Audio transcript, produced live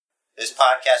This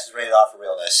podcast is rated off for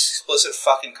realness. Explicit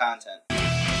fucking content.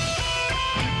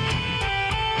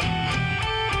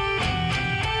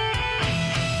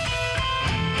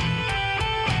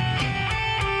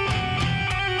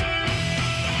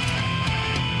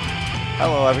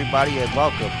 Hello, everybody, and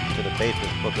welcome to the Basement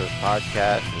Bookers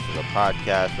Podcast. This is a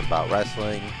podcast about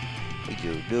wrestling. We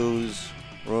do news,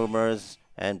 rumors,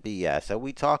 and BS, and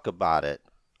we talk about it.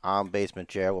 I'm Basement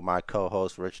Chair with my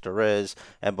co-host, Rich the Riz,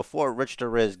 and before Rich the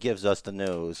Riz gives us the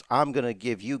news, I'm going to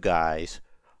give you guys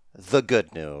the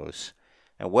good news.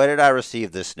 And where did I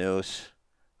receive this news?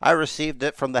 I received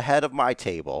it from the head of my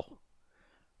table,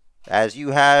 as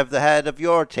you have the head of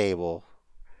your table.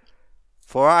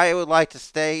 For I would like to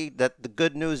say that the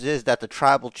good news is that the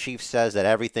tribal chief says that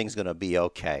everything's going to be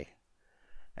okay.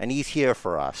 And he's here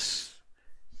for us.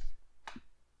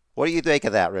 What do you think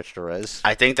of that, Rich the Riz?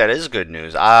 I think that is good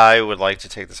news. I would like to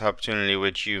take this opportunity,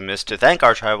 which you missed, to thank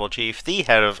our tribal chief, the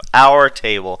head of our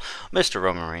table, Mr.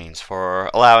 Roman Reigns,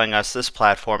 for allowing us this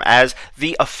platform as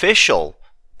the official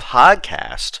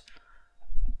podcast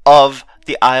of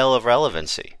the Isle of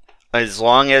Relevancy. As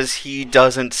long as he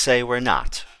doesn't say we're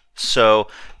not. So,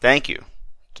 thank you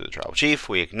to the tribal chief.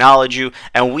 We acknowledge you,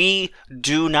 and we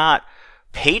do not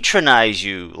patronize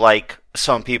you like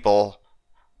some people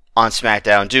on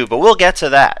SmackDown do, but we'll get to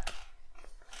that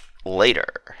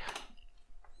later.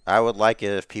 I would like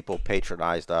it if people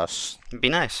patronized us. It'd be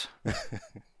nice.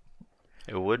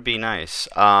 It would be nice.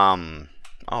 All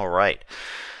right.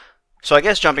 So I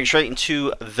guess jumping straight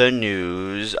into the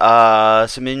news,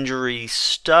 some injury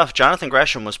stuff. Jonathan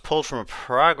Gresham was pulled from a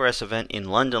Progress event in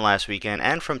London last weekend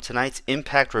and from tonight's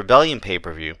Impact Rebellion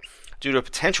pay-per-view due to a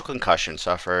potential concussion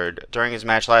suffered during his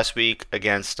match last week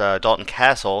against Dalton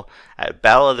Castle at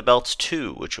Battle of the Belts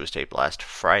 2, which was taped last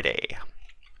Friday.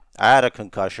 I had a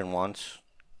concussion once.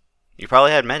 You probably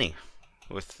had many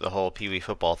with the whole Pee Wee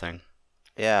football thing.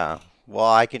 Yeah. Well,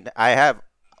 I've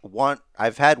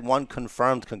had one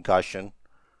confirmed concussion,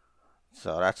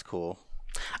 so that's cool.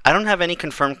 I don't have any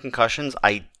confirmed concussions.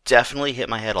 I definitely hit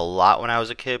my head a lot when I was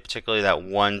a kid, particularly that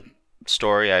one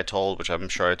story I told, which I'm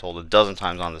sure I told a dozen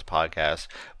times on this podcast.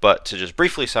 But to just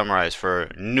briefly summarize for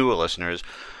newer listeners,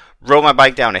 rode my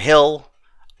bike down a hill.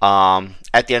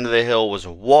 At the end of the hill was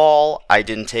a wall. I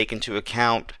didn't take into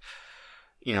account,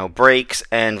 brakes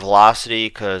and velocity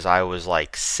because I was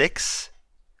like 6.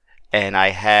 And I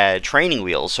had training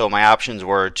wheels, so my options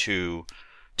were to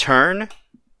turn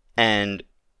and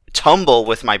tumble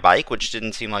with my bike, which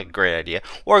didn't seem like a great idea,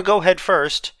 or go head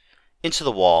first into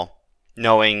the wall,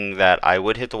 knowing that I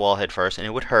would hit the wall head first and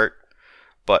it would hurt,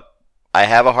 but I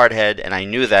have a hard head and I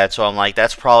knew that, so I'm like,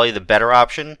 that's probably the better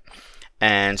option,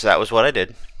 and so that was what I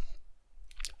did.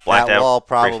 That wall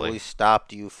probably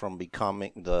stopped you from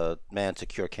becoming the man to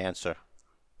cure cancer.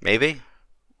 Maybe.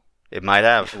 It might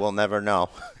have. We'll never know.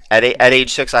 At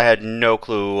age 6, I had no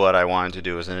clue what I wanted to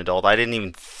do as an adult. I didn't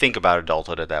even think about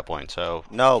adulthood at that point. So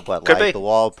no, but the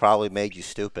wall probably made you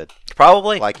stupid.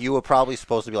 Probably. Like you were probably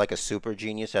supposed to be like a super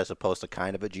genius as opposed to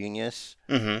kind of a genius.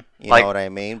 Mm-hmm. You know what I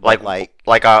mean? But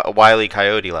like a Wile E.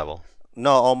 Coyote level.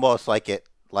 No, almost like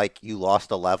you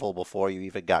lost a level before you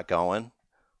even got going.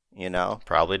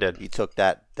 Probably did. You took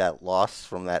that loss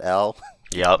from that L.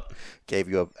 Yep. Gave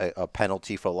you a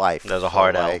penalty for life. That was a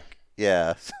hard L.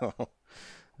 Yeah. So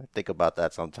I think about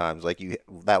that sometimes. Like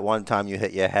that one time you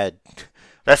hit your head.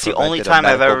 That's the only time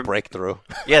I've ever breakthrough.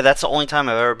 Yeah, that's the only time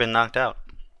I've ever been knocked out.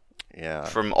 Yeah.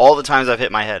 From all the times I've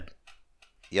hit my head.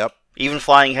 Yep. Even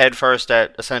flying head first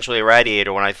at essentially a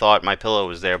radiator when I thought my pillow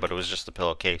was there, but it was just the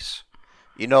pillowcase.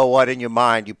 You know what? In your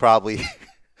mind, you probably.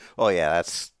 Oh yeah,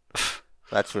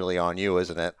 that's really on you,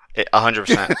 isn't it?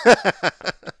 100%.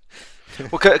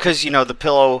 Well, because the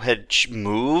pillow had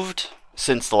moved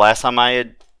since the last time I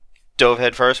had dove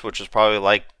head first, which was probably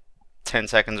like 10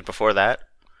 seconds before that.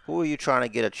 Who are you trying to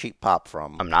get a cheap pop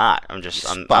from? I'm not. I'm just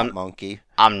spot monkey.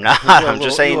 I'm not. I'm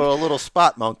just saying. You're a little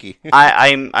spot monkey.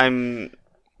 I'm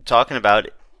talking about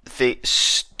the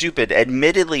stupid,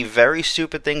 admittedly very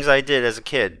stupid things I did as a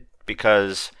kid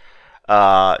because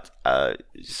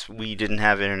we didn't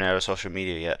have internet or social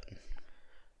media yet.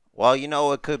 Well,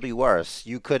 it could be worse.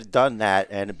 You could have done that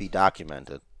and it'd be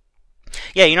documented.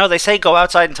 Yeah, they say go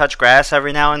outside and touch grass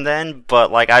every now and then,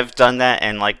 but I've done that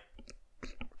and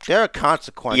there are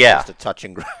consequences to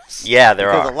touching grass. Yeah, there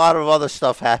are. Because a lot of other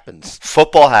stuff happens.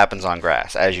 Football happens on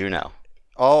grass, as you know.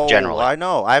 Oh, generally. I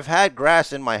know. I've had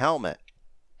grass in my helmet.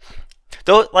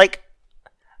 Though,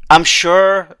 I'm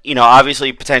sure,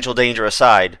 obviously potential danger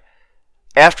aside,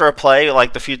 after a play,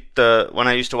 when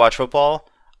I used to watch football,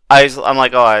 I'm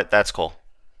like, oh, that's cool.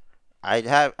 At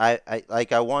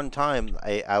one time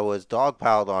I was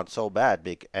dogpiled on so bad,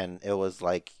 and it was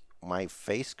like my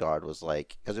face guard was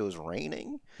like, because it was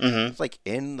raining, Mm-hmm. it's like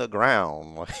in the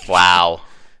ground. Wow.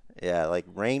 Yeah, like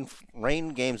rain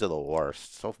games are the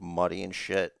worst. So muddy and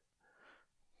shit.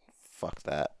 Fuck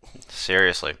that.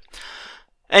 Seriously.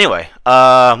 Anyway,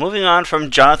 moving on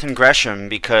from Jonathan Gresham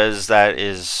because that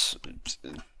was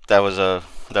a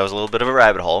little bit of a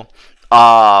rabbit hole.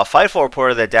 Fightful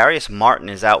reported that Darius Martin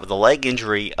is out with a leg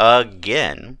injury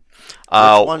again.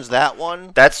 Which one's that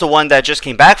one? That's the one that just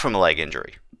came back from a leg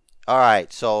injury. All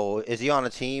right, so is he on a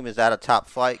team? Is that a top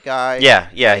flight guy? Yeah,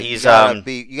 Like, he's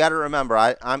you gotta remember,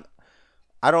 I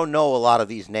don't know a lot of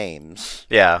these names.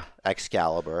 Yeah.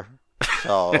 Excalibur.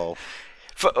 So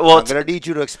Well, I'm gonna need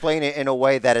you to explain it in a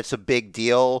way that it's a big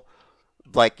deal.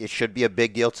 Like it should be a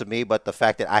big deal to me, but the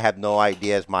fact that I have no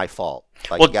idea is my fault.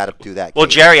 Like you got to do that. Well,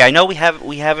 Jerry, I know we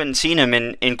haven't seen him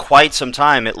in quite some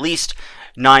time, at least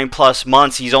 9+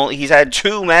 months. He's had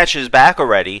 2 matches back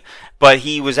already, but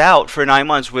he was out for 9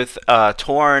 months with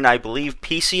torn, I believe,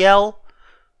 PCL.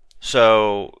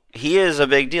 So he is a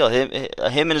big deal. Him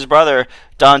and his brother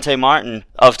Dante Martin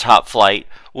of Top Flight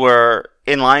were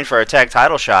in line for a tag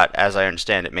title shot, as I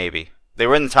understand it. Maybe they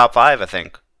were in the top 5, I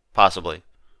think, possibly.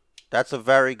 That's a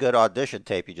very good audition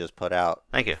tape you just put out.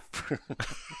 Thank you.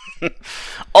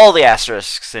 All the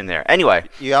asterisks in there. Anyway.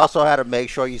 You also had to make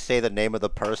sure you say the name of the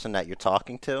person that you're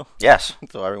talking to. Yes.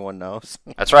 So everyone knows.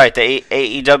 That's right. The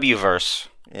AEW verse.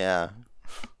 Yeah.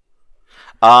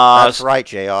 That's right,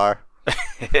 JR.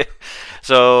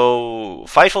 So,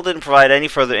 Fightful didn't provide any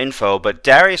further info, but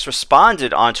Darius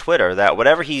responded on Twitter that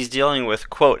whatever he's dealing with,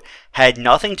 quote, had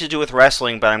nothing to do with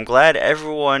wrestling, but I'm glad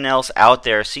everyone else out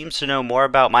there seems to know more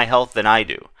about my health than I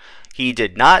do. He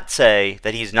did not say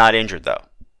that he's not injured, though.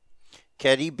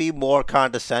 Can he be more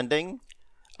condescending?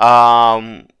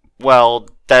 Well,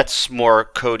 that's more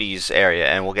Cody's area,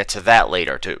 and we'll get to that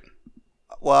later, too.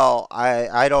 Well,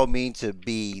 I don't mean to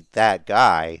be that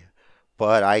guy,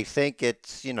 but I think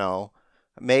it's,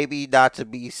 maybe not to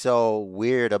be so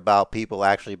weird about people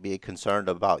actually being concerned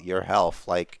about your health.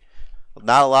 Like,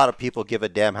 not a lot of people give a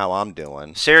damn how I'm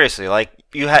doing. Seriously, like,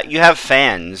 you have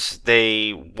fans.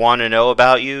 They want to know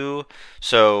about you,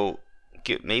 so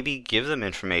maybe give them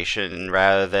information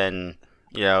rather than,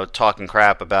 talking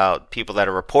crap about people that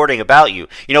are reporting about you.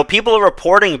 People are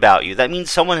reporting about you. That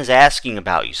means someone is asking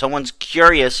about you. Someone's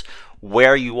curious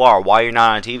where you are, why you're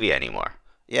not on TV anymore.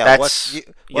 Yeah, what's the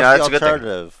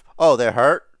alternative? Oh, they're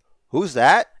hurt? Who's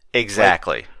that?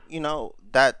 Exactly.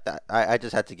 Like, I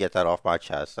just had to get that off my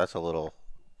chest. It's a little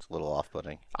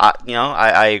off-putting.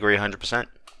 I agree 100%.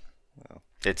 Yeah.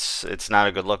 It's not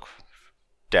a good look,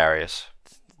 Darius.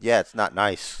 Yeah, it's not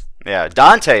nice. Yeah,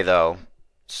 Dante though,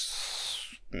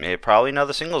 probably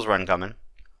another singles run coming.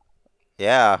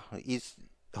 Yeah, you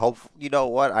know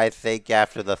what? I think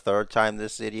after the 3rd time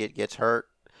this idiot gets hurt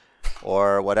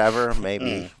or whatever,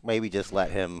 maybe just let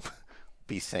him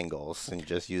be singles and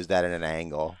just use that in an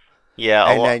angle. Yeah,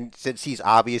 and then since he's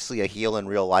obviously a heel in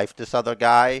real life, this other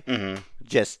guy, mm-hmm.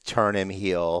 just turn him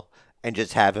heel and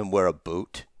just have him wear a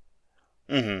boot.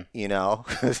 Mm-hmm.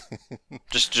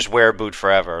 just wear a boot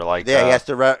forever. Like he has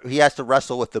to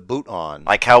wrestle with the boot on,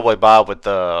 like Cowboy Bob with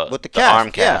the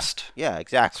arm cast. Yeah,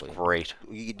 exactly. It's great.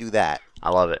 You can do that. I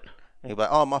love it. And he'd be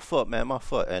like, "Oh, my foot, man, my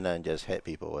foot," and then just hit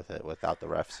people with it without the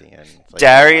ref seeing. Like,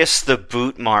 Darius the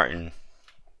Boot Martin.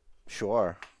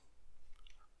 Sure.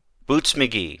 Boots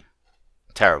McGee.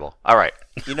 Terrible. All right.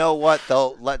 You know what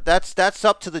though? That's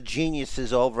up to the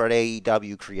geniuses over at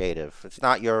AEW Creative. It's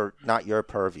not your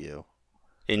purview.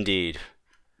 Indeed.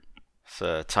 It's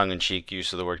a tongue-in-cheek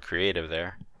use of the word creative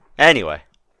there. Anyway.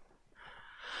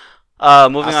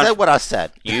 Moving on. I said what I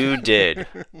said. You did.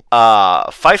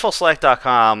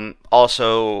 FightfulSelect.com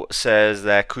also says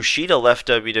that Kushida left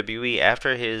WWE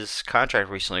after his contract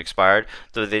recently expired,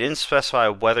 though they didn't specify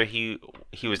whether he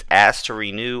was asked to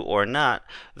renew or not,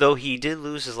 though he did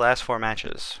lose his last 4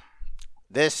 matches.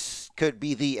 This could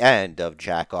be the end of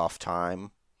jack-off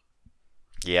time.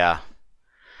 Yeah.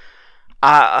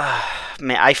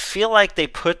 Man, I feel like they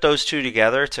put those two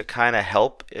together to kind of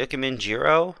help Ikemen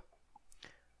Jiro.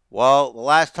 Well, the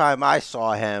last time I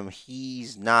saw him,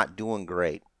 he's not doing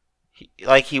great.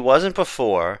 He wasn't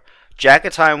before.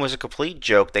 Jacket Time was a complete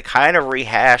joke. They kind of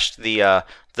rehashed the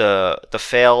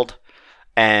failed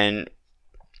and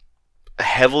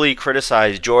heavily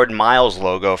criticized Jordan Miles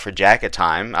logo for Jacket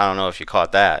Time. I don't know if you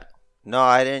caught that. No,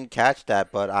 I didn't catch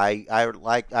that, but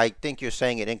I think you're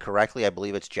saying it incorrectly. I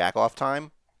believe it's jack off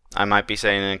time. I might be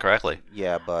saying it incorrectly.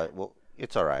 Yeah, but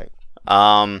it's all right.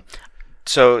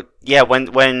 So yeah,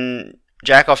 when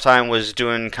Jack Off Time was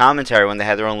doing commentary when they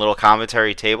had their own little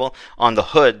commentary table. On the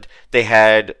hood, they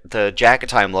had the Jack of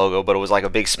Time logo, but it was like a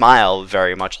big smile,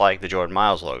 very much like the Jordan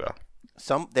Miles logo.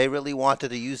 They really wanted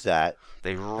to use that.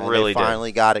 They really did. They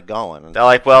finally got it going. They're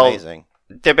like, well, amazing.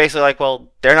 They're basically like,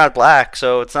 well, they're not black,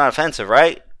 so it's not offensive,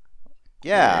 right?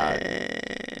 Yeah.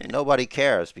 Nobody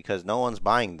cares because no one's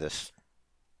buying this.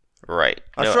 Right.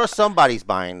 I'm sure somebody's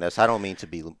buying this. I don't mean to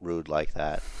be rude like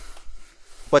that.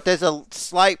 But there's a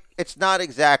slight, it's not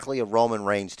exactly a Roman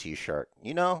Reigns t-shirt.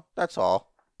 You know, that's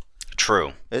all.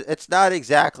 True. It's not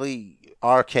exactly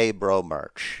RK Bro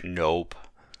merch. Nope.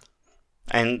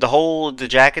 And the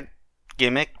jacket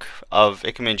gimmick of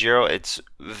Ike Manjiro, it's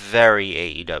very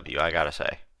AEW, I gotta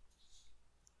say.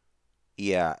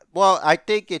 Yeah. Well, I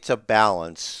think it's a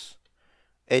balance.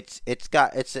 It's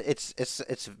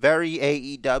very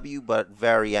AEW, but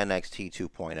very NXT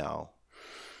 2.0.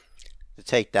 To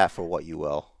take that for what you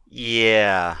will.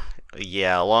 Yeah.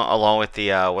 Along with the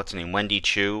what's her name, Wendy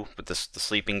Chu with the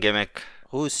sleeping gimmick,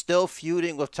 who's still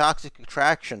feuding with Toxic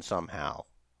Attraction somehow.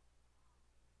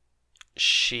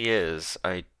 She is.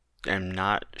 I am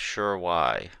not sure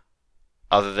why.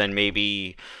 Other than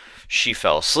maybe she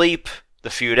fell asleep, the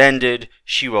feud ended,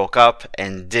 she woke up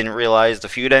and didn't realize the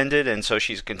feud ended, and so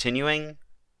she's continuing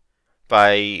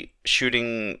by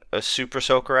shooting a super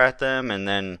soaker at them, and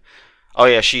then oh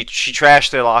yeah, she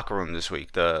trashed their locker room this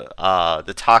week.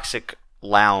 The Toxic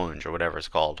Lounge or whatever it's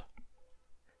called.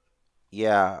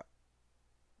 Yeah.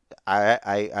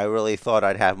 I really thought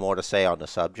I'd have more to say on the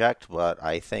subject, but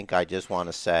I think I just want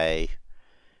to say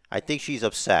I think she's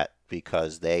upset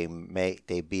because they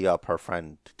beat up her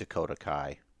friend Dakota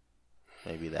Kai.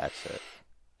 Maybe that's it.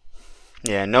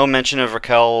 Yeah, no mention of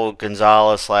Raquel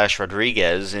Gonzalez /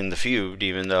 Rodriguez in the feud,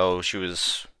 even though she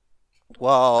was.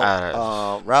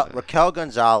 Well, Raquel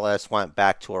Gonzalez went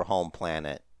back to her home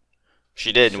planet.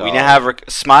 She did. So, we now have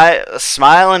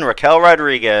smiling Raquel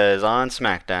Rodriguez on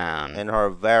SmackDown. And her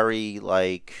very,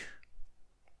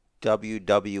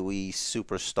 WWE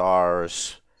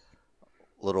superstars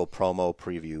little promo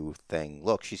preview thing.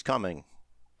 Look, she's coming.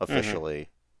 Officially. Mm-hmm.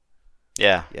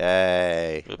 Yeah.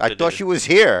 Yay. I thought she was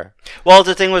here. Well,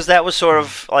 the thing was that was sort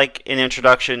of like an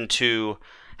introduction to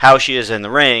how she is in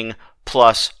the ring,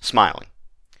 plus smiling.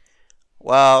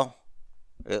 Well,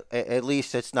 at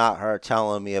least it's not her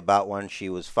telling me about when she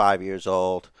was 5 years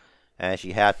old and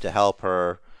she had to help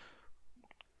her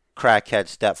crackhead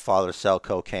stepfather sell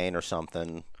cocaine or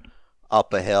something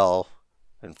up a hill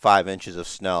in 5 inches of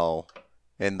snow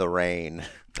in the rain.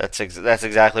 That's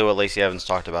exactly what Lacey Evans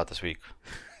talked about this week.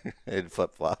 In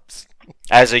flip-flops.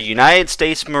 As a United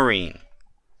States Marine.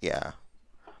 Yeah.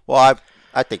 Well,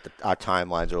 I think that our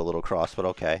timelines are a little crossed, but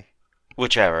okay.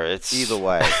 Whichever. It's either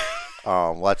way.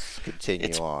 Let's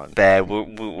continue on. Bad.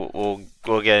 We'll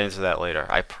get into that later.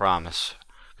 I promise,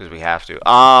 because we have to.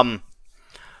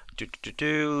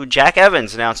 Jack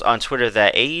Evans announced on Twitter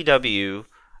that AEW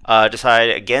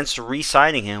decided against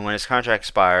re-signing him when his contract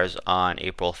expires on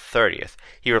April 30th.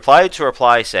 He replied to a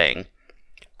reply saying,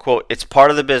 quote, "It's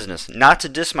part of the business. Not to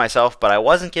diss myself, but I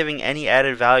wasn't giving any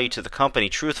added value to the company,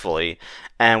 truthfully.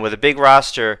 And with a big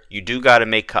roster, you do got to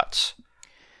make cuts."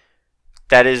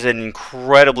 That is an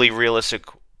incredibly realistic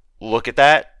look at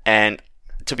that. And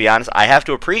to be honest, I have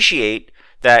to appreciate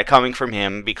that coming from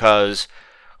him because,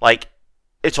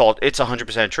 it's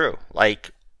 100% true.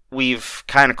 We've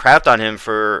kind of crapped on him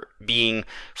for being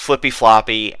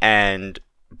flippy-floppy and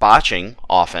botching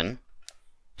often.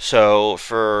 So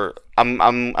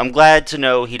I'm glad to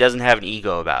know he doesn't have an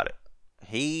ego about it.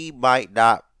 He might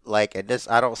not and this.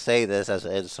 I don't say this as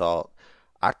an insult.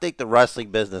 I think the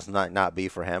wrestling business might not be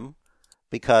for him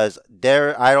because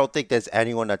I don't think there's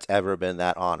anyone that's ever been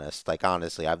that honest.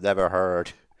 Honestly, I've never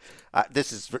heard.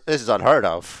 This is unheard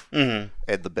of in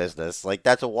the business.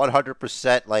 That's a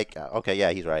 100%. Okay,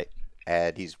 yeah, he's right,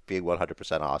 and he's being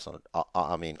 100% awesome.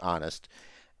 Honest.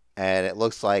 And it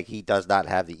looks like he does not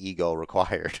have the ego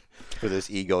required for this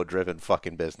ego-driven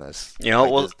fucking business.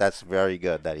 That's very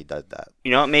good that he does that.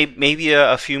 Maybe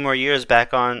a few more years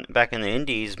back in the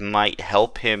Indies might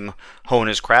help him hone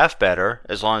his craft better,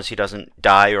 as long as he doesn't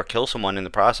die or kill someone in the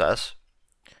process.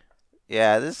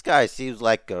 Yeah, this guy seems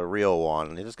like a real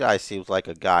one. This guy seems like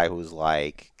a guy who's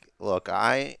look,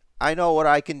 I know what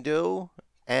I can do,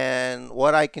 and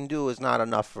what I can do is not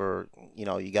enough for,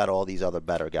 you got all these other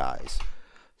better guys.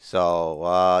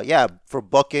 So, for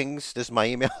bookings, this is my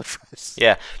email address.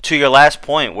 Yeah, to your last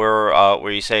point where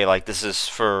you say, this is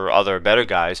for other better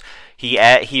guys,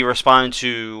 he responded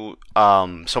to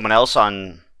someone else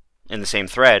in the same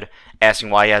thread asking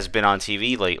why he hasn't been on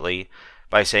TV lately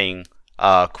by saying,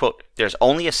 Quote, there's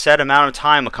only a set amount of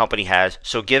time a company has,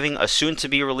 so giving a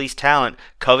soon-to-be-released talent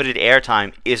coveted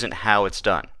airtime isn't how it's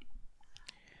done.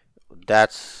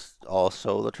 That's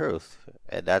also the truth.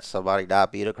 And that's somebody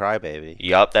not being a crybaby.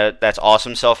 Yup, that's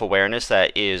awesome self-awareness.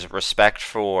 That is respect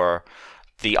for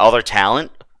the other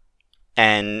talent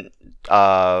and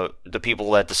the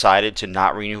people that decided to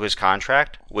not renew his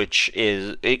contract, which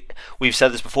is, we've said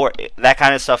this before, that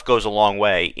kind of stuff goes a long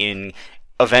way in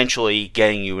eventually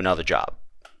getting you another job.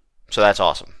 So that's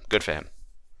awesome. Good for him.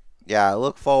 Yeah, I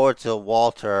look forward to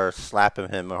Walter slapping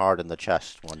him hard in the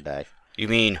chest one day. You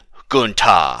mean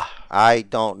Gunther? I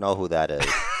don't know who that is.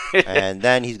 And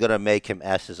then he's going to make him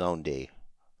S his own D.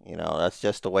 You know, that's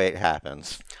just the way it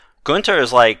happens. Gunther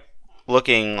is like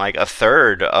looking like a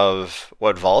third of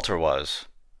what Walter was.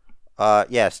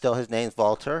 Yeah, still his name's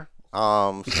Walter.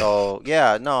 So,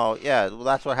 yeah, well,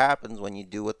 that's what happens when you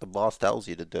do what the boss tells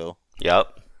you to do.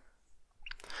 Yep.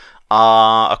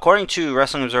 According to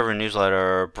Wrestling Observer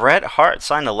newsletter, Bret Hart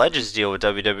signed a Legends deal with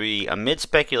WWE amid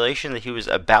speculation that he was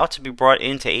about to be brought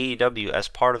into AEW as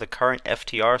part of the current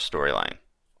FTR storyline.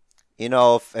 You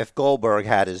know, if Goldberg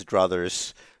had his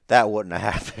druthers, that wouldn't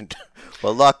have happened.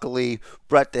 But luckily,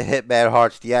 Bret the Hitman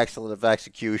Hart's the excellent of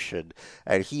execution,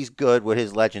 and he's good with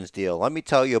his Legends deal. Let me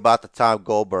tell you about the time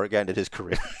Goldberg ended his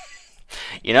career.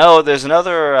 You know, there's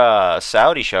another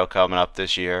Saudi show coming up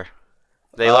this year.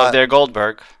 They love their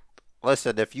Goldberg.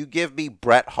 Listen, if you give me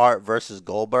Bret Hart versus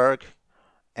Goldberg,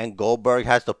 and Goldberg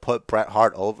has to put Bret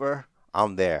Hart over,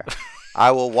 I'm there.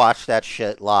 I will watch that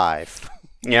shit live.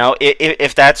 You know,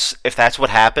 if that's what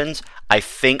happens, I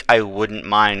think I wouldn't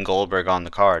mind Goldberg on the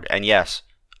card. And yes,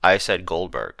 I said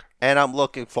Goldberg. And I'm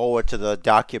looking forward to the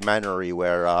documentary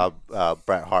where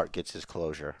Bret Hart gets his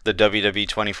closure. The WWE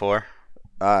 24.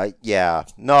 Yeah.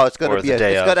 No, it's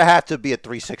gonna have to be a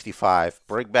 365.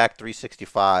 Bring back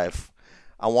 365.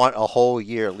 I want a whole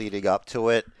year leading up to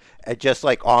it, and just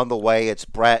like on the way, it's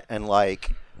Bret, and like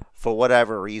for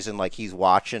whatever reason, like he's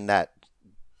watching that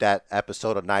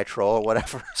episode of Nitro or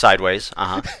whatever. Sideways,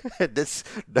 he's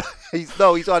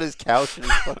on his couch in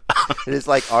his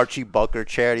like Archie Bunker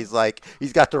chair, and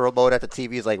he's got the remote at the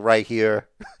TV. He's like right here.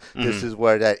 Mm-hmm. This is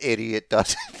where that idiot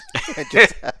does it, and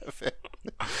just have it.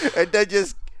 And then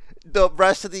just the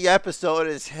rest of the episode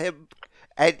is him,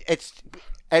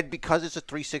 and because it's a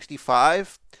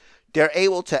 365, they're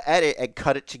able to edit and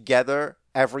cut it together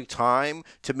every time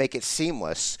to make it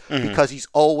seamless, because he's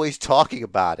always talking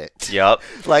about it. Yep.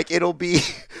 Like it'll be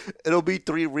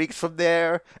 3 weeks from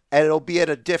there, and it'll be at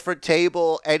a different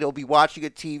table, and it'll be watching a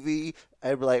TV,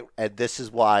 and be like, and this is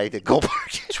why the Goldberg.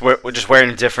 We're just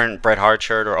wearing a different Bret Hart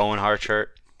shirt or Owen Hart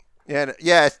shirt. And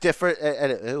yeah, it's different,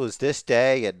 and it was this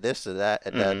day and this and that,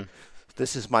 and then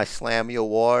this is my Slammy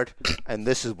Award, and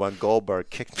this is when Goldberg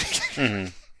kicked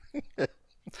me.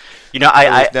 You know,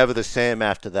 I was never the same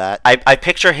after that. I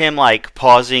picture him like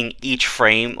pausing each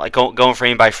frame, like going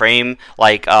frame by frame,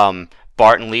 like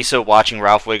Bart and Lisa watching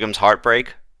Ralph Wiggum's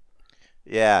heartbreak.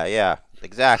 Yeah,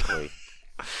 exactly.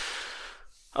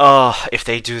 Oh, if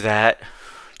they do that,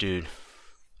 dude.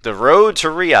 The road to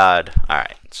Riyadh. All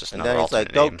right, it's just another alternate name.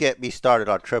 And then he's like, "Don't get me started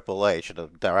on Triple H." And the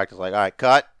director's like, "All right,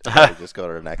 cut." Just go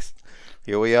to the next.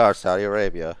 Here we are, Saudi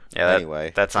Arabia. Yeah,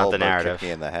 anyway, that's not the narrative. Kicked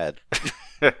me in the head.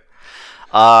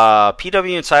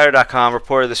 PWInsider.com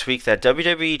reported this week that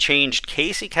WWE changed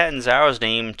Casey Catanzaro's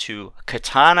name to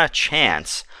Katana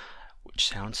Chance, which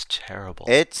sounds terrible.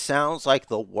 It sounds like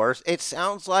the worst. It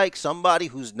sounds like somebody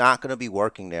who's not going to be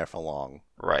working there for long.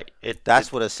 Right.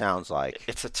 That's what it sounds like.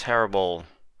 It's a terrible...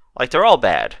 Like, they're all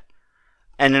bad.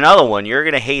 And another one, you're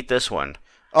going to hate this one.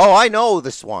 Oh, I know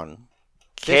this one.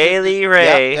 Kaylee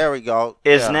Ray there we go.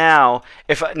 Is now...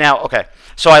 Okay,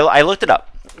 so I looked it up.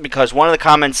 Because one of the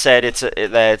comments said it's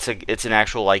an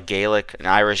actual like Gaelic, an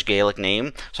Irish Gaelic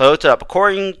name. So I looked it up.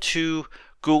 According to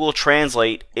Google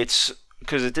Translate, it's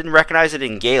because it didn't recognize it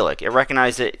in Gaelic. It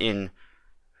recognized it in,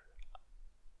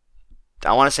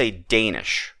 I want to say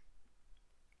Danish.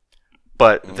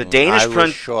 But the Danish... I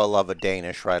would sure love a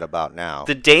Danish right about now.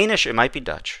 The Danish, it might be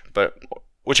Dutch, but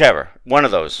whichever. One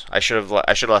of those. I should have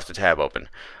left the tab open.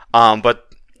 But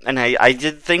I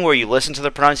did the thing where you listen to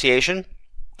the pronunciation.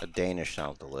 The Danish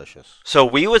sounds delicious. So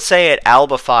we would say it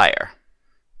Alba Fire.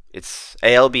 It's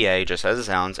ALBA, just as it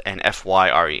sounds, and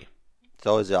FYRE.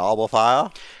 So is it Alba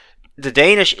Fire? The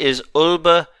Danish is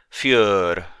Ulba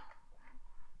Fjord.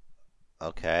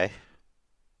 Okay.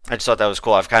 I just thought that was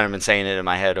cool. I've kind of been saying it in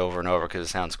my head over and over because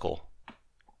it sounds cool.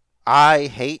 I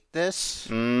hate this.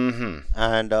 Mm-hmm.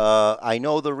 And I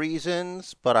know the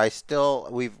reasons, but I still...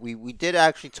 We did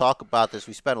actually talk about this.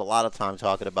 We spent a lot of time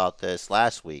talking about this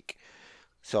last week.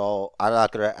 So I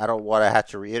don't want to have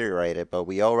to reiterate it, but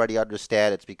we already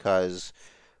understand it's because,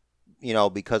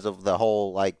 because of the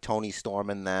whole like Tony Storm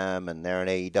and them, and they're in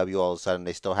AEW. All of a sudden,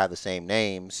 they still have the same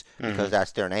names because Mm-hmm.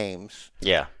 that's their names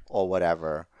Yeah. or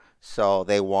whatever. So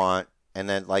they want, and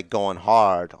then like going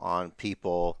hard on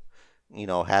people,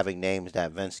 having names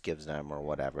that Vince gives them or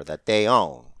whatever that they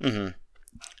own. Mm-hmm.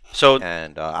 So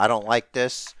And I don't like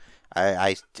this.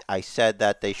 I said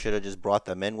that they should have just brought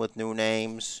them in with new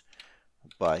names,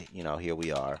 but here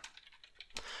we are.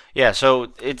 yeah,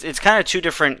 so it's kind of two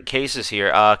different cases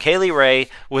here. Kaylee Ray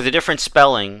with a different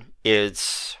spelling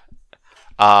is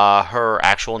her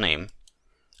actual name,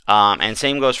 and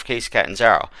same goes for Casey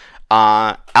Catanzaro.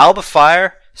 Alba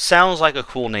Fire sounds like a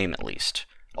cool name at least,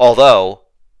 although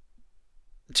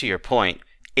to your point,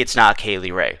 it's not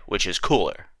Kaylee Ray, which is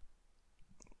cooler.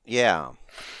 Yeah.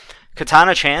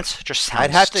 Katana Chance just sounds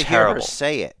I'd have to terrible. hear her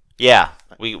say it. Yeah,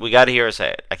 we got to hear her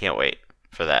say it. I can't wait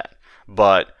for that.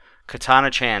 But Katana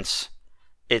Chance,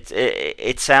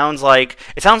 it sounds like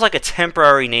a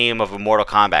temporary name of a Mortal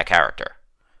Kombat character.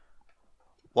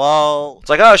 Well, It's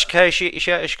like, oh,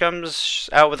 she comes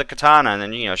out with a katana, and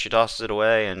then she tosses it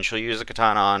away, and she'll use the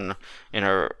katana in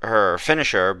her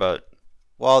finisher. But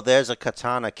there's a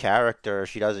Katana character.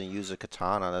 She doesn't use a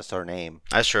katana. That's her name.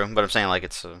 that's true. But I'm saying like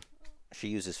it's a. She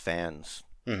uses fans.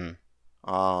 Mm-hmm.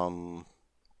 I'm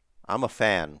a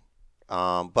fan.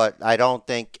 But I don't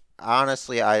think,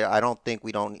 honestly, I don't think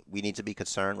we need to be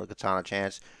concerned with Katana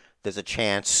Chance. There's a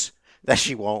chance that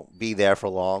she won't be there for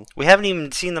long. We haven't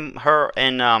even seen her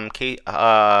and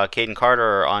Caden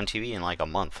Carter on TV in like a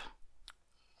month.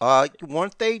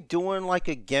 Weren't they doing like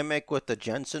a gimmick with the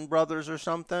Jensen brothers or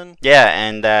something? Yeah,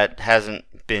 and that hasn't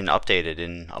been updated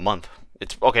in a month.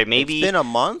 It's okay, maybe It's been a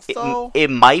month though. it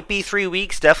might be 3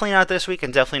 weeks. Definitely not this week,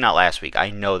 and definitely not last week.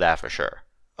 I know that for sure.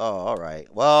 Oh, all right.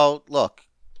 Well, look,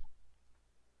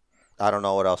 I don't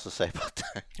know what else to say about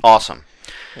that. Awesome.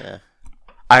 Yeah.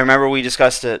 I remember we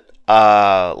discussed it.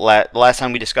 Last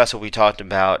time we discussed it, we talked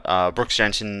about Brooks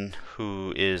Jensen,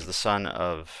 who is the son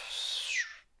of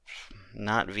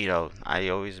not Vito. I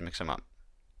always mix him up.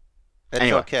 It's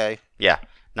Anyway. okay. Yeah,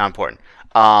 not important.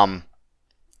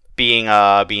 Being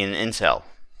an incel.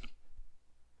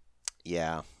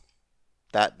 Yeah.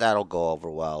 That'll go over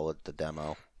well with the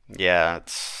demo. Yeah,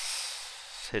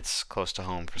 it's close to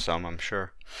home for some, I'm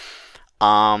sure.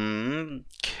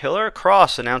 Killer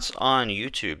Cross announced on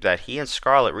YouTube that he and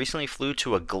Scarlett recently flew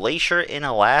to a glacier in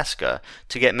Alaska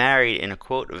to get married in a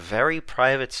quote very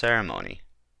private ceremony.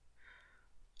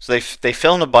 So they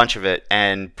filmed a bunch of it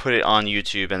and put it on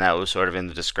YouTube, and that was sort of in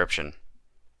the description.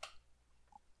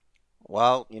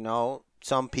 Well,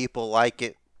 some people like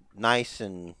it nice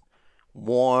and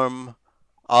warm.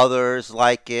 Others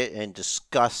like it in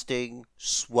disgusting,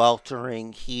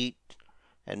 sweltering heat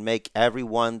and make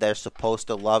everyone they're supposed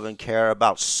to love and care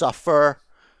about suffer.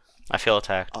 I feel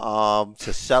attacked.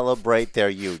 To celebrate their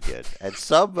union. And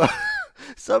some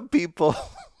people,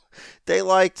 they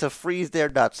like to freeze their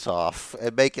nuts off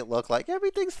and make it look like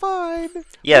everything's fine.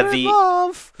 Yeah, We're in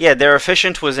love. their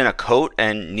officiant was in a coat,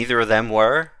 and neither of them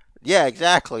were. Yeah,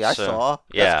 exactly. I So, saw.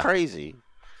 yeah. That's crazy.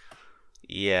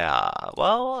 Yeah,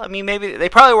 well, I mean, maybe they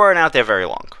probably weren't out there very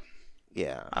long.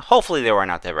 Yeah. Hopefully they weren't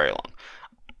out there very long.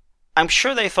 I'm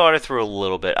sure they thought it through a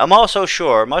little bit. I'm also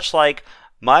sure, much like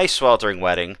my sweltering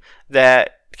wedding,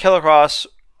 that Killer Cross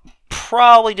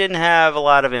probably didn't have a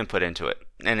lot of input into it,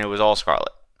 and it was all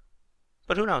Scarlett.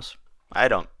 But who knows? I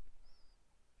don't.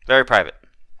 Very private.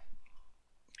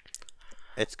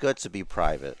 It's good to be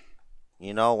private.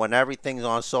 When everything's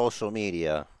on social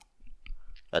media,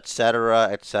 etc.,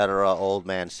 old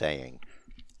man saying.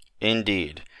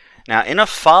 Indeed. Now, in a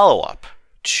follow-up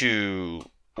to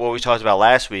what we talked about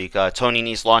last week, Tony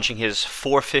Neese launching his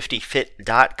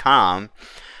 450fit.com.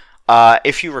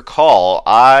 If you recall,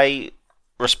 I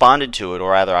responded to it,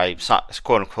 or rather I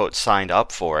quote-unquote signed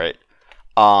up for it,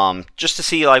 just to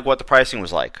see like what the pricing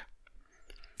was like.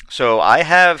 So I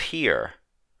have here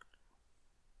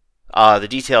the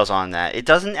details on that. It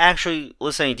doesn't actually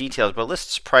list any details, but it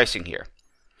lists pricing here.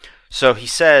 So he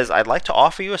says, I'd like to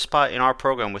offer you a spot in our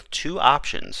program with two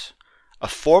options. A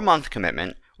 4-month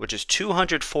commitment, which is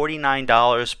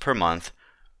 $249 per month,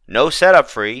 no setup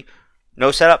fee,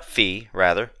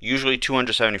 usually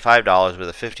 $275 with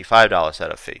a $55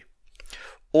 setup fee.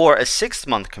 Or a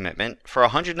 6-month commitment for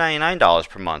 $199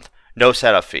 per month, no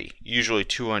setup fee, usually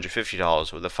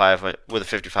 $250 with a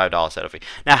 $55 setup fee.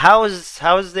 Now, how is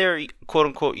there quote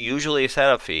unquote usually a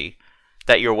setup fee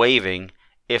that you're waiving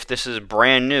if this is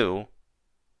brand new?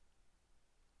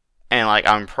 And like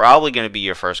I'm probably going to be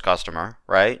your first customer,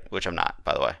 right? Which I'm not,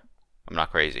 by the way. I'm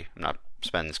not crazy. I'm not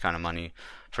spending this kind of money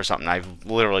for something I've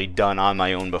literally done on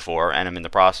my own before, and I'm in the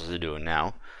process of doing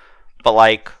now. But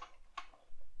like,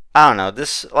 I don't know,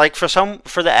 this, like, for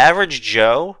the average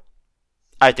Joe,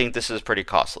 I think this is pretty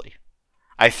costly.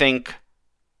 I think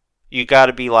you got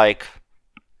to be like,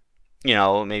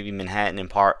 maybe Manhattan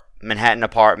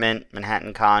apartment,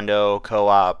 Manhattan condo,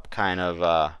 co-op kind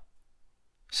of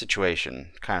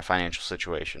situation, kind of financial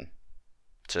situation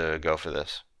to go for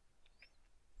this.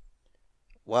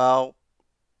 Well,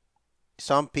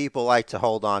 some people like to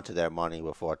hold on to their money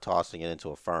before tossing it into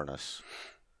a furnace.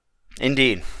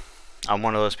 Indeed. I'm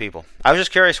one of those people. I was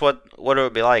just curious what it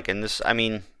would be like. And this, I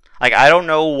mean, like, I don't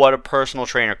know what a personal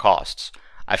trainer costs.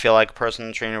 I feel like a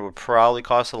personal trainer would probably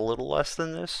cost a little less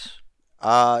than this.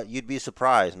 You'd be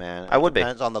surprised, man. I would be. It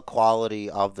depends on the quality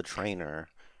of the trainer.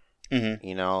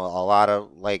 Mm-hmm. A lot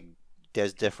of, like,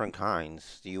 there's different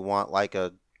kinds. Do you want, like,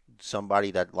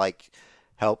 somebody that, like,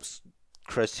 helps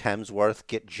Chris Hemsworth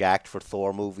get jacked for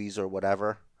Thor movies or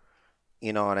whatever?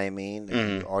 You know what I mean?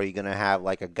 Mm-hmm. Or are you going to have,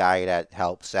 like, a guy that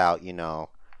helps out,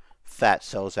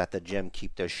 fatsos at the gym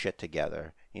keep their shit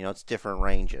together? It's different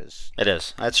ranges. It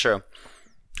is. That's true.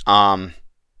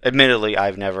 Admittedly,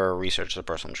 I've never researched a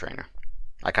personal trainer.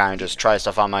 I kind of just try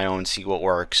stuff on my own, see what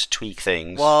works, tweak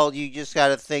things. Well, you just got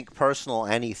to think personal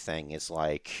anything is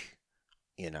like,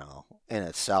 in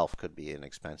itself could be an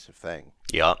expensive thing.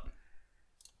 Yup.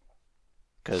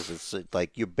 Because it's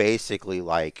like you're basically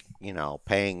like,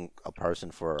 paying a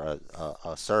person for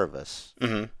a service.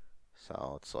 Mm-hmm.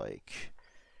 So it's like...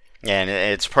 Yeah, and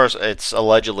it's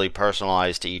allegedly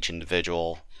personalized to each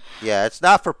individual. Yeah, it's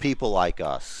not for people like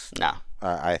us. No.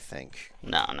 I think.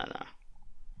 No.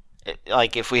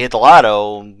 Like, if we hit the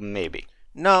lotto, maybe.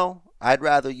 No, I'd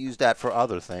rather use that for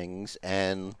other things.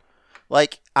 And,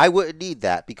 like, I wouldn't need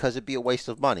that because it'd be a waste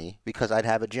of money because I'd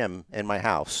have a gym in my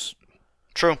house.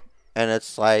 True. And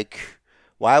it's like,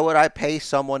 why would I pay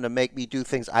someone to make me do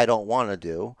things I don't want to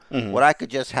do mm-hmm. when I could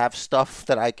just have stuff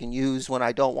that I can use when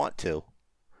I don't want to?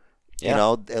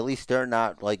 Yeah. At least they're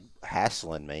not, like,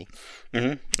 hassling me.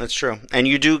 Mm-hmm. That's true. And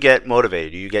you do get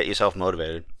motivated. You get yourself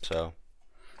motivated. So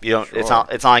you don't. Sure. It's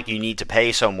not like you need to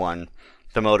pay someone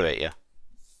to motivate you.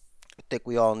 I think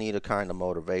we all need a kind of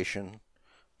motivation.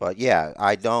 But, yeah,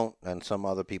 I don't, and some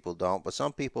other people don't. But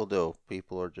some people do.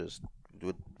 People are just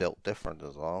built different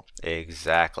is all.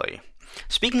 Exactly.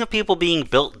 Speaking of people being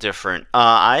built different,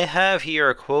 I have here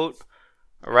a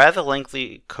rather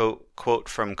lengthy quote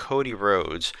from Cody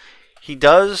Rhodes. He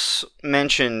does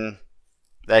mention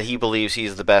that he believes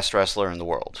he's the best wrestler in the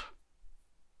world.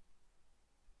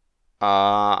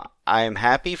 I am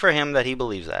happy for him that he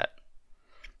believes that.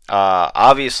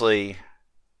 Obviously,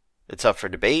 it's up for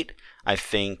debate. I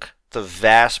think the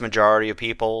vast majority of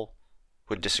people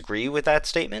would disagree with that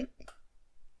statement.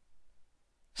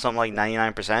 Something like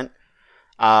 99%.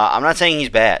 I'm not saying he's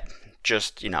bad.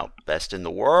 Just, best in the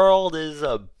world is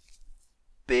a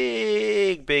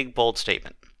big, big, bold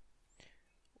statement.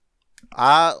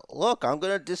 Look, I'm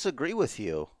going to disagree with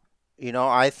you.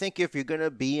 I think if you're going to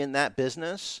be in that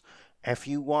business, if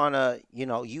you want to,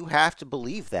 you have to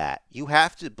believe that. You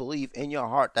have to believe in your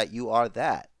heart that you are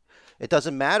that. It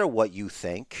doesn't matter what you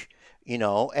think,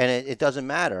 and it doesn't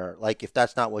matter, like, if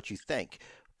that's not what you think.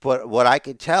 But what I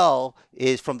could tell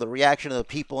is from the reaction of the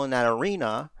people in that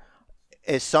arena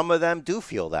is some of them do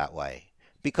feel that way.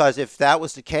 Because if that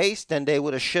was the case, then they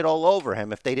would have shit all over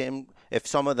him if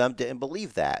some of them didn't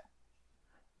believe that.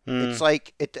 It's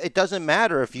like it doesn't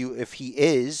matter if he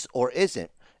is or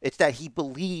isn't. It's that he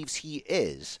believes he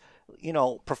is.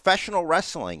 Professional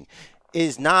wrestling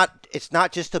it's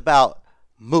not just about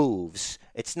moves.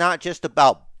 It's not just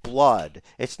about blood.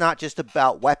 It's not just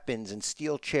about weapons and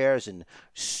steel chairs and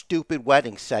stupid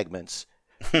wedding segments.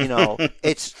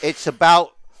 It's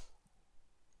about,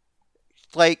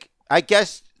 like, I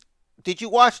guess, did you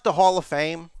watch the Hall of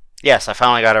Fame? Yes, I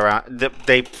finally got around.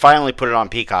 They finally put it on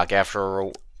Peacock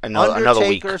after another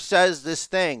week. Undertaker says this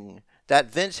thing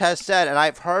that Vince has said, and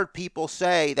I've heard people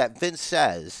say that Vince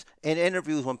says in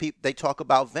interviews when they talk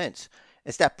about Vince,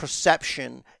 is that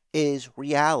perception is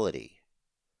reality.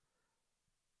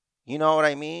 You know what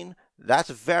I mean? That's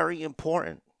very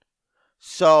important.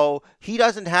 So he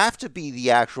doesn't have to be the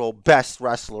actual best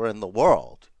wrestler in the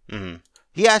world. Mm-hmm.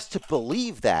 He has to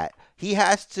believe that. He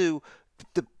has to.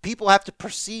 The people have to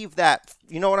perceive that.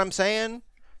 You know what I'm saying?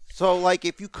 So, like,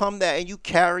 if you come there and you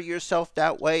carry yourself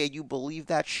that way and you believe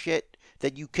that shit,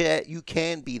 that you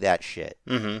can be that shit.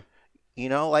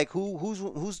 Mm-hmm. Like,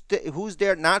 who's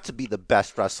there not to be the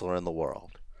best wrestler in the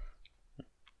world?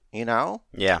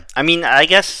 Yeah. I mean, I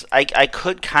guess I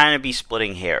could kind of be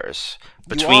splitting hairs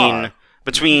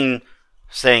between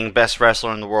saying best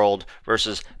wrestler in the world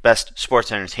versus best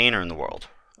sports entertainer in the world.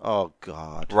 Oh,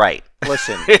 God. Right.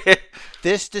 Listen,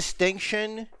 this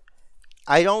distinction,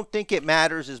 I don't think it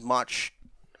matters as much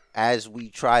as we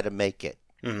try to make it.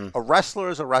 Mm-hmm. A wrestler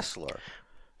is a wrestler.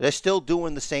 They're still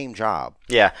doing the same job.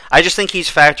 Yeah. I just think he's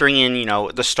factoring in,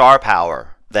 the star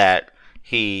power that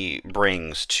he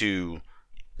brings to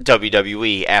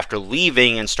WWE after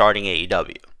leaving and starting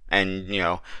AEW.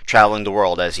 And, traveling the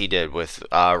world as he did with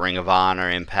Ring of Honor,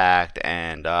 Impact,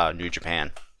 and New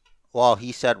Japan. Well,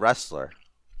 he said wrestler.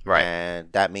 Right.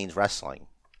 And that means wrestling.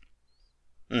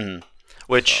 Mm-hmm.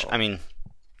 Which, so.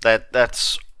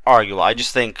 That's arguable. I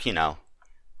just think,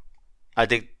 I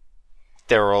think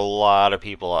there are a lot of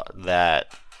people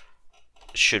that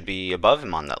should be above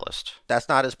him on that list. That's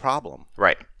not his problem.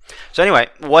 Right. So anyway,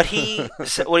 what he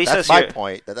says here... That's my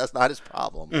point, that's not his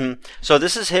problem. Mm-hmm. So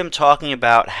this is him talking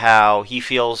about how he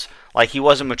feels like he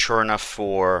wasn't mature enough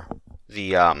for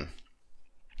the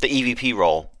EVP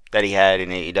role that he had in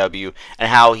AEW, and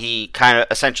how he kind of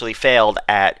essentially failed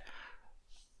at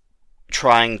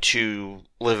trying to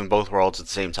live in both worlds at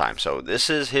the same time. So this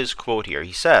is his quote here.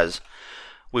 He says,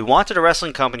 "We wanted a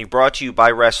wrestling company brought to you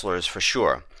by wrestlers for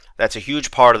sure. That's a huge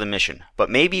part of the mission. But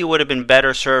maybe it would have been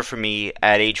better served for me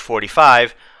at age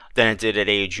 45 than it did at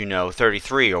age,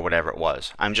 33 or whatever it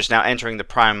was. I'm just now entering the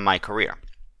prime of my career.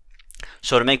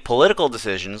 So to make political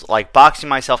decisions, like boxing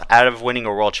myself out of winning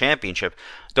a world championship,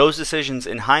 those decisions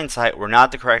in hindsight were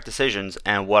not the correct decisions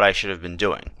and what I should have been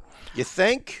doing." You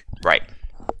think? Right.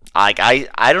 I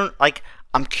don't,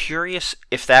 I'm curious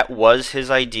if that was his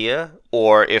idea,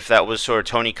 or if that was sort of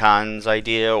Tony Khan's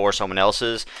idea or someone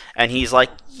else's, and he's like,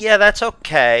 yeah, that's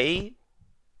okay,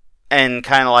 and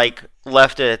kind of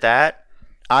left it at that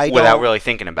without really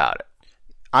thinking about it.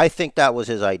 I think that was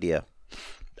his idea.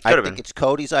 I think it's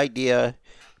Cody's idea,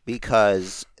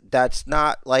 because that's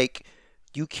not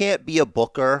you can't be a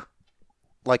booker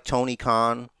like Tony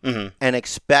Khan and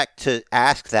expect to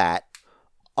ask that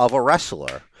of a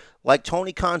wrestler.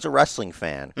 Tony Khan's a wrestling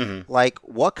fan.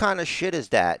 What kind of shit is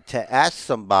that to ask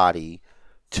somebody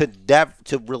to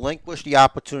relinquish the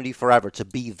opportunity forever to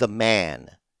be the man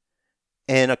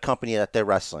in a company that they're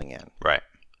wrestling in? Right.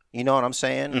 You know what I'm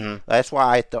saying? That's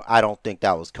why I don't think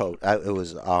that was Cody. It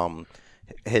was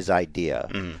his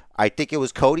idea. I think it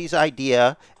was Cody's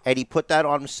idea, and he put that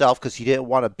on himself because he didn't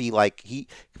want to be he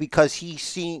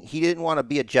didn't want to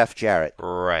be a Jeff Jarrett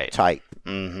type.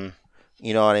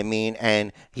 You know what I mean?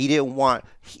 And he didn't want...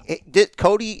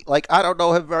 Cody, I don't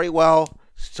know him very well,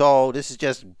 so this is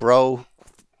just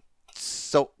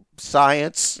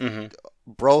science,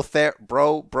 bro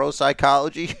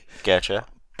psychology. Gotcha.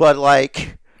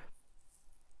 But,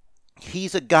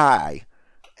 he's a guy,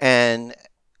 and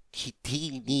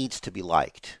he needs to be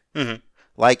liked.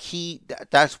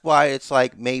 That's why it's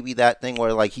maybe that thing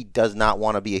where, he does not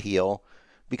want to be a heel,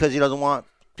 because he doesn't want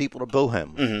people to boo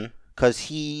him. Because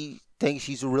he thinks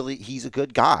he's a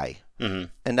good guy, and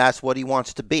that's what he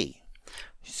wants to be.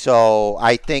 So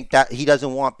I think that he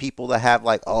doesn't want people to have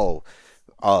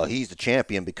he's the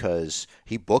champion because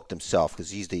he booked himself because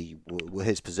he's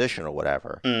his position or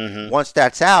whatever. Once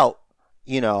that's out,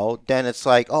 then it's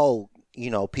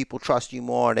people trust you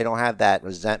more and they don't have that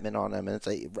resentment on them. And it's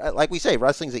like we say,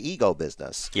 wrestling's an ego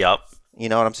business. Yep. You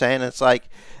know what I'm saying? It's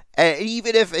and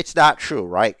even if it's not true,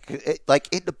 right?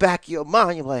 In the back of your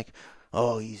mind, you're like,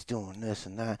 oh, he's doing this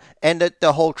and that, and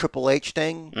the whole Triple H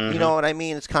thing. You know what I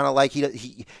mean? It's kind of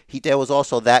he there was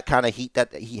also that kind of heat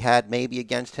that he had maybe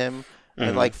against him,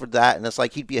 and for that, and it's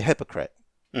he'd be a hypocrite.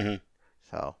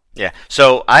 So yeah.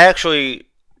 So I actually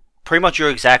pretty much your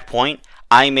exact point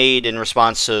I made in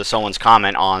response to someone's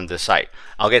comment on the site.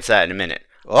 I'll get to that in a minute.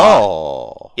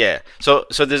 Oh. Yeah. So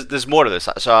there's more to this.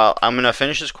 So I'm gonna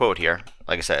finish this quote here.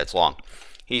 Like I said, it's long.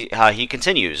 He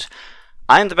continues.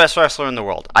 "I am the best wrestler in the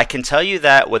world. I can tell you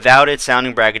that without it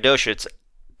sounding braggadocious,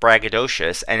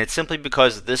 and it's simply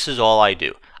because this is all I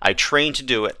do. I train to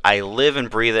do it. I live and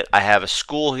breathe it. I have a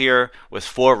school here with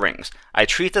 4 rings. I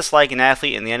treat this like an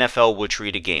athlete in the NFL would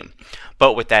treat a game.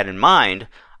 But with that in mind,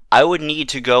 I would need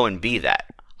to go and be that.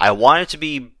 I wanted to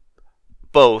be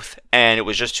both, and it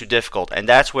was just too difficult, and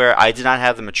that's where I did not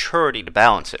have the maturity to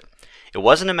balance it. It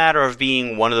wasn't a matter of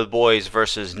being one of the boys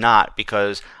versus not,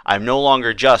 because I'm no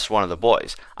longer just one of the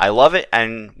boys. I love it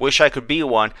and wish I could be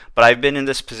one, but I've been in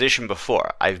this position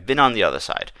before. I've been on the other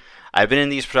side. I've been in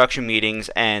these production meetings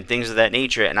and things of that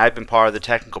nature, and I've been part of the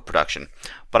technical production.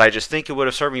 But I just think it would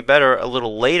have served me better a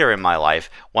little later in my life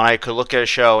when I could look at a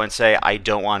show and say, I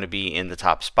don't want to be in the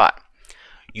top spot.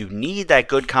 You need that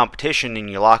good competition in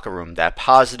your locker room, that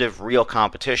positive, real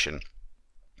competition.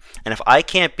 And if I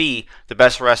can't be the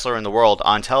best wrestler in the world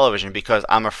on television because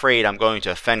I'm afraid I'm going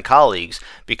to offend colleagues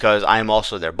because I'm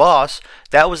also their boss,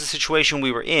 that was the situation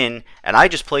we were in, and I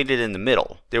just played it in the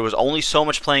middle. There was only so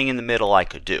much playing in the middle I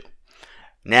could do.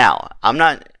 Now, I'm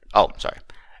not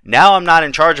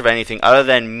in charge of anything other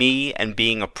than me and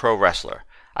being a pro wrestler.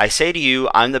 I say to you,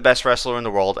 I'm the best wrestler in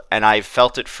the world, and I've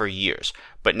felt it for years.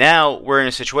 But now we're in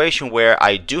a situation where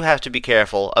I do have to be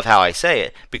careful of how I say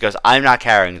it, because I'm not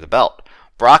carrying the belt.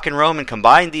 Brock and Roman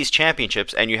combine these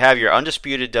championships, and you have your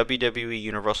undisputed WWE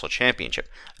Universal Championship.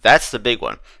 That's the big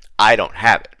one. I don't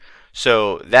have it.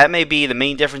 So that may be the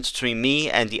main difference between me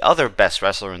and the other best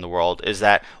wrestler in the world, is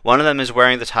that one of them is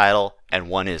wearing the title, and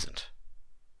one isn't.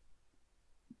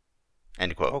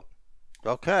 End quote.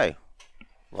 Okay.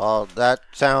 Well, that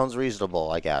sounds reasonable,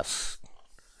 I guess.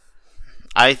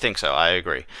 I think so. I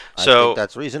agree. I think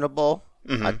that's reasonable.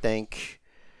 Mm-hmm. I think,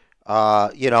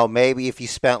 maybe if he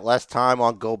spent less time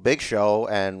on Go Big Show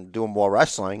and doing more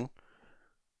wrestling,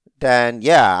 then,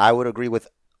 yeah, I would agree with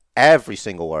every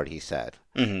single word he said.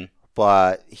 Mm-hmm.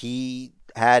 But he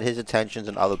had his intentions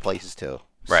in other places, too.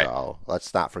 Right. So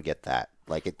let's not forget that.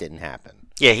 Like, it didn't happen.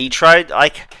 Yeah, he tried,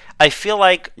 I feel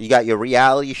like... You got your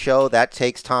reality show, that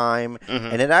takes time, mm-hmm.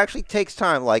 and it actually takes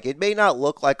time. Like, it may not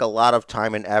look like a lot of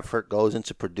time and effort goes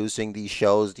into producing these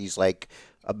shows, these, like,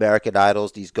 American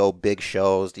Idols, these Go Big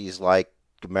shows, these, like,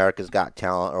 America's Got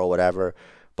Talent or whatever,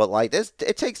 but, like,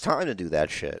 it takes time to do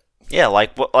that shit. Yeah,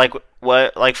 like for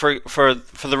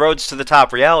the Roads to the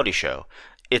Top reality show,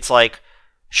 it's like,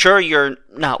 sure, you're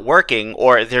not working,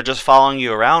 or they're just following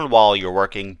you around while you're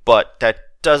working, but that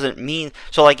doesn't mean...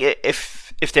 So, like,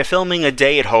 if they're filming a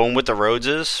day at home with the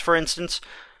Rhodeses, for instance,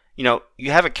 you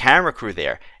have a camera crew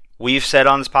there. We've said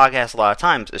on this podcast a lot of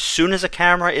times, as soon as a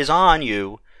camera is on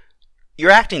you,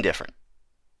 you're acting different.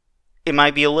 It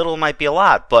might be a little, it might be a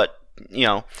lot, but,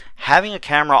 having a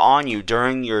camera on you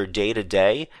during your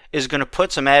day-to-day is going to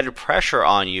put some added pressure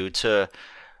on you to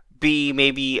be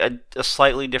maybe a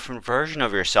slightly different version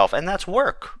of yourself, and that's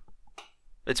work.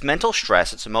 It's mental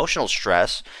stress, it's emotional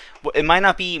stress. It might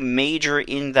not be major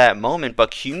in that moment, but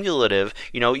cumulative,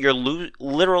 you're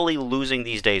literally losing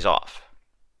these days off.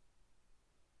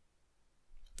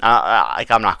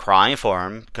 I'm not crying for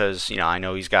him, because, I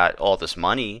know he's got all this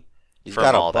money. He's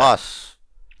got a bus.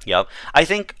 Yep. I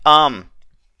think,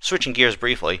 switching gears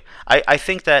briefly, I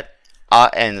think that,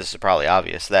 and this is probably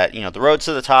obvious, that, the Roads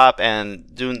to the Top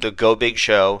and doing the Go Big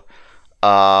show,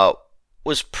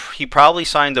 he probably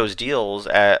signed those deals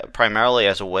primarily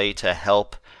as a way to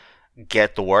help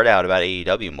get the word out about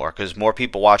AEW more, because more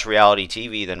people watch reality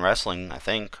TV than wrestling, I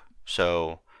think.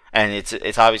 So, and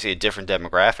it's obviously a different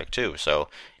demographic too. So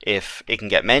if it can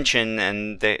get mentioned,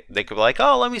 and they could be like,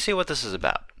 oh, let me see what this is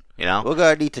about. We're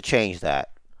gonna need to change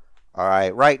that. All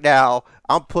right, right now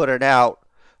I'm putting out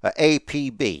an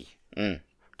APB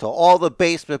to all the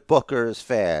Basement Bookers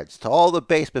fans, to all the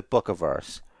Basement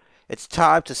Bookerverse. It's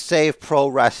time to save pro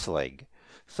wrestling.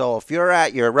 So if you're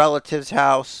at your relative's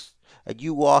house and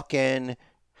you walk in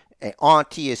and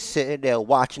Auntie is sitting there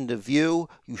watching The View,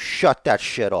 you shut that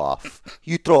shit off.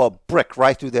 You throw a brick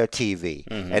right through their TV.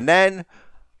 Mm-hmm.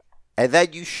 And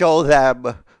then you show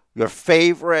them your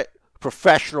favorite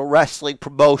professional wrestling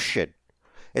promotion.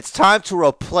 It's time to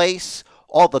replace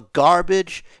all the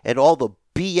garbage and all the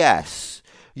BS.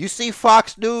 You see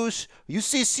Fox News, you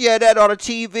see CNN on a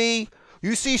TV,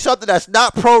 you see something that's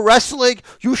not pro wrestling,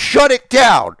 you shut it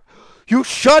down. You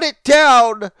shut it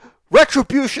down,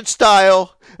 Retribution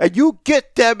style, and you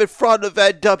get them in front of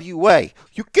NWA.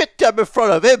 You get them in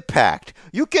front of Impact.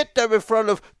 You get them in front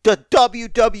of the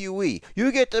WWE.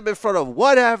 You get them in front of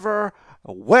whatever,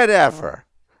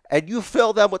 and you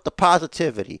fill them with the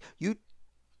positivity. You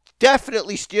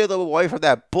definitely steer them away from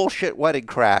that bullshit wedding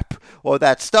crap or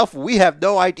that stuff we have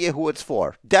no idea who it's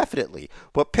for. Definitely.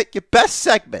 But pick your best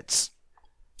segments.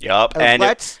 Yup,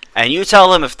 and you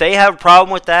tell them if they have a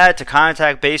problem with that to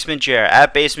contact Basement Jer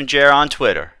at Basement Jer on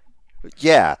Twitter.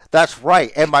 Yeah, that's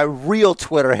right, and my real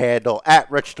Twitter handle at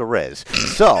Rich the Riz.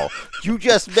 So you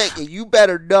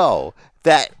better know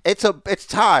that it's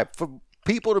time for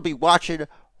people to be watching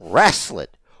wrestling.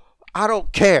 I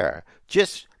don't care,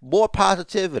 just more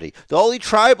positivity. The only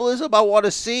tribalism I want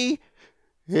to see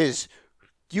is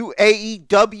you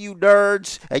AEW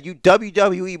nerds and you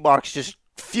WWE marks just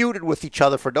feuded with each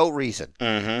other for no reason.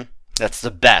 Mm-hmm. That's the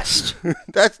best.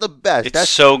 That's the best. That's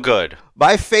so good.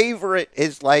 My favorite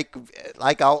is like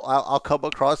I'll come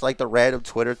across like the random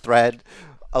Twitter thread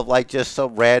of like just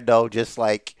some rando just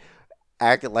like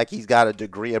acting like he's got a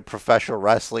degree in professional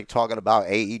wrestling, talking about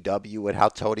AEW and how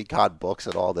Tony Khan books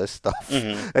and all this stuff,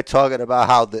 and talking about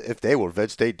how if they were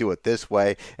Vince, they'd do it this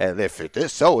way, and if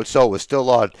this so and so was still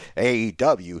on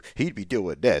AEW, he'd be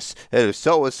doing this, and if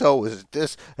so and so was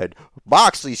this, and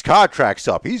Moxley's contract's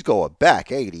up, he's going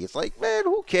back 80. It's like, man,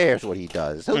 who cares what he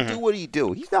does? He'll do what he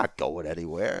do. He's not going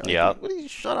anywhere. Yeah.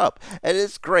 Shut up. And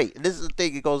it's great. And this is the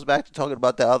thing. It goes back to talking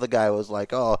about the other guy who was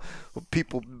like, oh,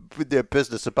 people with their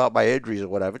business about my injuries or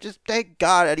whatever. Just thank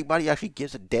God anybody actually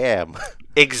gives a damn.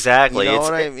 Exactly. You know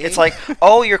what I mean? It's like,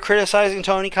 oh, you're criticizing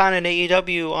Tony Khan and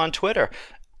AEW on Twitter.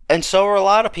 And so are a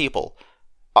lot of people.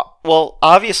 Well,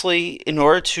 obviously, in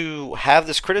order to have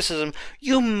this criticism,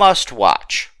 you must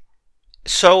watch.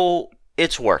 So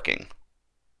it's working.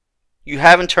 You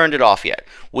haven't turned it off yet.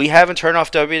 We haven't turned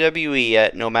off WWE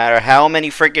yet, no matter how many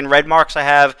freaking red marks I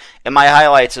have in my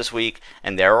highlights this week,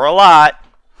 and there are a lot.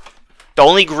 The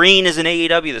only green is in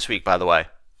AEW this week, by the way.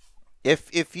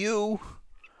 If you're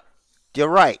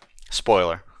right.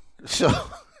 Spoiler. So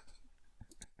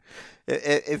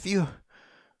if you,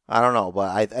 I don't know, but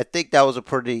I think that was a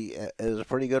pretty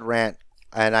good rant,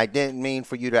 and I didn't mean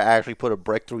for you to actually put a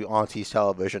brick through Auntie's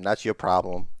television. That's your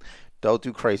problem. Don't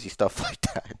do crazy stuff like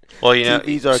that. Well,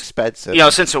 TVs are expensive.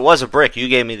 Since it was a brick, you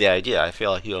gave me the idea. I feel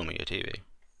like you owe me a TV.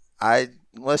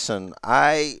 Listen.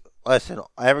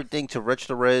 Everything to Rich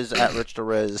the Riz at Rich the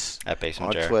Riz At Basement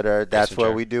on Jerry. Twitter. That's Basement where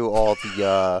Jerry. we do all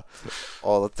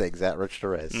the things at Rich the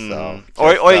Riz. So,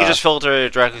 or you can just filter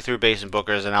it directly through Basement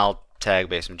Bookers, and I'll tag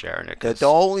Basement Jerry in it. the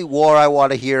only war I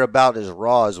want to hear about is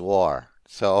Raw's war.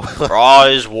 So Raw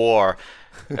is war.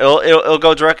 It'll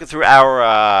go directly through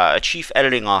our chief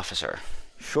editing officer.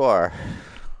 Sure.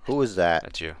 Who is that?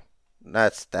 That's you.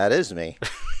 That is me.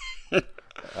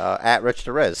 At Rich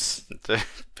the Riz.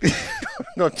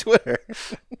 On Twitter.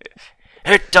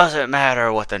 It doesn't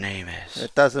matter what the name is.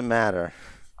 It doesn't matter.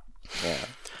 Yeah.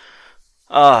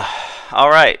 All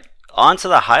right. On to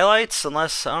the highlights,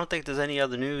 unless I don't think there's any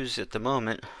other news at the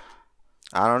moment.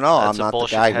 I don't know. That's I'm a not the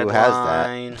bullshit guy who has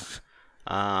headline. that.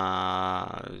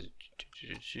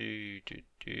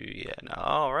 Yeah, no.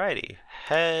 Alrighty.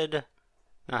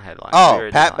 Not headline. Oh,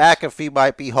 Weird Pat headlines. McAfee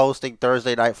might be hosting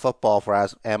Thursday Night Football for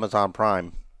Amazon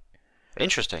Prime.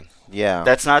 Interesting. Yeah.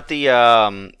 That's not the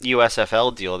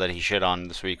USFL deal that he shit on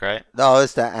this week, right? No,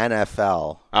 it's the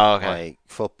NFL. Oh, okay. Like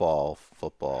football.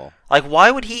 Like,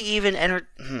 why would he even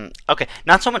Okay,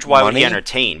 not so much why would he Money?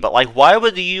 entertain, but like, why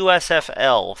would the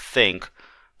USFL think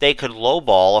they could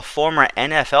lowball a former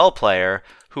NFL player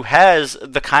who has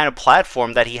the kind of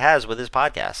platform that he has with his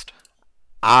podcast?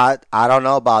 I don't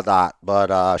know about that,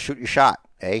 but shoot your shot,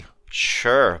 eh?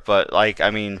 Sure, but like,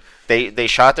 I mean, they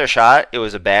shot their shot. It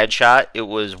was a bad shot. It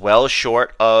was well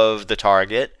short of the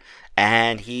target,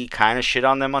 and he kind of shit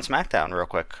on them on SmackDown real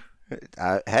quick.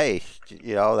 Hey,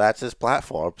 that's his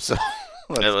platform. So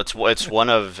It's one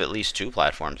of at least two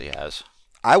platforms he has.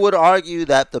 I would argue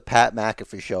that the Pat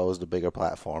McAfee show is the bigger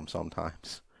platform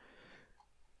sometimes.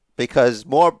 Because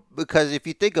if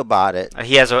you think about it,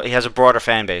 He has a broader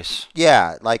fan base.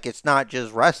 yeah, like it's not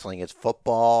just wrestling, it's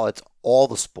football, it's all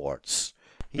the sports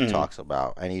he talks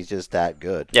about, and he's just that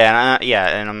good. Yeah,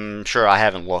 and I'm sure I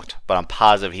haven't looked, but I'm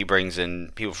positive he brings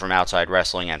in people from outside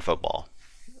wrestling and football.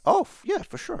 Oh, yeah,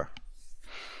 for sure.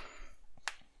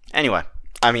 Anyway,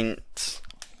 I mean,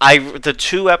 the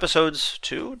 2 episodes,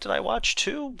 did I watch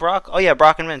 2? Brock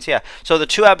and Vince, yeah. So the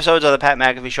 2 episodes of the Pat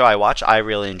McAfee show I watched, I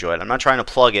really enjoyed. I'm not trying to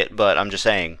plug it, but I'm just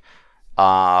saying,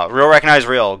 real recognize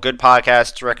real, good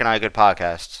podcasts recognize good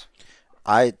podcasts.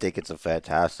 I think it's a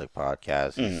fantastic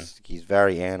podcast. He's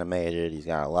very animated. He's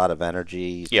got a lot of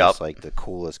energy. He's just like the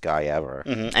coolest guy ever.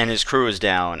 And his crew is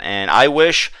down. And I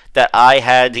wish that I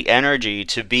had the energy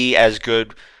to be as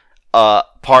good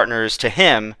partners to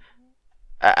him.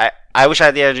 I wish I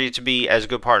had the energy to be as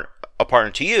good a partner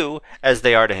to you as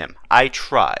they are to him. I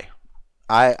try.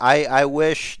 I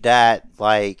wish that,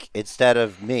 like, instead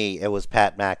of me, it was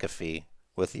Pat McAfee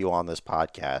with you on this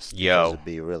podcast. Yo. It would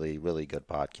be a really, really good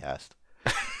podcast.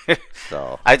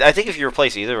 So I think if you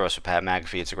replace either of us with Pat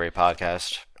McAfee, it's a great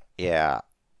podcast. yeah,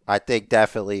 I think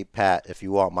definitely, Pat, if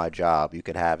you want my job, you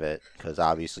could have it, because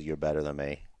obviously you're better than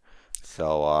me.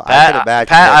 So I could imagine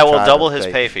Pat, him I will trying double to his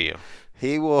say- pay for you.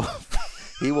 He will.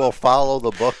 He will follow the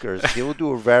bookers. He will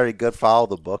do a very good follow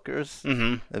the bookers.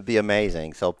 It'd be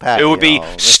amazing. So Pat, It would be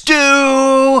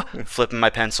Stu flipping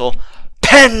my pencil.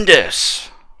 Pendus.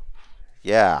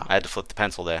 yeah, I had to flip the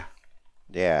pencil there.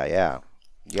 yeah.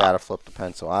 You gotta flip the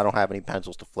pencil. I don't have any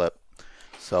pencils to flip.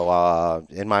 So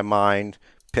in my mind,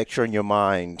 picture in your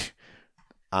mind,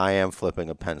 I am flipping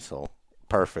a pencil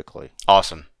perfectly.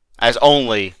 Awesome. As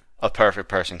only a perfect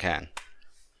person can.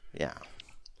 Yeah.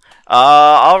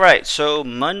 All right. So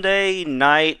Monday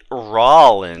Night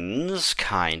Rollins,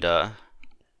 kinda.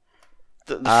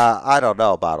 I don't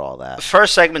know about all The that.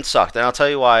 first segment sucked, and I'll tell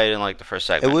you why I didn't like the first It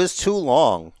segment. was too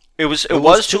long. It was too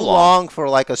too long. long for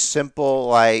like a simple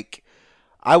like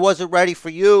I wasn't ready for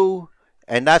you,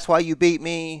 and that's why you beat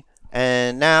me.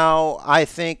 And now I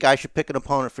think I should pick an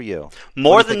opponent for you.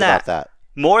 More What do you than think about that.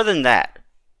 More than that.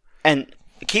 And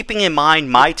keeping in mind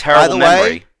my terrible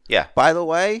memory. Yeah. By the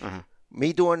way,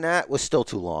 me doing that was still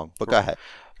too long. But go ahead.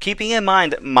 Keeping in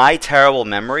mind my terrible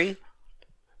memory,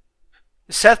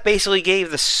 Seth basically gave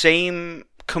the same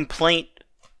complaint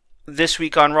this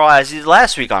week on Raw as he did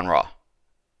last week on Raw.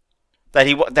 That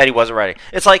he wasn't ready.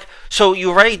 It's like, so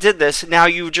you already did this. Now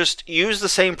you just used the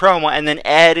same promo and then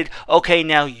added, okay,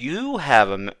 now you have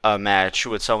a match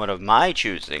with someone of my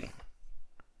choosing.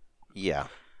 Yeah.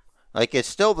 Like, it's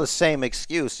still the same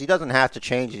excuse. He doesn't have to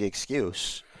change the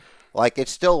excuse. Like,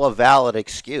 it's still a valid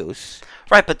excuse.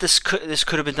 Right, but this could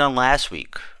have been done last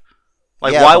week.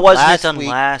 Like, Yeah, why but wasn't it last done week-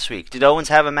 last week? Did Owens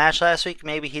have a match last week?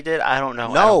 Maybe he did. I don't know.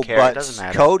 I No, don't care. It but doesn't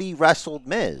matter. Cody wrestled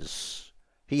Miz.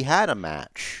 He had a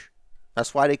match.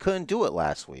 That's why they couldn't do it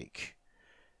last week.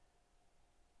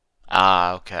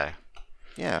 Ah, okay.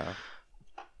 Yeah.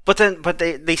 But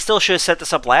they still should have set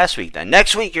this up last week then.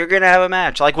 Next week you're gonna have a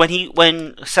match. Like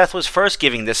when Seth was first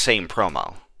giving this same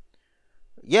promo.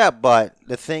 Yeah, but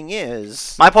the thing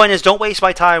is... My point is, don't waste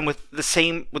my time with the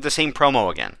same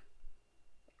promo again.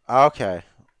 Okay.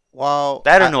 Well...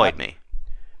 That annoyed me.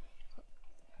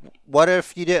 What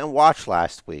if you didn't watch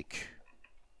last week?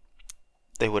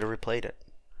 They would have replayed it.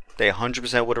 They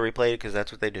 100% would have replayed it because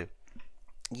that's what they do.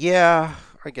 Yeah,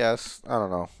 I guess. I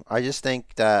don't know. I just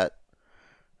think that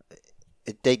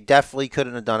they definitely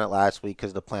couldn't have done it last week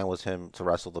because the plan was him to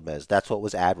wrestle The Miz. That's what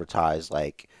was advertised,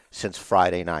 like, since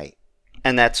Friday night.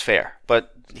 And that's fair.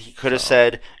 But he could have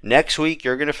said, next week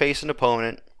you're going to face an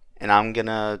opponent, and I'm going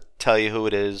to tell you who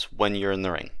it is when you're in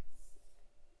the ring.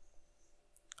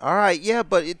 All right, yeah,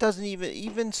 but it doesn't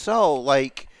even so,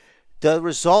 like, the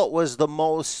result was the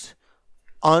most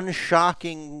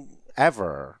unshocking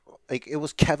ever. Like, it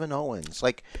was Kevin Owens.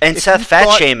 Like, And if Seth you fat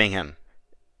thought- shaming him.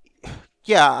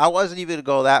 Yeah, I wasn't even going to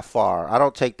go that far. I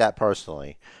don't take that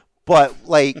personally. But,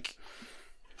 like,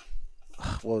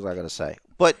 what was I going to say?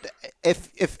 But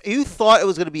if you thought it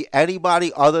was going to be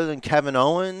anybody other than Kevin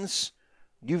Owens,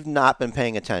 you've not been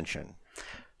paying attention.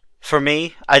 For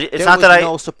me, it's There not was that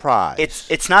no surprise.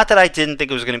 It's not that I didn't think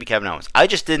it was going to be Kevin Owens. I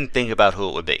just didn't think about who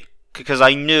it would be because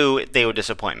I knew they would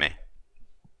disappoint me.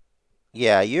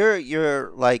 Yeah,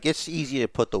 you're like, it's easy to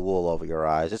put the wool over your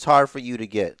eyes. It's hard for you to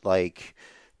get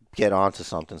onto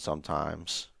something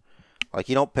sometimes. Like,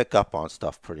 you don't pick up on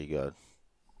stuff pretty good.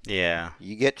 Yeah.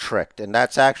 You get tricked, and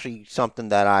that's actually something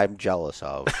that I'm jealous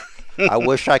of. I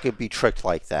wish I could be tricked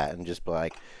like that and just be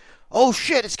like, oh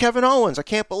shit, it's Kevin Owens. I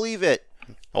can't believe it.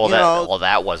 Well,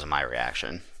 that wasn't my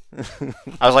reaction.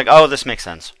 I was like, oh, this makes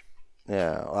sense.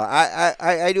 Yeah, well,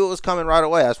 I knew it was coming right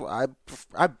away. That's why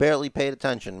I barely paid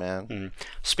attention, man. Mm-hmm.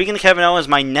 Speaking of Kevin Owens,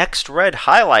 my next red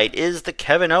highlight is the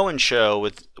Kevin Owens show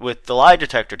with the lie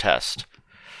detector test.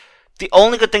 The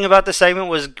only good thing about this segment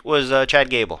was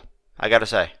Chad Gable. I gotta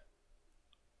say.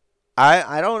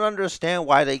 I don't understand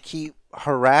why they keep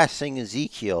harassing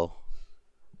Ezekiel,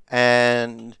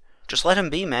 and Just let him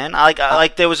be, man.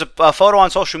 Like there was a photo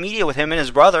on social media with him and his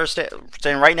brother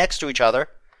standing right next to each other.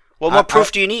 What more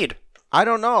proof do you need? I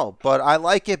don't know, but I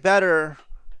like it better.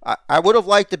 I would have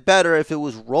liked it better if it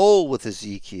was Roll with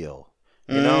Ezekiel.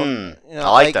 You know, I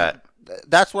like that.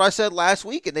 That's what I said last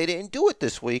week, and they didn't do it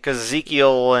this week. Because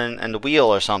Ezekiel and the wheel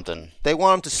or something. They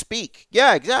want him to speak.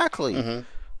 Yeah, exactly. Mm-hmm.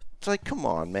 It's like, come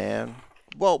on, man.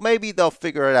 Well, maybe they'll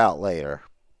figure it out later.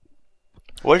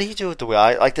 What did he do with the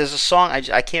wheel? There's a song,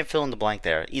 I can't fill in the blank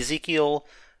there. Ezekiel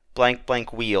blank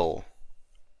blank wheel.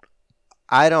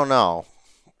 I don't know.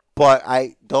 But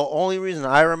the only reason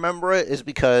I remember it is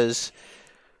because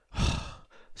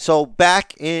so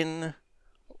back in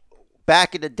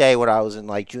the day when I was in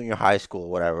like junior high school or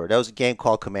whatever, there was a game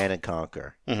called Command and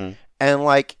Conquer. Mm-hmm. And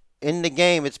like in the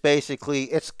game, it's basically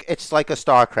it's like a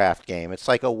StarCraft game. It's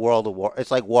like a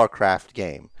it's like Warcraft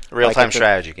game. Real-time like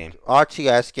strategy game.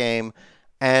 RTS game.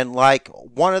 And like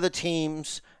one of the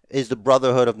teams is the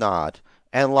Brotherhood of Nod.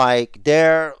 And like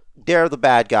they're the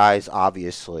bad guys,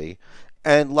 obviously.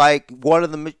 And like one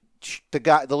of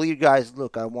the lead guys,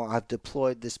 look, I've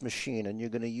deployed this machine, and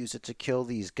you're gonna use it to kill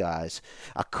these guys.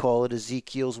 I call it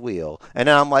Ezekiel's wheel. And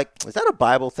then I'm like, is that a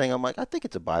Bible thing? I'm like, I think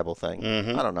it's a Bible thing.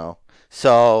 Mm-hmm. I don't know.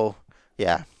 So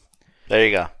yeah, There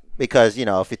you go. because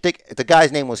if the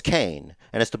guy's name was Cain,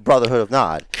 and it's the Brotherhood of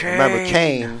Nod. Remember,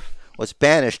 Cain was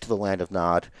banished to the land of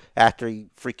Nod after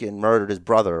he freaking murdered his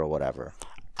brother or whatever.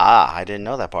 Ah, I didn't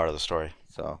know that part of the story.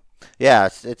 So, yeah,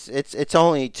 it's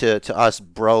only to us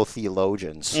bro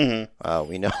theologians. Mm-hmm.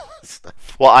 We know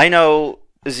stuff. Well, I know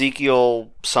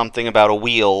Ezekiel something about a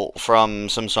wheel from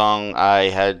some song I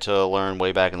had to learn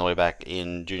way back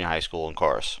in junior high school in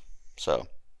chorus. So,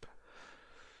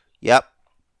 yep.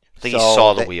 I think he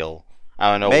saw the wheel.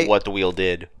 I don't know what the wheel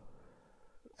did.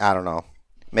 I don't know.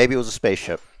 Maybe it was a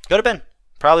spaceship. Could have been.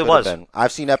 Probably was. Been.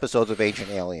 I've seen episodes of Ancient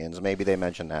Aliens. Maybe they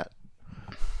mentioned that.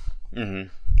 Mm-hmm.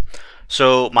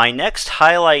 So my next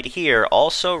highlight here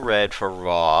also read for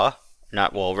Raw.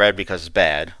 Read because it's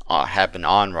bad. Happened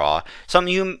on Raw.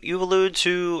 Something you alluded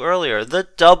to earlier. The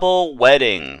double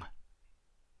wedding.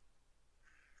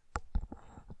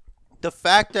 The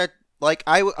fact that, like,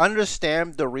 I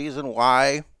understand the reason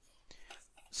why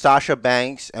Sasha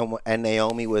Banks and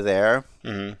Naomi were there.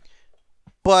 Mm-hmm.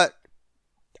 But,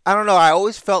 I don't know. I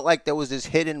always felt like there was this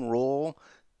hidden rule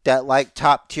that, like,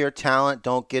 top-tier talent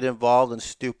don't get involved in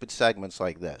stupid segments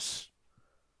like this.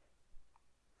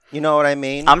 You know what I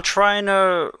mean? I'm trying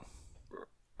to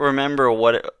remember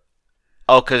what it...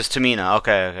 Oh, because Tamina.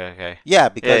 Okay. Yeah,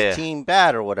 because Team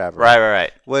Bad or whatever.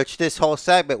 Right. Which this whole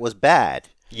segment was bad.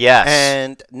 Yes.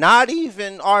 And not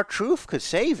even R-Truth could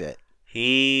save it.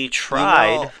 He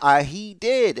tried. You know, he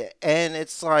did. And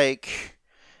it's like...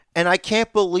 And I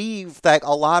can't believe that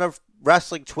a lot of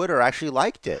wrestling Twitter actually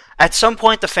liked it. At some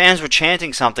point, the fans were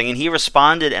chanting something, and he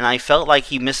responded, and I felt like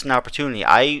he missed an opportunity.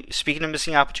 Speaking of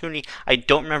missing opportunity, I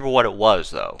don't remember what it was,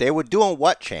 though. They were doing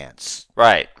what chants?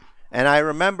 Right. And I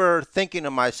remember thinking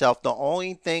to myself, the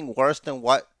only thing worse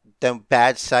than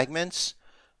bad segments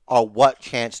are what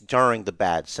chants during the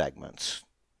bad segments.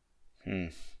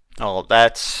 Oh,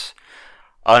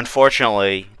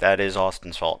 unfortunately, that is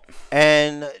Austin's fault.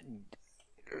 And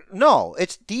no,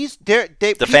 it's these.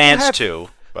 The fans too.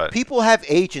 But people have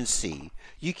agency.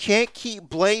 You can't keep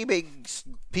blaming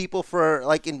people for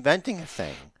like inventing a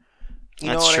thing. You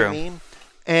know what I mean?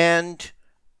 And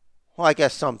well, I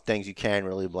guess some things you can't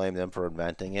really blame them for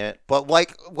inventing it. But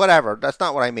like whatever, that's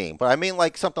not what I mean. But I mean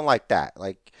like something like that.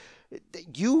 Like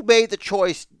you made the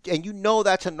choice, and you know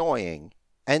that's annoying,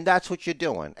 and that's what you're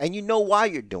doing, and you know why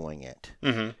you're doing it.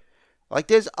 Mm-hmm. Like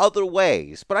there's other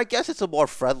ways, but I guess it's a more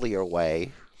friendlier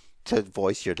way to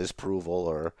voice your disapproval,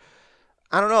 or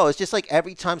I don't know. It's just like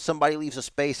every time somebody leaves a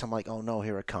space, I'm like, oh no,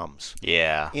 here it comes.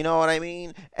 Yeah. You know what I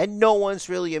mean? And no one's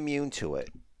really immune to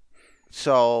it.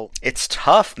 So it's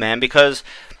tough, man, because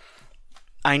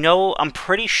I'm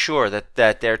pretty sure that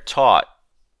they're taught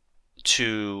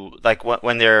to, like,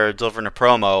 when they're delivering a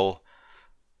promo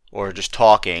or just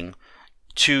talking,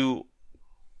 to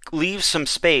leave some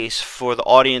space for the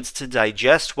audience to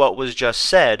digest what was just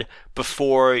said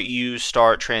before you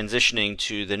start transitioning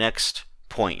to the next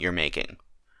point you're making.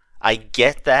 I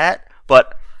get that,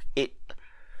 but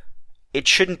it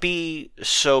shouldn't be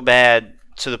so bad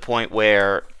to the point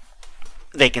where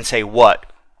they can say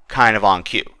what kind of on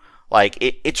cue. Like,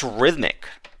 it's rhythmic.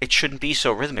 It shouldn't be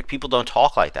so rhythmic. People don't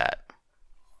talk like that.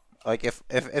 Like, if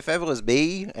it was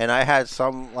me and I had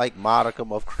some, like,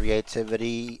 modicum of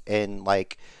creativity in,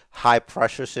 like,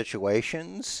 high-pressure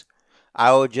situations,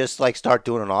 I would just, like, start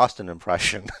doing an Austin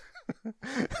impression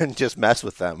and just mess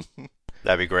with them.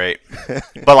 That'd be great.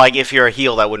 But, like, if you're a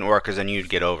heel, that wouldn't work because then you'd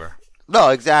get over. No,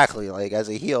 exactly. Like, as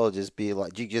a heel, just be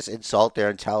like, you just insult their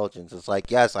intelligence. It's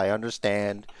like, yes, I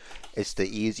understand. It's the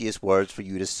easiest words for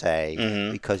you to say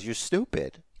because you're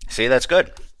stupid. See, that's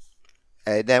good.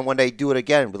 And then when they do it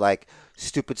again, be like,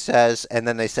 stupid says, and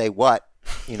then they say what?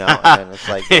 You know, and then it's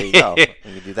like, there you go.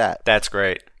 And you do that. That's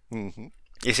great. Mm-hmm.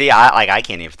 You see, I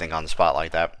can't even think on the spot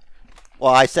like that.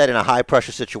 Well, I said in a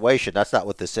high-pressure situation. That's not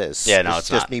what this is. Yeah, no, it's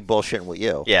just not. me bullshitting with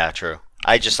you. Yeah, true.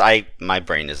 My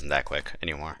brain isn't that quick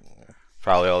anymore.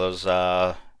 Probably all those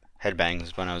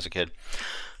headbangs when I was a kid.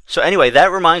 So anyway,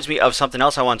 that reminds me of something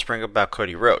else I wanted to bring up about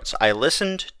Cody Rhodes. I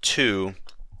listened to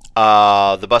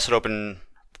the Busted Open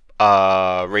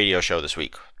radio show this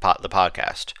week, the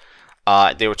podcast.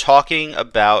 They were talking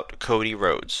about Cody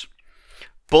Rhodes.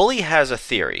 Bully has a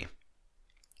theory.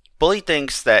 Bully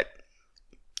thinks that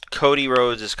Cody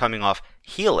Rhodes is coming off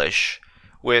heelish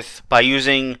by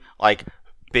using like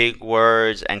big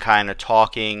words and kind of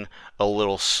talking a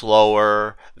little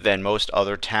slower than most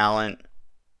other talent.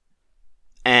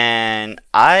 And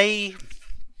I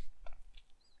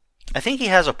think he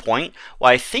has a point.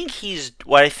 What I think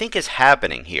is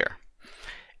happening here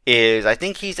is I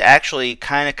think he's actually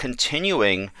kind of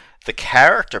continuing the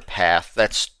character path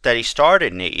that he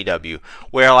started in AEW,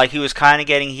 where like he was kind of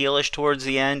getting heelish towards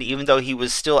the end, even though he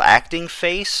was still acting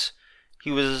face.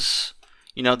 He was,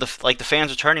 the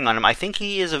fans are turning on him. I think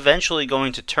he is eventually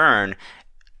going to turn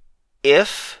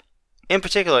if, in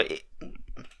particular,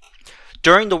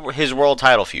 during his world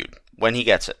title feud, when he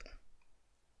gets it.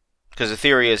 Because the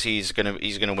theory is he's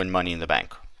gonna win Money in the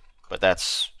Bank. But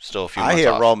that's still a few months off. I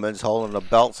hear Roman's holding the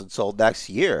belts until next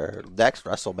year, next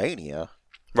WrestleMania.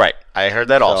 Right, I heard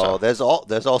that also. So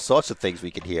there's all sorts of things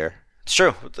we can hear. It's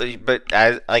true, but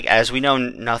as we know,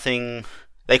 nothing.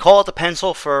 They call it the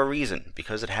pencil for a reason,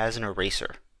 because it has an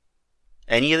eraser.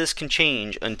 Any of this can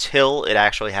change until it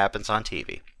actually happens on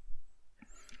TV.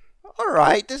 All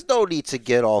right, there's no need to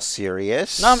get all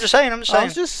serious. No, I'm just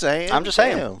saying.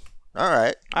 Damn. All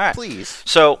right. Please.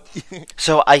 So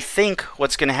I think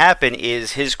what's going to happen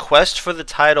is his quest for the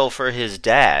title for his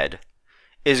dad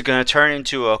is going to turn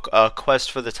into a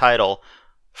quest for the title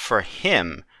for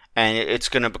him, and it's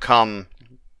going to become,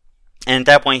 and at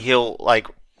that point he'll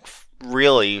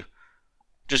really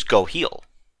just go heel.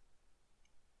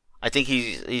 I think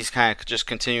he's kind of just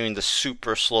continuing the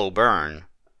super slow burn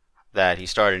that he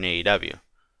started in AEW.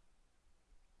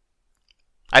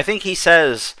 I think he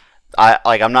says,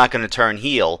 I'm not going to turn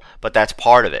heel, but that's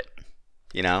part of it,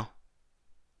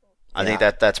 I think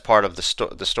that's part of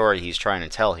the story he's trying to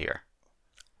tell here.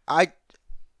 I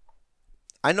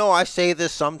know I say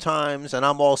this sometimes, and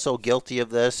I'm also guilty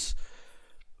of this,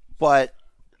 but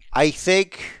I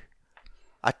think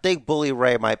Bully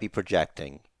Ray might be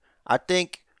projecting. I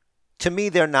think, to me,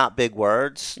 they're not big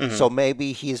words, so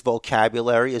maybe his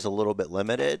vocabulary is a little bit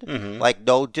limited.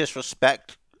 No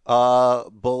disrespect,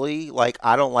 Bully.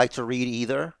 I don't like to read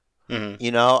either.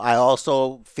 I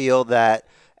also feel that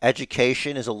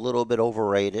education is a little bit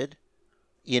overrated.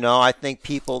 I think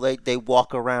people, they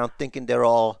walk around thinking they're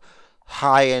all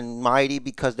high and mighty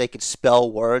because they can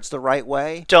spell words the right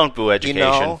way. Don't boo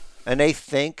education. And they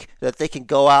think that they can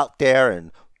go out there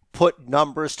and put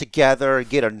numbers together and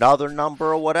get another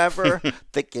number or whatever,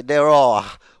 thinking they're all,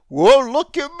 well,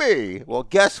 look at me. Well,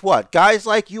 guess what? Guys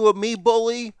like you and me,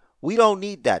 Bully, we don't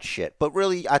need that shit. But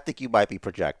really, I think you might be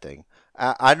projecting.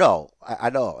 I know.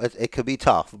 It could be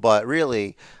tough, but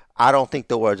really, I don't think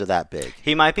the words are that big.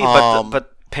 He might be,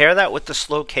 but pair that with the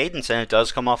slow cadence, and it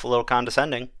does come off a little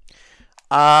condescending.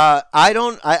 I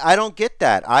don't get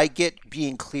that. I get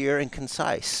being clear and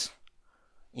concise.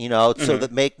 So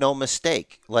that make no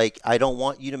mistake. I don't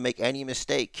want you to make any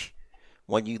mistake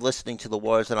when you're listening to the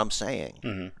words that I'm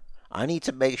saying. I need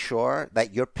to make sure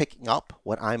that you're picking up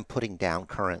what I'm putting down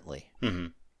currently.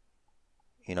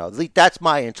 That's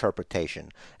my interpretation.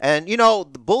 And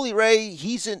the Bully Ray,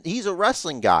 he's a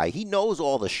wrestling guy. He knows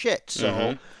all the shit.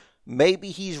 So maybe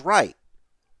he's right.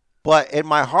 But in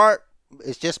my heart,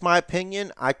 it's just my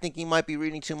opinion. I think he might be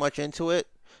reading too much into it.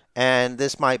 And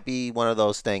this might be one of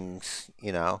those things,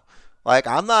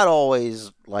 I'm not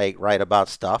always, right about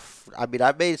stuff. I mean,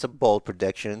 I made some bold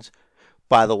predictions.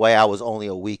 By the way, I was only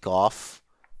a week off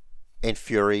in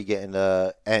Fury getting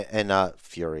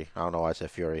Fury. I don't know why I said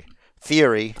Fury.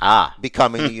 Theory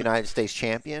becoming the United States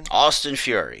champion. Austin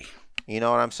Fury. You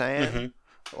know what I'm saying?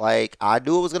 I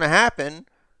knew it was going to happen.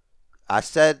 I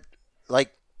said,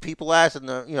 people asking,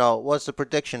 what's the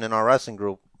prediction in our wrestling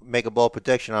group? Make a bold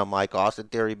prediction. I'm like, Austin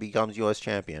Theory becomes U.S.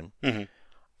 champion.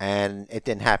 And it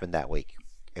didn't happen that week.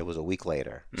 It was a week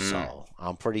later. So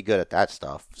I'm pretty good at that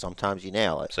stuff. Sometimes you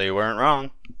nail it. So you weren't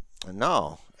wrong.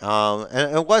 No.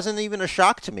 And it wasn't even a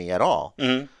shock to me at all.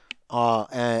 And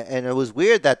it was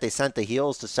weird that they sent the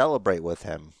heels to celebrate with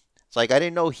him. It's I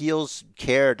didn't know heels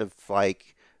cared if,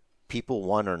 people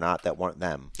won or not that weren't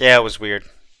them. Yeah, it was weird.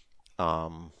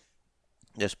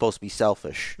 They're supposed to be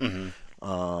selfish.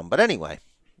 But anyway.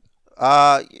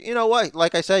 You know what?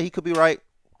 Like I said, he could be right,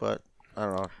 but I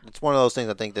don't know. It's one of those things.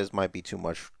 I think this might be too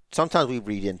much. Sometimes we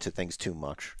read into things too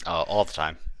much. All the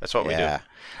time. That's what we do.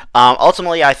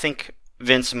 Ultimately, I think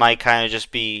Vince might kind of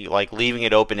just be leaving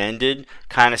it open-ended,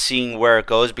 kind of seeing where it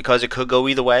goes, because it could go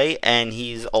either way, and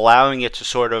he's allowing it to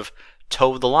sort of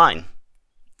toe the line.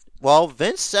 Well,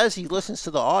 Vince says he listens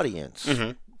to the audience,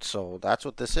 so that's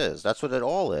what this is. That's what it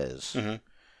all is.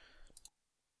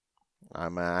 I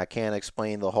mean, I can't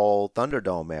explain the whole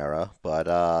Thunderdome era, but,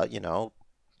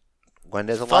 when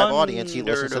there's a live audience, he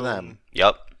listens to them.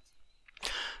 Yep.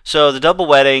 So the double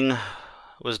wedding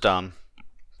was dumb.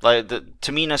 The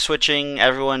Tamina switching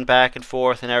everyone back and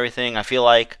forth and everything, I feel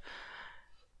like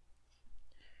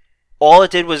all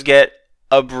it did was get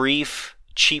a brief,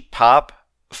 cheap pop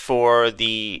for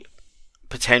the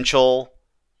potential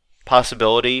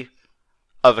possibility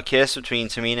of a kiss between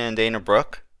Tamina and Dana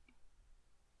Brooke.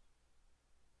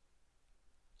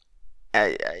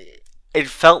 It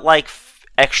felt like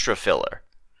extra filler.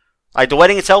 The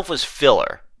wedding itself was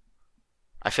filler.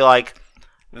 I feel like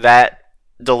that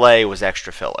delay was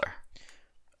extra filler.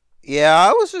 Yeah,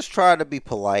 I was just trying to be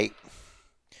polite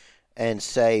and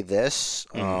say this.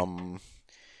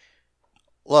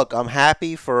 Look, I'm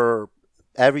happy for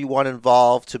everyone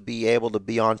involved to be able to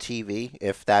be on TV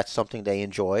if that's something they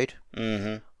enjoyed.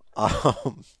 There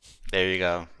you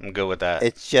go. I'm good with that.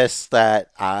 It's just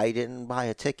that I didn't buy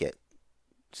a ticket.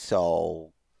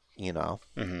 So,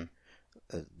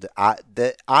 I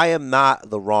am not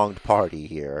the wronged party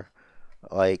here.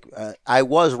 Like, I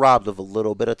was robbed of a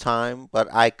little bit of time, but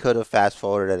I could have fast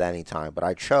forwarded at any time. But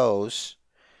I chose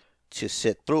to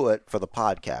sit through it for the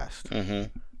podcast.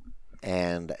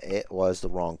 And it was the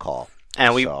wrong call.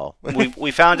 And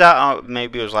we found out,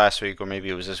 maybe it was last week or maybe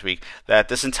it was this week, that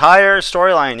this entire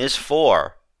storyline is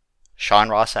for Sean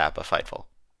Ross Sapp of Fightful.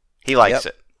 He likes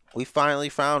it. We finally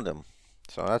found him.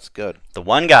 So that's good. The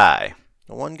one guy.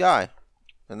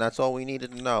 And that's all we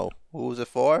needed to know. Who was it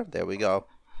for? There we go.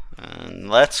 And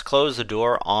let's close the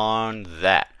door on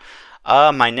that.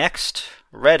 My next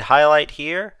red highlight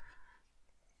here.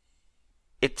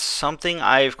 It's something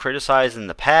I've criticized in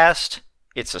the past.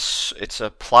 It's a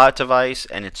plot device,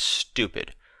 and it's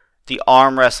stupid. The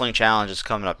arm wrestling challenge is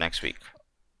coming up next week.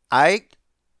 I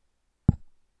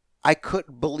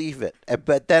couldn't believe it.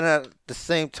 But then at the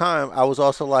same time, I was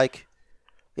also like,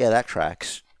 yeah, that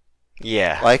tracks.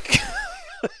 Yeah. Like,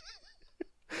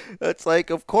 it's like,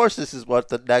 of course this is what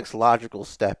the next logical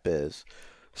step is.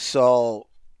 So.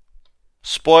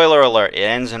 Spoiler alert, it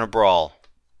ends in a brawl.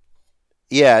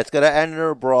 Yeah, it's going to end in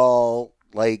a brawl.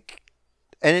 Like,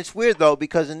 and it's weird, though,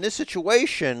 because in this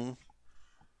situation,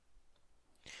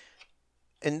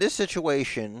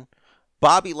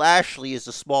 Bobby Lashley is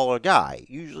the smaller guy.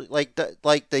 Usually, like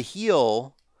the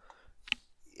heel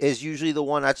is usually the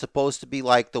one that's supposed to be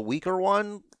like the weaker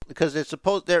one, because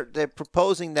they're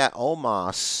proposing that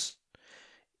Omos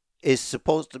is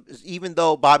supposed to, even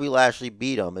though Bobby Lashley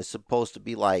beat him, is supposed to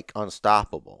be like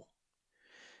unstoppable.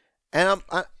 And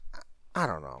I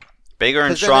don't know. Bigger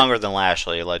and stronger than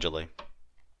Lashley, allegedly.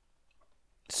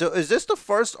 So is this the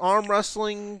first arm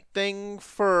wrestling thing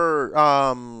for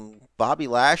Bobby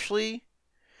Lashley?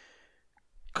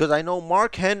 Because I know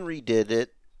Mark Henry did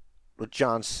it with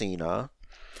John Cena.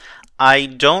 I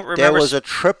don't remember. There was a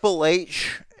Triple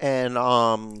H and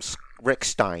Rick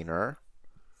Steiner.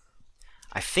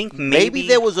 I think maybe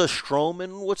there was a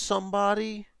Strowman with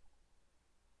somebody.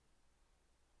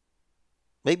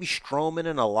 Maybe Strowman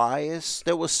and Elias.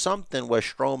 There was something where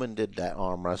Strowman did that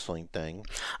arm wrestling thing.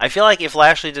 I feel like if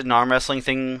Lashley did an arm wrestling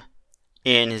thing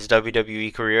in his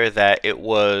WWE career, that it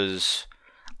was,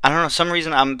 I don't know, some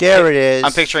reason it is.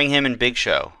 I'm picturing him in Big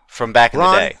Show from back in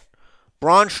the day.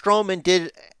 Braun Strowman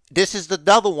did. This is the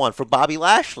other one for Bobby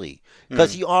Lashley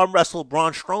because he arm wrestled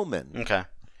Braun Strowman. Okay.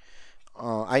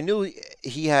 I knew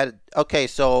he had. Okay,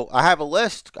 so I have a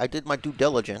list. I did my due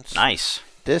diligence. Nice.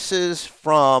 This is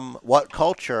from What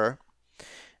Culture,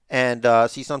 and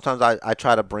see, sometimes I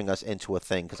try to bring us into a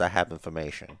thing because I have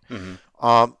information.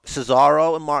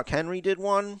 Cesaro and Mark Henry did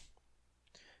one.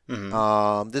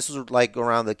 This was like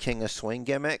around the King of Swing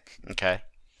gimmick. Okay.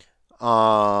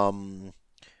 Then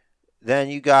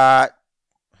you got,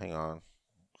 hang on,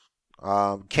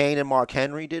 Kane and Mark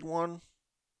Henry did one.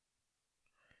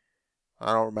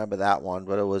 I don't remember that one,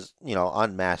 but it was,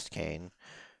 unmasked Kane.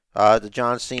 The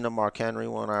John Cena, Mark Henry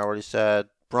one, I already said.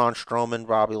 Braun Strowman,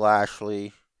 Bobby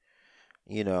Lashley.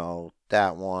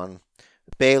 That one.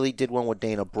 Bayley did one with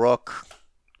Dana Brooke.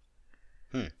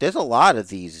 There's a lot of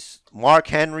these. Mark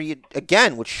Henry,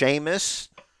 again, with Sheamus.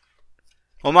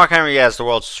 Well, Mark Henry as the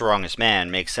world's strongest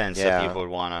man makes sense that people would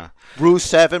want to.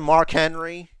 Rusev and Mark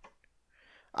Henry.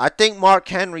 I think Mark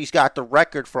Henry's got the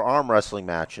record for arm wrestling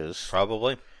matches.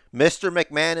 Probably. Mr.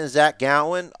 McMahon and Zach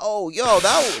Gowen. Oh,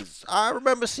 I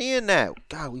remember seeing that.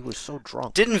 God, we were so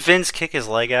drunk. Didn't Vince kick his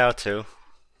leg out, too?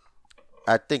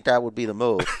 I think that would be the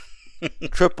move.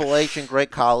 Triple H and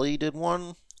Great Khali did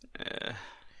one.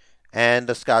 And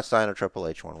the Scott Steiner Triple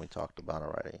H one we talked about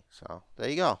already. So, there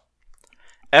you go.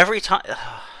 Every time...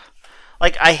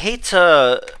 Like, I hate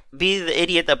to be the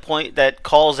idiot that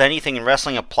calls anything in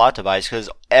wrestling a plot device, because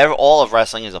all of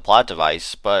wrestling is a plot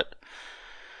device, but...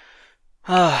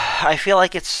 I feel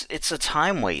like it's a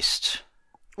time waste.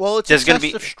 Well, it's a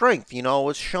test of strength,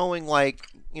 It's showing, like,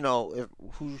 I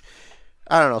don't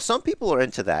know. Some people are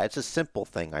into that. It's a simple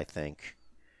thing, I think.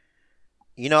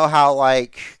 You know how,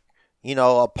 like,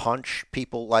 a punch,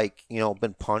 people, like,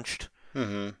 been punched?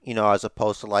 As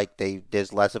opposed to, like,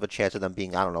 there's less of a chance of them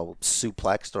being, I don't know,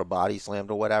 suplexed or body slammed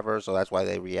or whatever. So that's why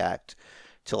they react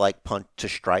to, like, to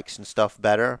strikes and stuff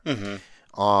better.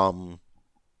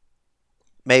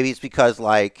 Maybe it's because,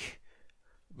 like,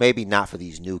 maybe not for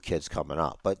these new kids coming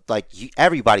up, but like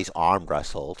everybody's arm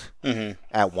wrestled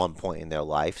at one point in their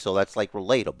life, so that's like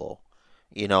relatable.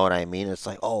 You know what I mean? It's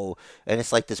like, oh, and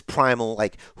it's like this primal,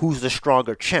 like, who's the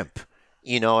stronger chimp?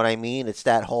 You know what I mean? It's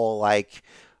that whole like,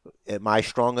 am I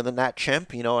stronger than that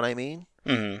chimp? You know what I mean?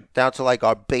 Down to like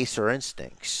our baser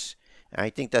instincts. And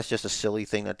I think that's just a silly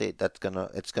thing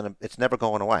it's never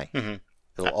going away.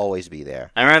 It'll always be there.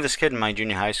 I remember this kid in my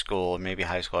junior high school, or maybe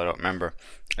high school, I don't remember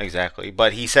exactly,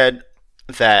 but he said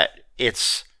that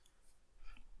it's.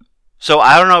 So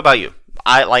I don't know about you.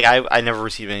 I never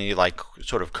received any like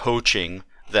sort of coaching.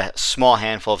 The small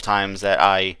handful of times that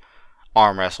I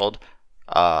arm wrestled.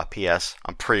 P.S.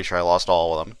 I'm pretty sure I lost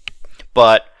all of them.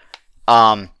 But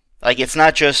like it's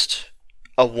not just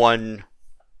a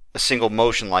single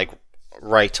motion like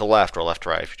right to left or left to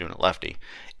right if you're doing it lefty.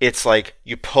 It's like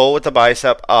you pull with the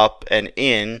bicep up and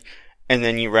in, and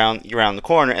then you round the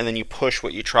corner, and then you push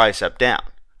with your tricep down.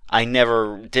 I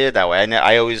never did it that way.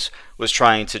 I always was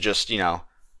trying to just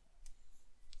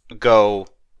go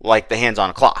like the hands on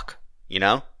a clock,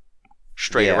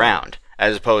 straight around,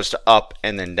 as opposed to up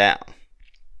and then down.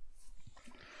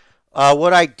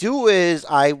 What I do is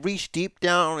I reach deep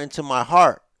down into my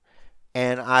heart,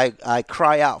 and I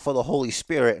cry out for the Holy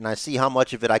Spirit, and I see how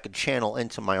much of it I could channel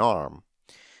into my arm.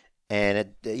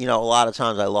 And a lot of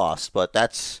times I lost, but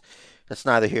that's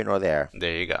neither here nor there.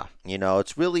 There you go.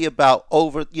 It's really about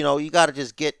you got to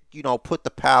just get, put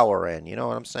the power in. You know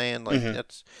what I'm saying? Like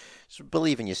that's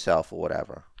believe in yourself or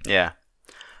whatever. Yeah.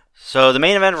 So the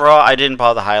main event of Raw, I didn't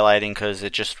bother highlighting because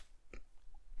it just,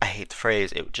 I hate the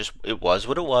phrase. It was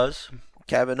what it was.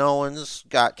 Kevin Owens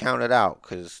got counted out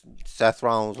because Seth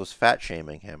Rollins was fat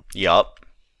shaming him. Yup.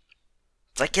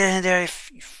 It's like, get in there,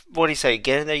 what do you say?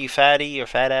 Get in there, you fatty or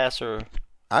fat ass or...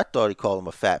 I thought he called him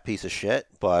a fat piece of shit,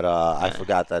 but I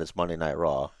forgot that it's Monday Night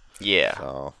Raw. Yeah.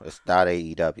 So it's not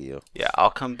AEW. Yeah,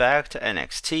 I'll come back to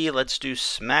NXT. Let's do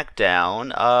SmackDown.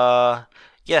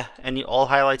 Yeah, and all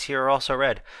highlights here are also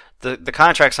red. The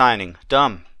contract signing,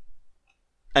 dumb.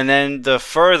 And then the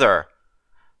further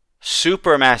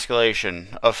super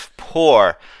emasculation of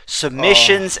poor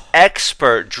submissions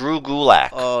expert Drew Gulak.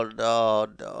 Oh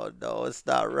no, it's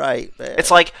not right, man. It's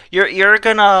like you're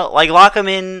gonna like lock him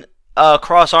in a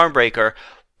cross arm breaker,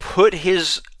 put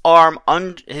his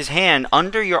hand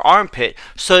under your armpit,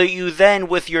 so you then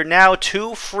with your now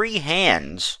 2 free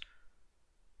hands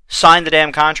sign the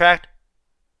damn contract.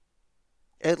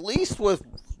 At least with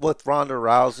Ronda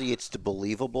Rousey, it's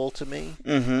believable to me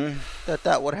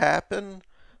that would happen.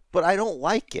 But I don't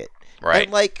like it. Right.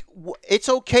 And, like, it's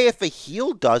okay if a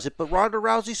heel does it, but Ronda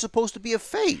Rousey's supposed to be a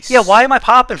face. Yeah, why am I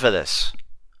popping for this?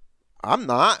 I'm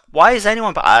not. Why is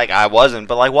anyone... I wasn't,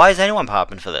 but, like, why is anyone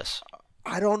popping for this?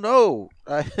 I don't know.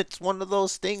 It's one of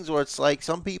those things where it's like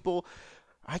some people...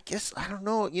 I guess, I don't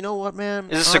know. You know what, man?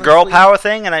 Is this honestly, a girl power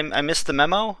thing and I missed the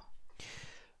memo?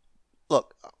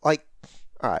 Look, like,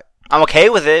 all right. I'm okay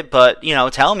with it, but,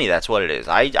 tell me that's what it is.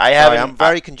 I'm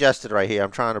very congested right here.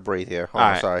 I'm trying to breathe here. Hold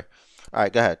on, sorry. All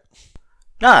right, go ahead.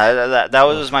 No, that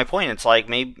was my point. It's like,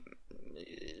 maybe...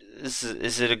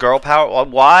 Is it a girl power?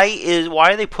 Why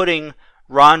are they putting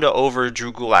Ronda over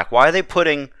Drew Gulak? Why are they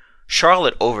putting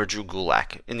Charlotte over Drew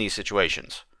Gulak in these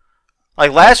situations?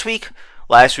 Like, last week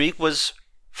was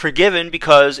forgiven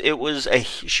because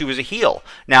she was a heel.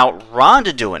 Now,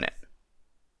 Ronda doing it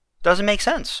doesn't make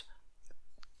sense.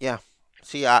 Yeah.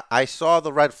 See, I saw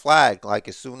the red flag, like,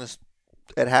 as soon as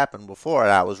it happened before,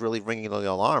 and I was really ringing the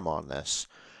alarm on this.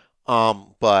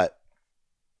 But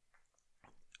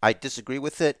I disagree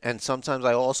with it, and sometimes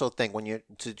I also think when you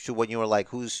were like,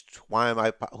 who's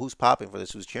popping for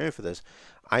this, who's cheering for this?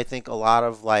 I think a lot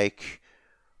of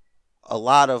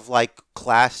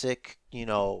classic,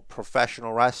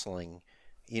 professional wrestling,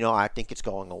 I think it's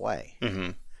going away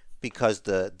because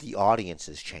the audience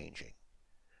is changing.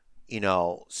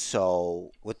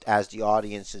 So as the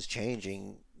audience is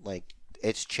changing, like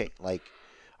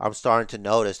I'm starting to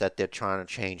notice that they're trying to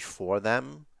change for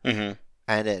them, and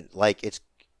it's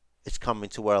coming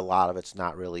to where a lot of it's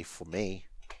not really for me.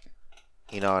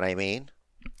 You know what I mean?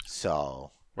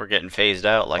 So we're getting phased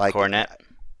out like Cornette.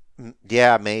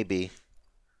 Yeah, maybe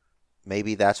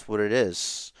that's what it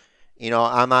is.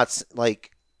 I'm not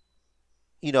like.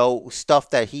 Stuff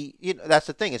that he. That's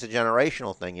the thing. It's a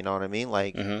generational thing. You know what I mean?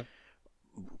 Like.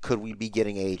 Could we be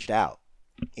getting aged out?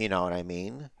 You know what I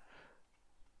mean?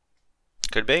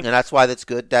 Could be. And that's why that's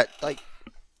good that, like,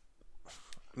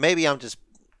 maybe I'm just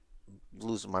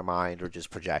losing my mind or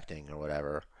just projecting or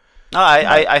whatever. No,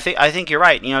 I think you're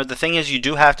right. The thing is, you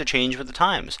do have to change with the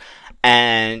times.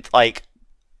 And, like,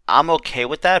 I'm okay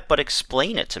with that, but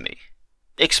explain it to me.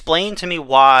 Explain to me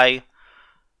why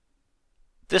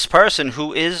this person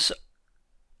who is,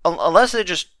 unless they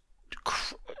just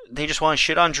want to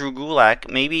shit on Drew Gulak,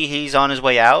 maybe he's on his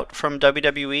way out from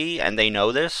WWE and they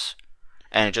know this,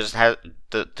 and it just has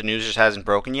the news just hasn't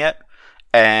broken yet,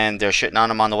 and they're shitting on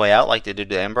him on the way out like they did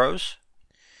to Ambrose.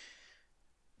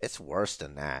 It's worse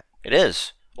than that. It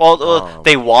is. Well,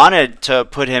 they wanted to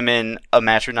put him in a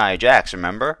match with Nia Jax,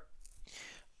 remember?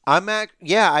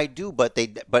 Yeah, I do, but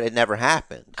it never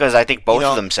happened. Because I think both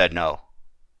of them said no.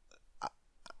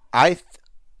 I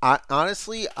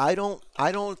honestly, I don't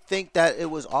think that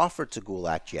it was offered to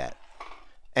Gulak yet.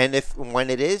 And when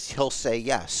it is, he'll say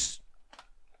yes.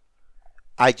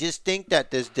 I just think that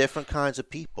there's different kinds of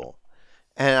people.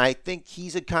 And I think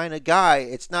he's a kind of guy,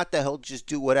 it's not that he'll just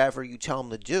do whatever you tell him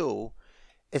to do.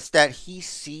 It's that he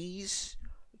sees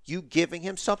you giving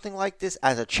him something like this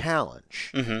as a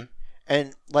challenge. Mm-hmm.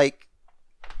 And, like,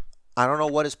 I don't know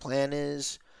what his plan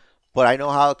is, but I know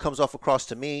how it comes off across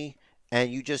to me, and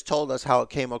you just told us how it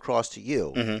came across to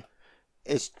you.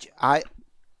 Mm-hmm.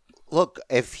 Look,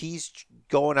 if he's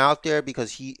going out there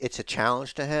because it's a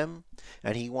challenge to him,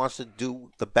 and he wants to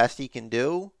do the best he can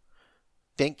do,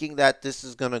 thinking that this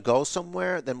is going to go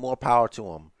somewhere, then more power to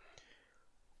him.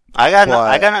 I got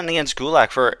nothing against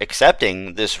Gulak for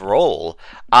accepting this role.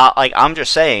 I'm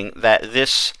just saying that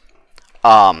this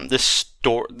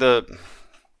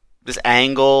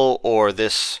angle or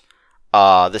this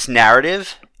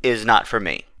narrative is not for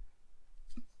me.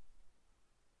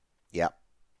 Yep.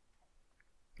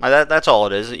 That's all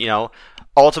it is.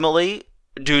 Ultimately,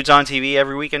 dude's on TV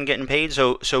every weekend getting paid,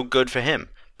 so good for him.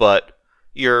 But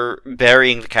you're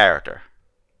burying the character.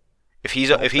 If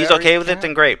he's okay with it,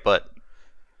 then great. But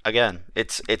again,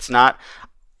 it's not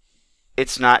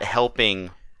helping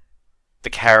the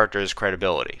character's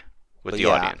credibility with the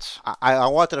audience. I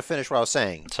wanted to finish what I was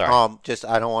saying. Sorry.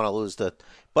 I don't want to lose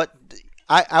but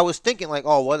I was thinking like,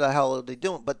 oh, what the hell are they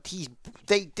doing? But he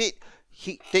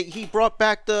brought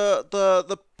back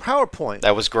the PowerPoint.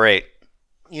 That was great.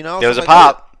 There was a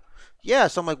pop. Yeah,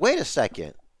 so I'm like, wait a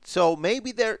second. So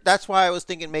maybe that's why I was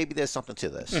thinking maybe there's something to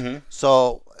this. Mm-hmm.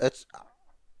 So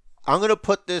I'm going to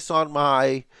put this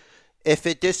on if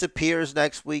it disappears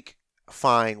next week,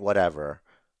 fine, whatever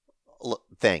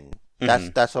thing. Mm-hmm.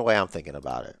 That's the way I'm thinking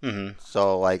about it. Mm-hmm.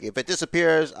 So, like, if it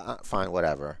disappears, fine,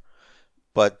 whatever.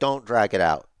 But don't drag it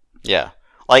out. Yeah.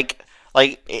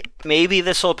 Maybe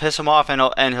this will piss him off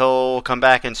and he'll come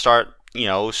back and start,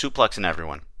 suplexing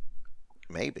everyone.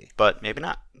 Maybe. But maybe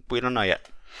not. We don't know yet.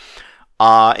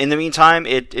 In the meantime,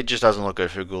 it just doesn't look good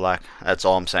for Gulak. That's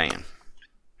all I'm saying.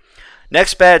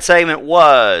 Next bad segment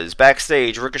was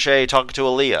backstage, Ricochet talking to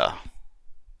Aaliyah.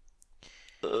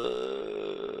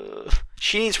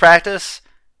 She needs practice,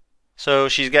 so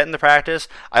she's getting the practice.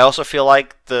 I also feel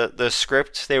like the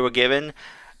script they were given,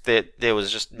 that there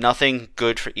was just nothing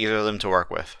good for either of them to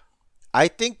work with. I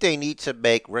think they need to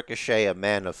make Ricochet a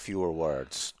man of fewer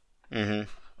words.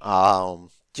 Mm-hmm.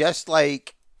 Just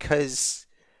like, because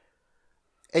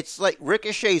it's like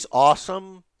Ricochet's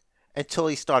awesome until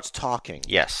he starts talking.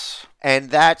 Yes.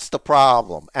 And that's the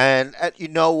problem. And you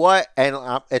know what? And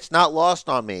it's not lost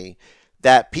on me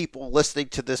that people listening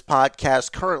to this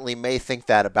podcast currently may think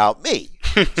that about me.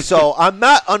 So I'm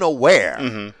not unaware.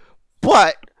 Mm-hmm.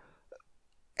 But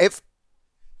if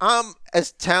I'm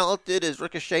as talented as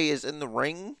Ricochet is in the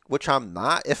ring, which I'm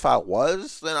not, if I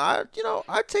was, then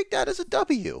I'd take that as a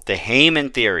W. The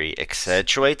Heyman theory: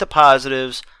 accentuate the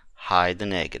positives, hide the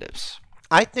negatives.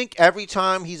 I think every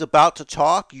time he's about to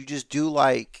talk, you just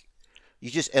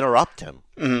interrupt him.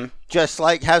 Mm-hmm. Just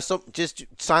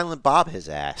silent Bob his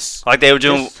ass. Like they were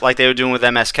doing with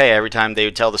MSK every time they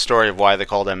would tell the story of why they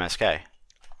called MSK.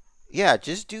 Yeah,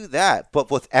 just do that. But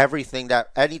with everything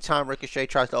anytime Ricochet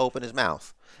tries to open his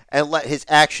mouth and let his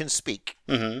actions speak.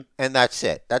 Mm-hmm. And that's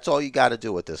it. That's all you got to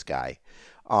do with this guy.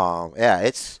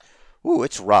 It's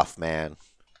rough, man.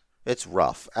 It's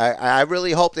rough. I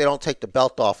really hope they don't take the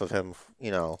belt off of him,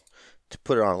 to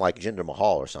put it on like Jinder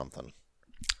Mahal or something.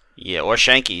 Yeah, or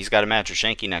Shanky. He's got a match with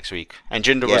Shanky next week. And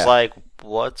Jinder was like,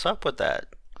 what's up with that?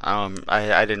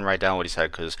 I didn't write down what he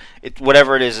said because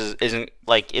whatever it is isn't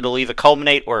like it'll either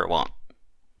culminate or it won't.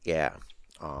 Yeah.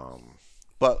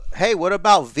 But hey, what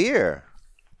about Veer?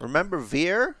 Remember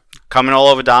Veer? Coming all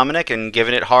over Dominic and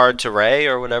giving it hard to Ray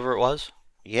or whatever it was?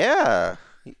 Yeah.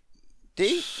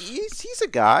 He's a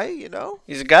guy,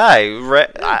 He's a guy.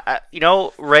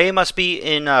 Ray must be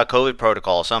in COVID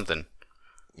protocol or something.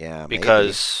 Yeah,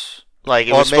 because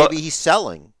maybe he's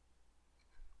selling.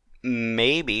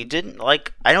 Maybe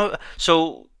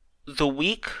So the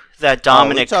week that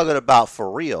Dominic, we're talking about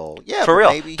for real. Yeah, for real.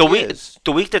 Maybe the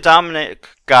week that Dominic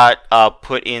got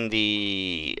put in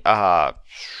the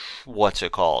what's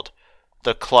it called?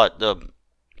 the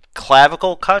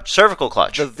clavicle clutch, cervical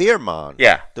clutch. The Veerman.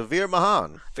 Yeah. The Veer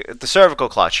Mahan. The cervical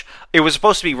clutch. It was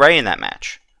supposed to be Ray in that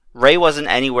match. Ray wasn't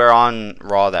anywhere on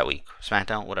Raw that week.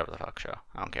 SmackDown, whatever the fuck show.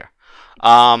 I don't care.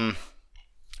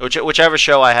 Whichever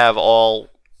show I have all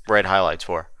red highlights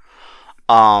for.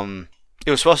 It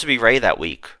was supposed to be Ray that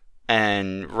week,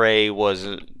 and Ray was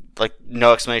like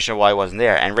no explanation of why he wasn't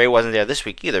there, and Ray wasn't there this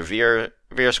week either. Veer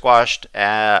squashed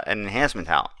an enhancement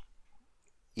talent.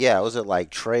 Yeah, was it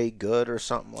like Trey Good or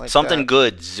something like that? Something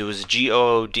Goods. It was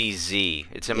Goodz.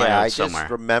 It's in my notes somewhere. I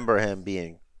just remember him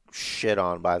being shit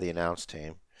on by the announce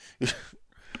team.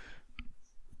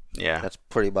 Yeah. That's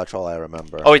pretty much all I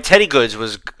remember. Oh, wait, Teddy Goods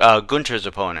was Gunter's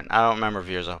opponent. I don't remember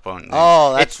Veer's opponent.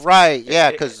 Oh, that's right. Yeah,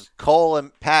 because Cole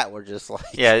and Pat were just like...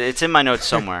 Yeah, it's in my notes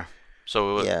somewhere.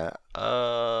 So, it was, yeah.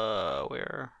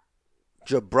 Where?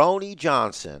 Jabroni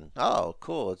Johnson. Oh,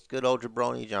 cool. It's good old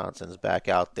Jabroni Johnson's back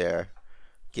out there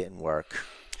getting work.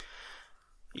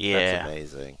 Yeah. That's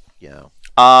amazing. Yeah.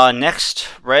 Next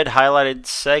red highlighted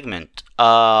segment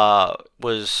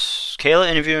was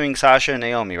Kayla interviewing Sasha and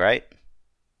Naomi, right?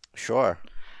 Sure.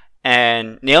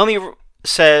 And Naomi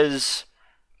says,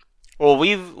 "Well,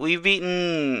 we've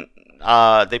beaten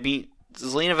they beat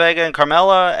Zelina Vega and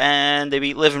Carmella, and they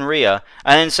beat Liv and Rhea,"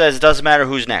 and then says, "It doesn't matter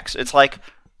who's next." It's like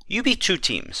you beat 2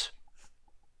 teams.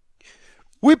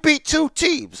 We beat 2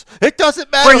 teams. It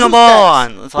doesn't matter. Bring them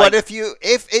on. It's like, but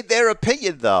if in their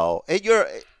opinion though, if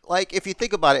you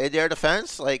think about it, in their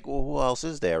defense, like, well, who else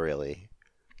is there really?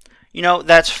 You know,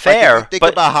 that's fair. Like, if you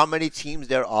think about how many teams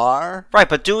there are. Right,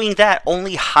 but doing that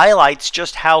only highlights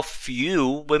just how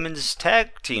few women's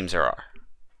tag teams there are.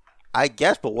 I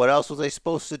guess, but what else was they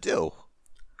supposed to do?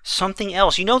 Something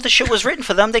else. You know, the shit was written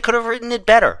for them. They could have written it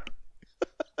better.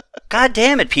 God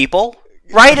damn it, people.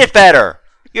 Write it better.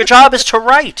 Your job is to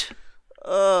write.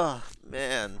 Oh,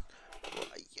 man.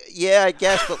 Yeah, I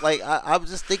guess, but like I was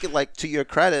just thinking, like, to your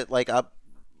credit, like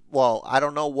I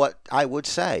don't know what I would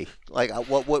say. Like,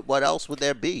 what else would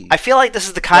there be? I feel like this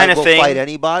is the kind of thing. We'll fight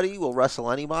anybody. We'll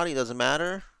wrestle anybody. Doesn't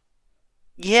matter.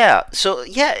 Yeah. So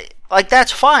yeah, like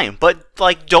that's fine, but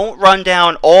like don't run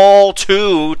down all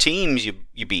 2 teams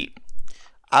you beat.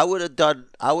 I would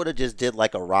have just did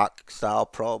like a Rock style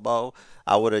promo.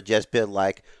 I would have just been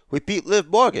like, we beat Liv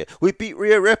Morgan. We beat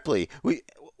Rhea Ripley. What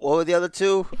were the other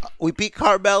 2? We beat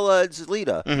Carmella and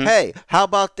Zelina. Mm-hmm. Hey, how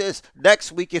about this?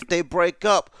 Next week, if they break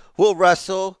up, we'll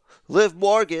wrestle Liv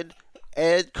Morgan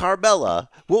and Carmella.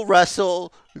 We'll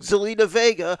wrestle Zelina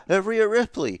Vega and Rhea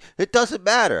Ripley. It doesn't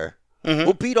matter. Mm-hmm.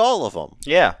 We'll beat all of them.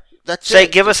 Yeah. That's Say,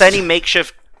 it. Give us any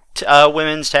makeshift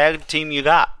women's tag team you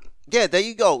got. Yeah, there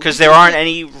you go. Because there aren't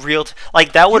any real...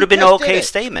 that would have been an okay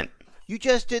statement. You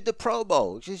just did the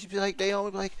promo. Just be like,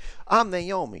 Naomi, like, I'm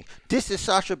Naomi. This is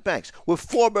Sasha Banks. We're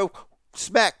former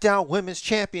SmackDown Women's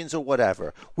Champions or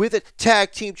whatever. We're the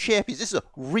tag team champions. This is a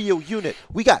real unit.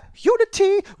 We got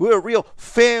unity. We're a real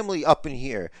family up in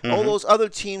here. Mm-hmm. All those other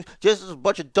teams, just a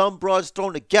bunch of dumb broads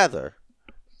thrown together.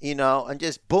 You know, and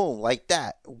just boom, like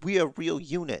that. We're a real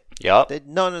unit. Yep.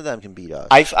 None of them can beat us.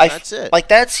 That's it. Like,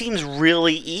 that seems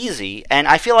really easy. And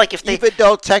I feel like if they... Even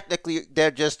though technically they're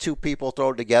just 2 people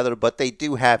thrown together, but they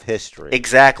do have history.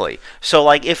 Exactly. So,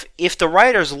 like, if the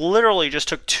writers literally just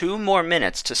took 2 more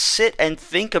minutes to sit and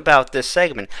think about this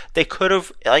segment, they could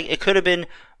have... Like, it could have been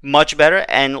much better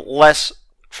and less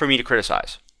for me to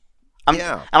criticize. I'm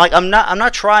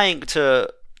not trying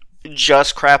to...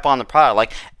 just crap on the product.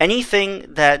 Like,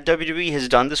 anything that WWE has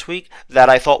done this week that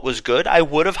I thought was good, I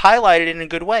would have highlighted in a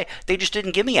good way. They just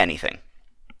didn't give me anything.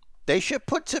 They should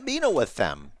put Tamina with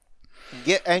them.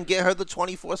 Get her the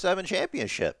 24/7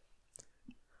 championship.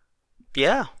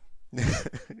 Yeah.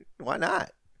 Why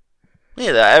not?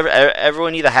 Yeah,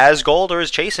 everyone either has gold or is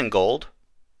chasing gold.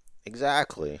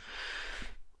 Exactly.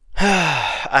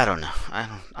 I don't know.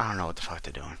 I don't know what the fuck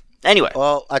they're doing. Anyway.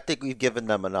 Well, I think we've given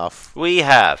them enough. We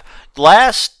have. The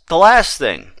last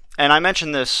thing, and I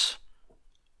mentioned this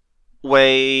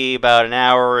way about an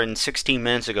hour and 16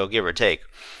 minutes ago, give or take.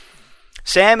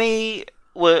 Sammy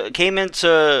was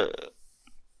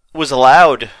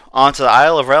allowed onto the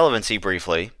Isle of Relevancy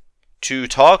briefly to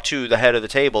talk to the head of the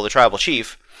table, the tribal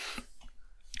chief,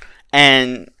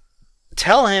 and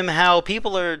tell him how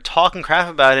people are talking crap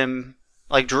about him,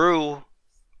 like Drew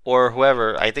or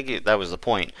whoever, I think that was the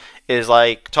point, is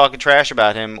like talking trash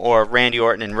about him, or Randy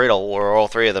Orton and Riddle, or all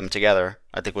 3 of them together,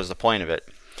 I think was the point of it.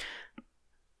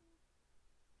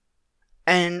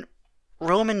 And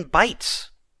Roman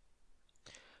bites.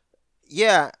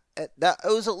 Yeah, it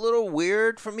was a little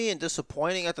weird for me and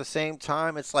disappointing at the same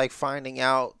time. It's like finding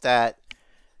out that,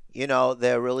 you know,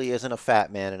 there really isn't a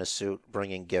fat man in a suit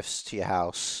bringing gifts to your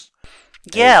house.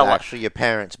 Yeah, It's actually your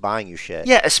parents buying you shit.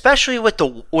 yeah, especially with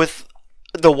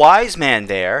the wise man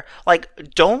there. Like,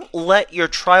 don't let your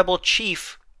tribal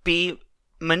chief be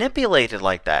manipulated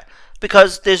like that,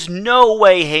 because there's no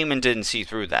way Heyman didn't see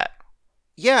through that.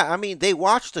 Yeah, I mean, they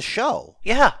watched the show.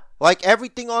 Yeah. Like,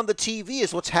 everything on the TV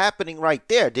is what's happening right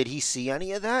there. Did he see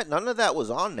any of that? None of that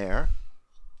was on there.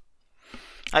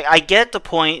 I get the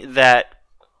point that...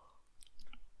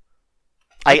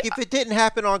 Like, if it didn't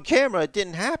happen on camera, it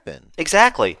didn't happen.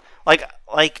 Exactly. Like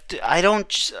I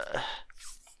don't...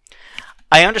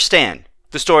 I understand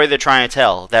the story they're trying to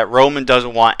tell, that Roman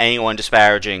doesn't want anyone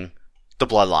disparaging the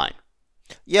bloodline.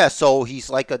 Yeah, so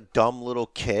he's like a dumb little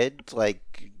kid.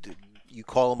 Like, you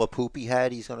call him a poopy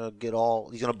head, he's gonna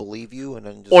believe you, and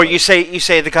then just or like, you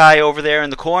say the guy over there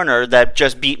in the corner that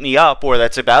just beat me up, or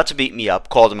that's about to beat me up,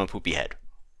 called him a poopy head.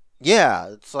 Yeah,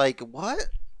 it's like, what?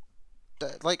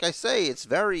 Like I say,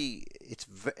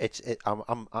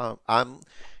 I'm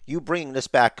you bringing this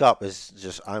back up is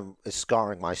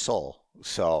scarring my soul.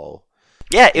 So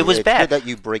yeah, it was bad. Good that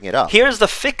you bring it up. Here's the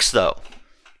fix, though.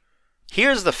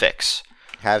 Here's the fix.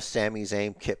 Have Sami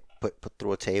Zayn put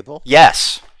through a table.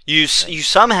 Yes, you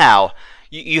somehow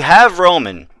you have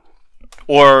Roman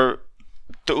or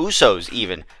the Usos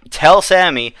even tell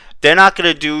Sami they're not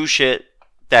gonna do shit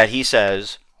that he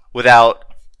says without,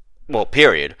 well,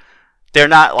 period. They're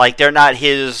not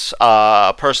his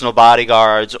personal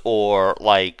bodyguards or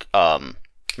like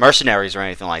mercenaries or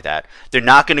anything like that. They're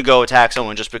not going to go attack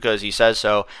someone just because he says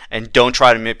so, and don't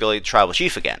try to manipulate the tribal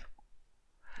chief again.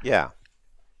 Yeah.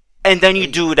 And then you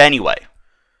do it anyway.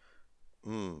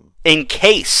 In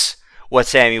case what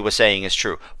Sami was saying is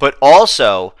true. But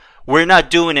also, we're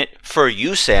not doing it for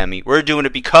you, Sami. We're doing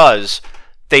it because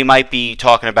they might be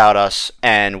talking about us,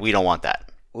 and we don't want that.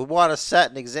 We want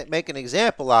to make an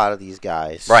example out of these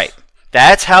guys. Right.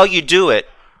 That's how you do it.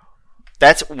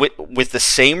 That's with the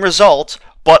same result,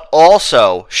 but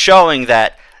also showing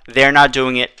that they're not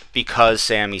doing it because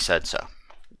Sami said so.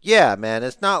 Yeah, man.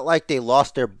 It's not like they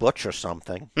lost their butch or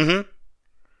something. Mm-hmm.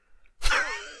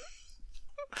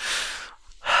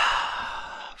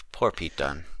 Poor Pete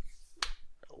Dunne.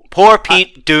 Poor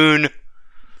Pete Dunne.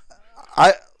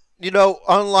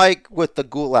 Unlike with the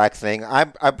Gulak thing,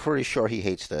 I'm pretty sure he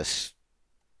hates this.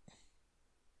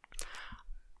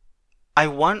 I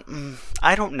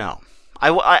don't know.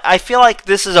 I feel like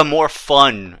this is a more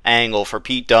fun angle for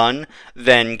Pete Dunne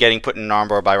than getting put in an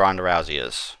armbar by Ronda Rousey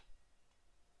is.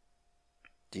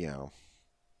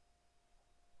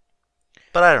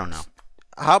 But I don't know.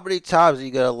 How many times are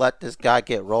you going to let this guy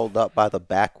get rolled up by the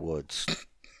backwoods?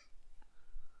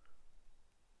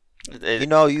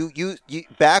 You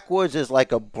backwoods is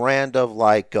like a brand of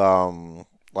like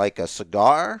a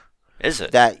cigar. Is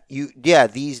it?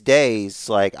 These days,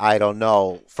 like, I don't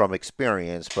know from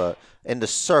experience, but in the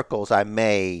circles I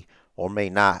may or may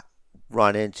not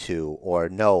run into or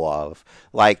know of,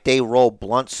 like, they roll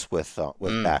blunts with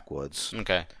backwoods.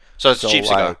 Okay. So it's a cheap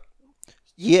cigar.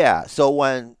 Yeah. So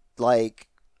when, like,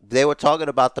 they were talking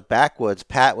about the backwoods,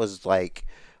 Pat was like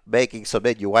making some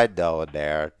innuendo in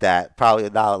there that probably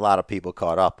not a lot of people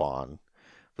caught up on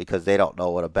because they don't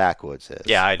know what a backwoods is.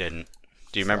 Yeah, I didn't.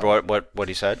 Do you remember what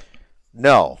he said?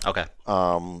 No. Okay.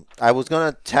 I was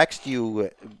gonna text you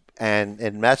and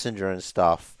in Messenger and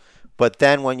stuff, but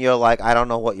then when you're like, I don't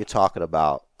know what you're talking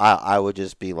about, I would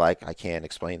just be like, I can't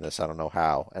explain this. I don't know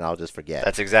how, and I'll just forget.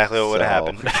 That's exactly what would have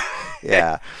happened.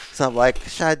 Yeah. So I'm like,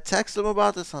 should I text him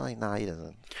about this? I'm like, nah, he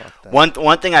doesn't. Fuck that.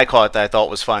 One thing I caught that I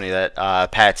thought was funny that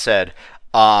Pat said,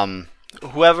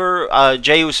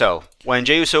 Jey Uso, when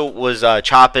Jey Uso was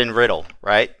chopping Riddle,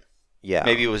 right? Yeah.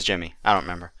 Maybe it was Jimmy. I don't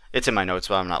remember. It's in my notes,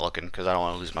 but I'm not looking because I don't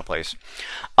want to lose my place.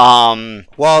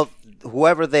 Well,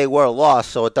 whoever they were lost,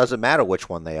 so it doesn't matter which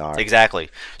one they are. Exactly.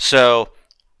 So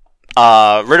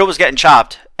Riddle was getting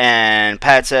chopped, and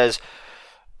Pat says,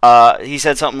 he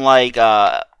said something like,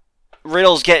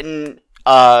 Riddle's getting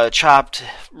chopped,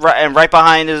 and right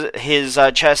behind his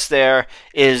chest there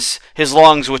is his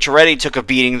lungs, which already took a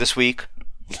beating this week.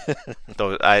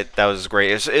 That was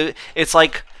great. It's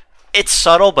like, it's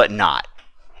subtle, but not.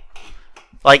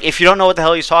 Like, if you don't know what the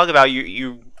hell he's talking about,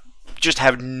 you just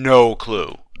have no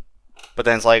clue. But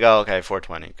then it's like, oh, okay,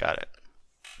 420, got it.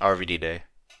 RVD Day.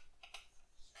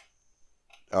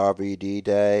 RVD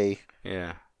Day.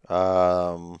 Yeah.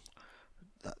 The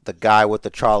guy with the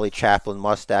Charlie Chaplin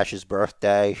mustache's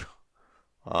birthday.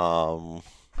 Oh,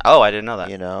 I didn't know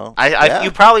that. Yeah. You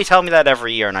probably tell me that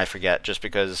every year, and I forget, just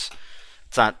because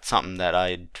it's not something that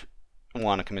I'd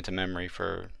want to commit to memory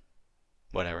for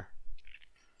whatever.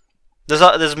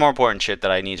 There's more important shit that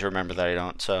I need to remember that I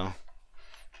don't, so.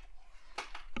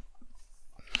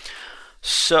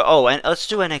 So, and let's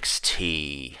do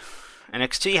NXT.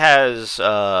 NXT has,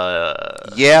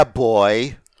 Yeah,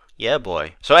 boy. yeah,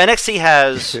 boy. So NXT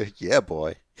has Yeah,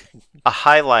 boy.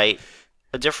 a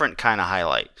different kind of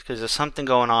highlight, because there's something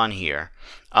going on here.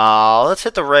 Let's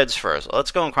hit the Reds first.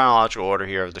 Let's go in chronological order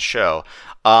here of the show.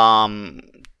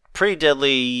 Pretty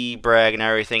deadly brag and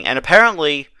everything, and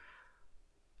apparently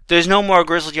there's no more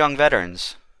grizzled young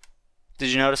veterans. Did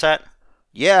you notice that?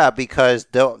 Yeah, because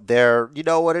they're you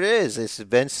know what it is. It's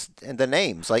Vince and the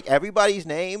names. Like, everybody's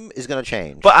name is going to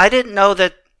change. But I didn't know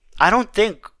that. I don't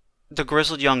think the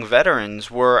grizzled young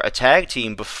veterans were a tag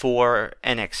team before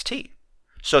NXT.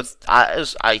 So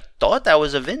I thought that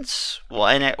was a Vince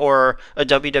or a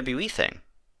WWE thing.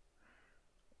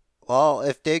 Well,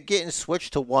 if they're getting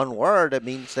switched to one word, it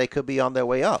means they could be on their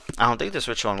way up. I don't think they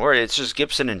switched one word. It's just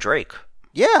Gibson and Drake.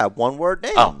 Yeah, one word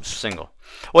names. Oh, single.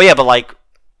 Well, yeah, but like,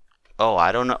 oh,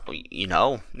 I don't know. You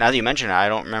know, now that you mention it, I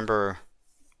don't remember.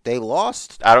 They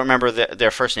lost. I don't remember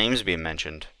their first names being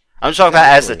mentioned. I'm just talking about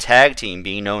as the tag team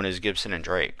being known as Gibson and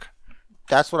Drake.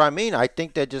 That's what I mean. I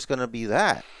think they're just going to be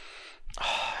that.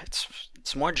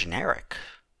 It's more generic.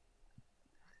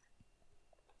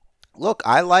 Look,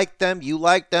 I like them. You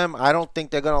like them. I don't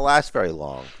think they're going to last very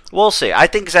long. We'll see. I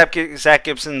think Zach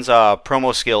Gibson's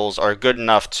promo skills are good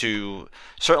enough to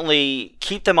certainly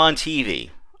keep them on TV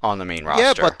on the main roster.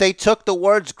 Yeah, but they took the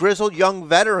words grizzled young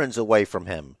veterans away from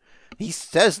him. He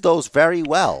says those very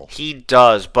well. He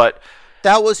does, but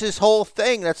that was his whole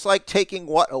thing. That's like taking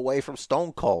what away from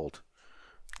Stone Cold?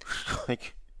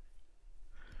 Like,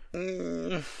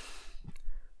 we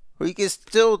can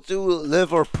still do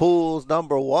Liverpool's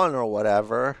 #1 or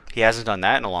whatever. He hasn't done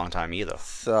that in a long time either.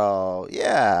 So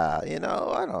yeah, I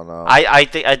don't know. I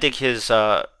think his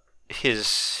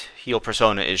heel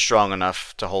persona is strong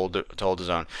enough to hold his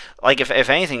own. Like if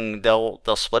anything, they'll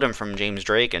split him from James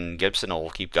Drake, and Gibson will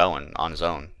keep going on his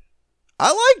own. I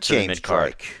like James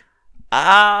Drake.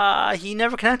 He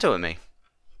never connected with me.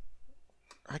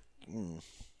 I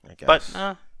guess.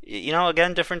 But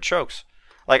again, different strokes.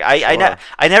 Like I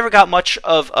never got much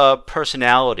of a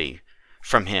personality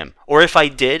from him, or if I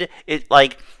did, it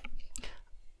like,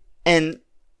 and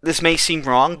this may seem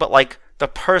wrong, but like the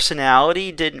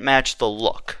personality didn't match the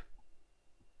look.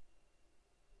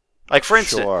 Like for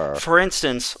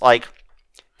instance, like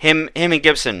him and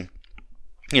Gibson,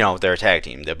 they're a tag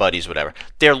team, they're buddies, whatever.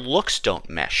 Their looks don't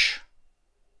mesh.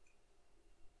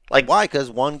 Like why?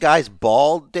 Because one guy's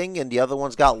balding and the other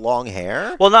one's got long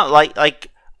hair. Well, no, like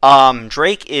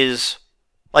Drake is,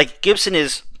 like, Gibson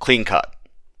is clean cut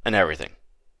and everything.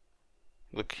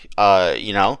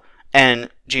 And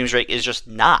James Drake is just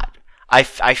not. I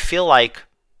feel like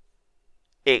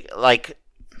it, like,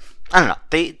 I don't know.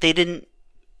 They didn't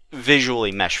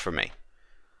visually mesh for me.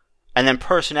 And then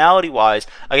personality-wise,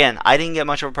 again, I didn't get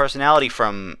much of a personality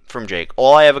from Drake.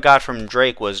 All I ever got from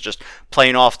Drake was just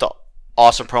playing off the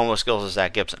awesome promo skills of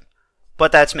Zach Gibson.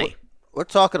 But that's me. We're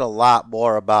talking a lot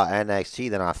more about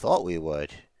NXT than I thought we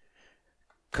would.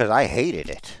 Because I hated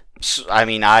it. I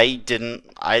mean,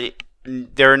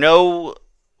 there are no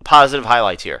positive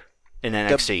highlights here in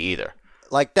NXT either.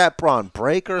 Like that Braun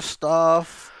Breaker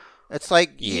stuff. It's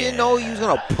like, you didn't know he was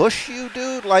going to push you,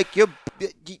 dude. Like, you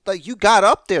got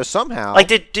up there somehow. Like,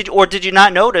 did you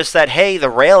not notice that, hey, the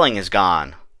railing is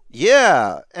gone?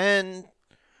 Yeah, and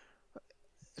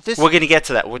we're going to get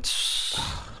to that.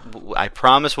 I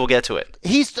promise we'll get to it.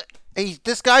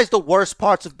 This guy's the worst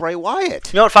parts of Bray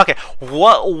Wyatt. You know what? Fuck it.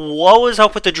 What was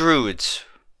up with the Druids?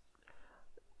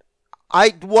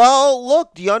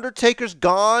 Look, the Undertaker's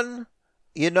gone.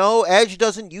 Edge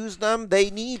doesn't use them. They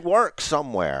need work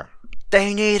somewhere.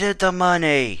 They needed the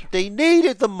money.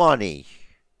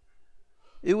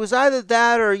 It was either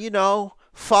that or,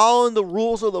 following the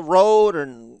rules of the road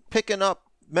and picking up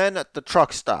men at the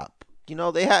truck stop.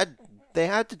 They had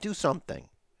to do something.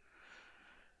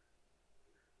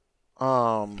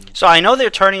 So I know they're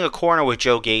turning a corner with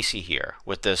Joe Gacy here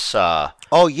with this.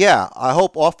 Oh yeah, I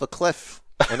hope off the cliff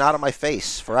and out of my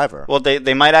face forever. Well,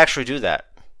 they might actually do that,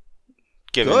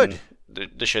 given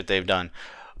the shit they've done.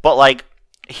 But like,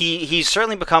 he's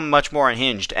certainly become much more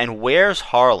unhinged. And where's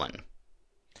Harlan?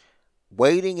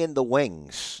 Waiting in the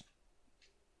wings.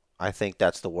 I think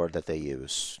that's the word that they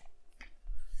use.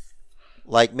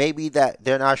 Like maybe that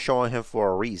they're not showing him for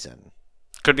a reason.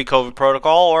 Could be COVID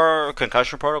protocol or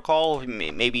concussion protocol.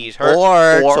 Maybe he's hurt.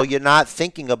 Or so you're not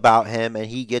thinking about him and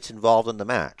he gets involved in the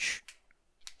match.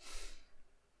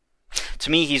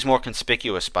 To me, he's more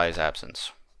conspicuous by his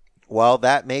absence. Well,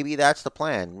 maybe that's the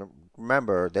plan.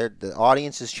 Remember, the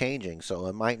audience is changing, so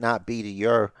it might not be to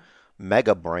your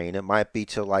mega brain. It might be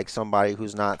to like somebody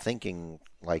who's not thinking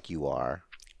like you are.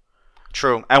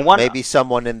 True. And maybe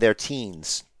someone in their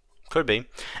teens. Could be.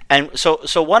 And so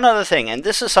one other thing, and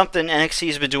this is something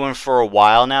NXT's been doing for a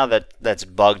while now that's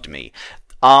bugged me.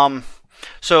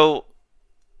 So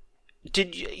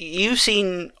you've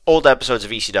seen old episodes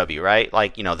of ECW, right?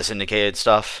 Like, the syndicated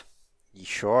stuff.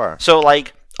 Sure. So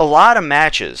like a lot of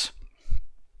matches,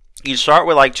 you start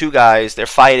with like two guys, they're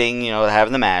fighting,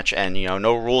 having the match, and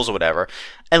no rules or whatever,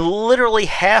 and literally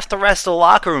half the rest of the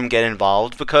locker room get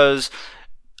involved because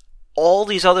all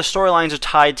these other storylines are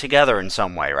tied together in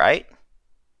some way, right?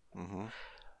 Mm-hmm.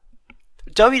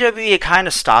 WWE kind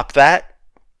of stopped that,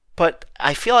 but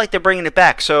I feel like they're bringing it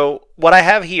back. So what I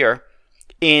have here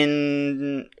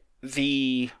in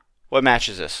what match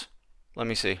is this? Let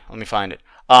me see. Let me find it.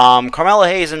 Carmelo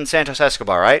Hayes and Santos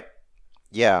Escobar, right?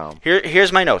 Yeah.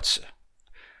 Here's my notes.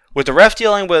 With the ref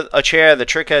dealing with a chair, the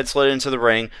Trick had slid into the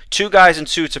ring. Two guys in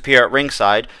suits appear at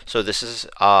ringside. So this is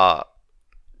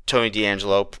Tony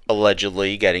D'Angelo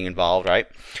allegedly getting involved, right?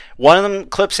 One of them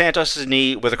clips Santos'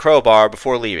 knee with a crowbar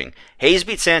before leaving. Hayes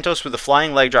beats Santos with a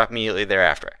flying leg drop immediately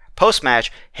thereafter.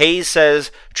 Post-match, Hayes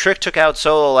says Trick took out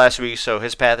Solo last week, so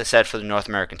his path is set for the North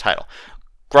American title.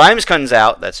 Grimes comes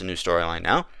out, that's a new storyline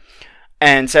now,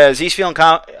 and says he's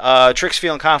Trick's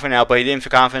feeling confident now, but he didn't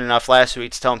feel confident enough last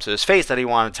week to tell him to his face that he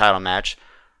wanted a title match,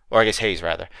 or I guess Hayes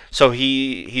rather. So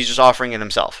he's just offering it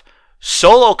himself.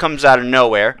 Solo comes out of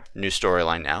nowhere, new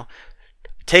storyline now,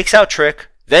 takes out Trick,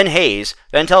 then Hayes,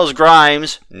 then tells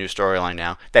Grimes, new storyline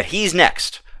now, that he's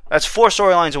next. That's 4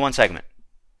 storylines in one segment.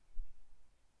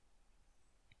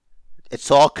 It's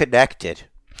all connected.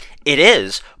 It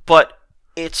is, but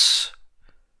it's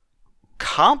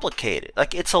complicated.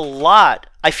 Like, it's a lot.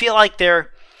 I feel like they're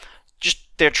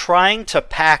trying to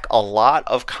pack a lot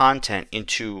of content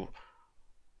into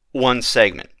one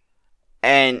segment.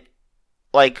 And,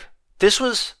 like, this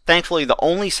was, thankfully, the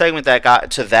only segment that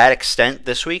got to that extent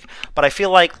this week. But I feel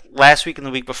like last week and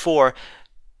the week before,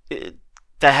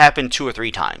 that happened 2 or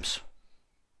 3 times.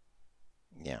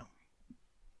 Yeah.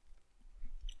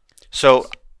 So,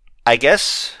 I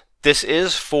guess this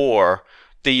is for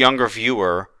the younger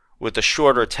viewer with the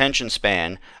shorter attention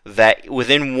span, that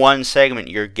within one segment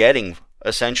you're getting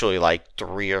essentially like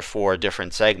 3 or 4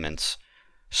 different segments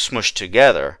smushed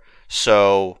together.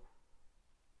 So,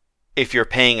 if you're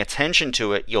paying attention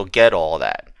to it, you'll get all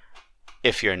that.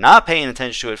 If you're not paying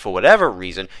attention to it for whatever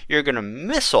reason, you're going to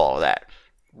miss all of that.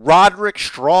 Roderick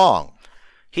Strong.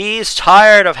 He's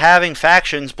tired of having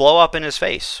factions blow up in his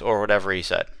face, or whatever he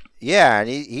said. Yeah, and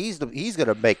he's going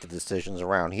to make the decisions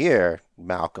around here,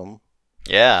 Malcolm.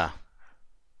 Yeah.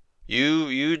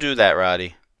 You do that,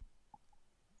 Roddy.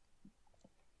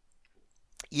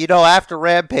 After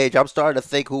Rampage, I'm starting to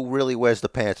think who really wears the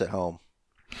pants at home.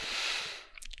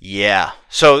 Yeah.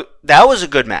 So, that was a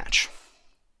good match.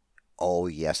 Oh,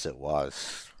 yes, it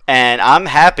was. And I'm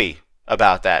happy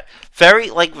about that.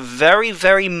 Very,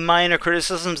 very minor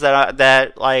criticisms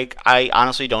that I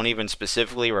honestly don't even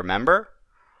specifically remember.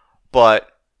 But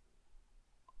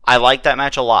I like that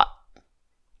match a lot.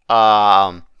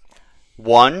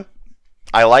 One,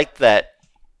 I like that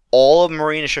all of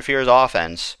Marina Shafir's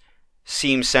offense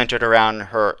seems centered around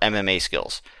her MMA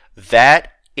skills.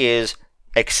 That is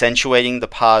accentuating the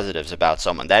positives about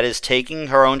someone. That is taking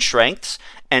her own strengths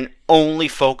and only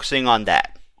focusing on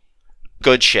that.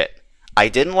 Good shit. I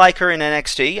didn't like her in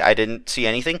NXT. I didn't see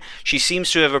anything. She seems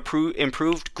to have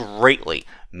improved greatly.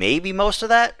 Maybe most of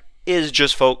that is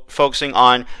just focusing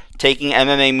on taking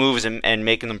MMA moves and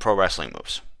making them pro wrestling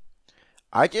moves.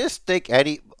 I just think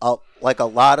a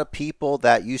lot of people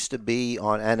that used to be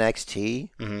on NXT,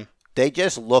 mm-hmm. they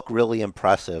just look really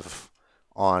impressive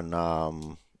on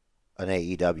an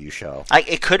AEW show.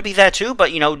 It could be that too,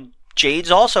 but Jade's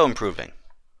also improving.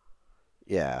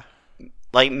 Yeah.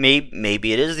 Like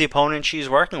maybe it is the opponent she's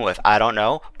working with. I don't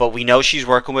know, but we know she's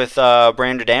working with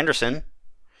Brandon Anderson.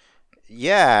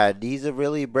 Yeah, he's a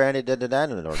really Brandon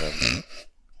Anderson.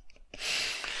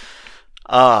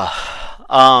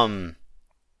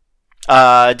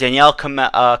 Danielle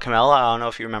Camella, I don't know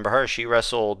if you remember her. She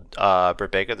wrestled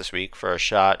Britt Baker this week for a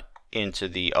shot into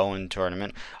the Owen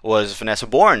tournament. Was Vanessa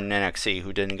Bourne in NXT,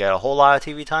 who didn't get a whole lot of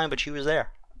TV time, but she was there.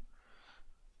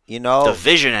 The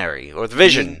visionary, or the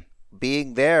vision.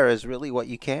 Being there is really what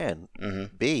you can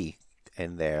mm-hmm. be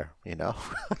in there,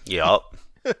 Yup.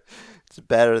 It's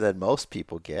better than most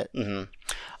people get.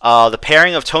 Mm-hmm. The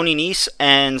pairing of Tony Neese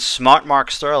and Smart Mark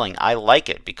Sterling. I like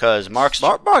it because Mark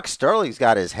Sterling's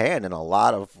got his hand in a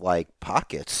lot of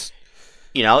pockets.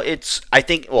 I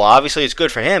think obviously it's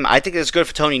good for him. I think it's good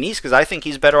for Tony Neese because I think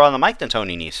he's better on the mic than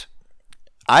Tony Neese.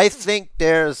 I think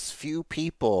there's few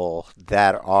people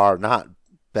that are not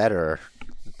better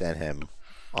than him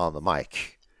on the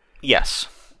mic. Yes.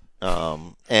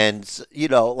 And you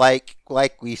know, like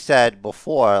we said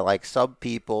before, like some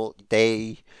people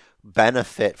they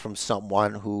benefit from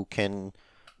someone who can,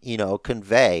 you know,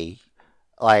 convey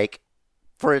like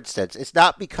for instance, it's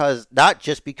not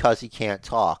just because he can't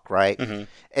talk, right? Mm-hmm.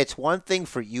 It's one thing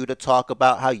for you to talk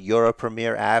about how you're a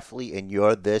premier athlete and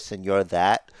you're this and you're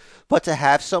that, but to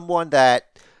have someone that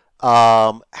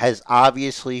has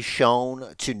obviously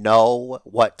shown to know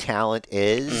what talent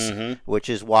is, Mm-hmm. which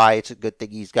is why it's a good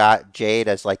thing he's got Jade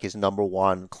as like his number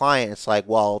one client. It's like,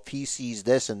 well, if he sees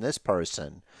this in this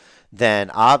person,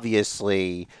 then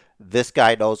obviously this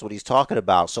guy knows what he's talking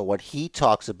about. So when he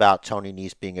talks about Tony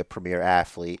Neese being a premier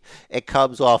athlete, it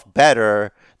comes off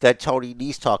better than Tony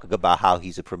Neese talking about how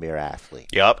he's a premier athlete.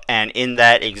 Yep. And in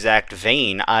that exact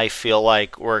vein, I feel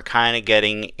like we're kind of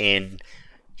getting in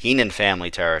Heenan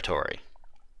family territory,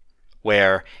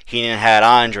 where Heenan had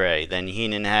Andre, then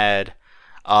Heenan had,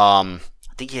 I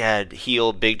think he had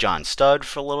heel Big John Studd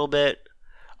for a little bit.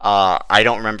 I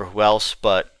don't remember who else,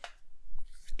 but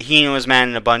Heenan was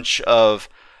manning a bunch of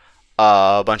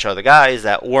other guys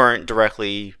that weren't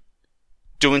directly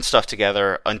doing stuff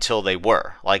together until they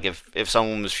were. Like if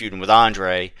someone was feuding with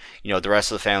Andre, you know, the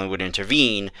rest of the family would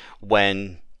intervene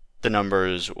when the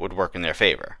numbers would work in their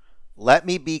favor. Let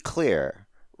me be clear.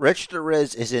 Rich the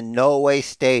Riz is in no way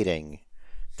stating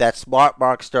that Smart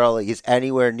Mark Sterling is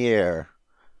anywhere near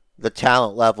the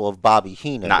talent level of Bobby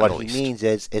Heenan. Not what in the he least. means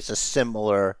is it's a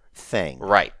similar thing.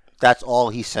 Right. That's all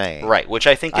he's saying. Right, which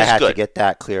I think is I had good. to get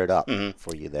that cleared up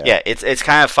for you there. Yeah, it's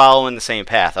kind of following the same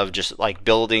path of just like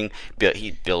building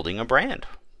a brand.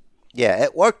 Yeah,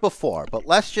 it worked before, but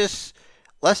let's just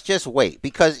wait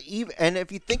because and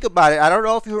if you think about it, I don't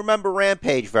know if you remember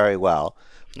Rampage very well.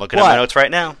 Looking at my notes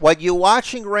right now. When you're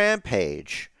watching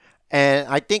Rampage, and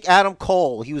I think Adam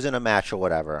Cole, he was in a match or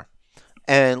whatever,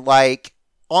 and like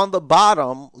on the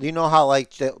bottom, you know how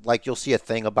like you'll see a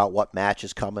thing about what match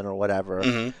is coming or whatever.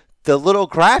 Mm-hmm. The little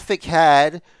graphic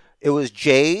it was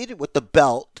Jade with the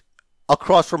belt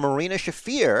across from Marina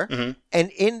Shafir, and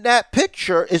in that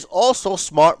picture is also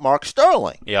Smart Mark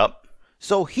Sterling. Yep.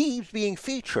 So he's being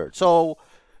featured. So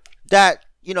that,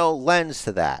 you know, lends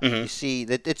to that. Mm-hmm. You see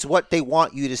that it's what they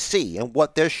want you to see and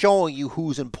what they're showing you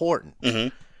who's important.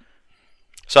 Mm-hmm.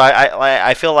 So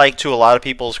I feel like to a lot of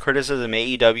people's criticism,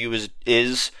 AEW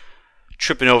is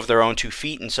tripping over their own 2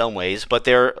 feet in some ways, but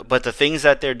the things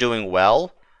that they're doing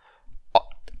well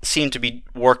seem to be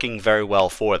working very well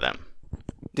for them.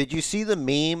 Did you see the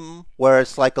meme where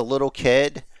it's like a little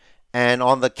kid and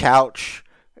on the couch,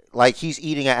 like he's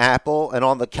eating an apple, and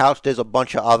on the couch there's a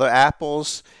bunch of other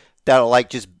apples that are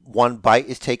like just one bite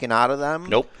is taken out of them?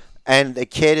 Nope. And the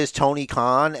kid is Tony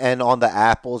Khan, and on the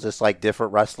apples it's like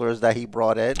different wrestlers that he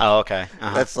brought in. Oh, okay.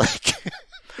 Uh-huh. That's like...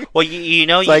 Well, you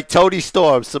know... It's like Tony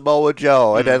Storm, Samoa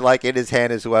Joe, and then like in his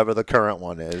hand is whoever the current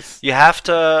one is. You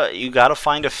gotta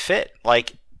find a fit.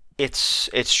 Like, it's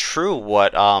true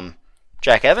what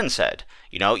Jack Evans said.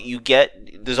 You know,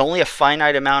 there's only a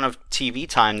finite amount of TV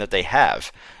time that they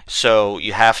have. So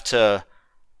you have to,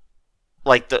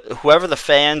 like, whoever the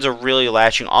fans are really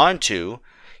latching onto,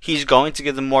 he's going to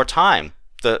give them more time.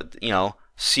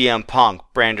 CM Punk,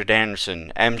 Brandon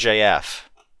Anderson, MJF,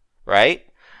 right?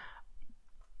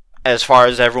 As far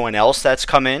as everyone else that's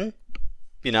come in,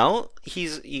 you know,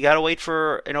 you gotta wait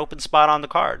for an open spot on the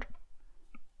card.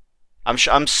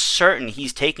 I'm certain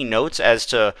he's taking notes as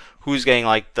to who's getting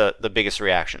like the biggest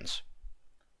reactions.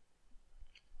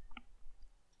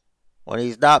 When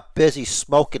he's not busy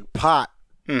smoking pot.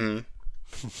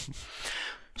 Mm-hmm.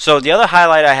 So the other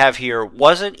highlight I have here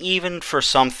wasn't even for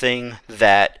something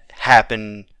that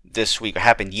happened this week or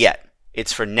happened yet.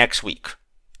 It's for next week.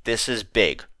 This is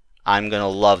big. I'm gonna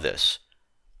love this.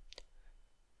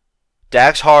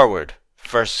 Dax Harwood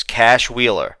versus Cash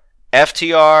Wheeler.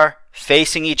 FTR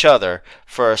facing each other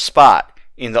for a spot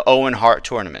in the Owen Hart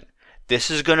tournament.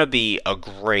 This is going to be a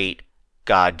great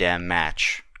goddamn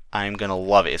match. I'm going to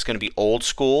love it. It's going to be old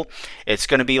school. It's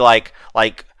going to be like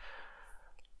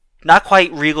not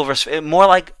quite Regal versus, more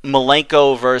like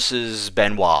Malenko versus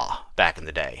Benoit back in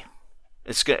the day.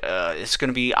 It's going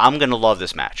to be, I'm going to love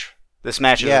this match. This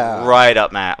match is right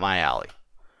up my alley.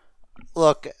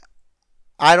 Look,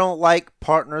 I don't like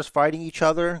partners fighting each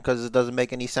other because it doesn't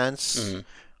make any sense. Mm-hmm.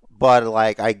 But,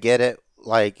 like, I get it.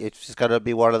 Like, it's just going to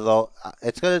be one of those...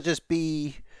 It's going to just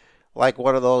be, like,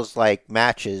 one of those, like,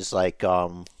 matches, like,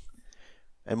 in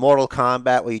Mortal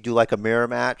Kombat where you do, like, a mirror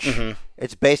match. Mm-hmm.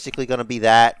 It's basically going to be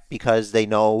that because they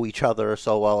know each other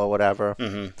so well or whatever.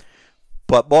 Mm-hmm.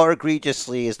 But more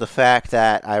egregiously is the fact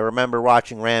that I remember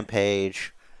watching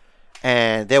Rampage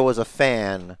and there was a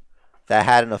fan that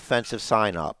had an offensive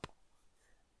sign up.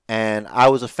 and I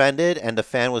was offended, and the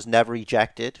fan was never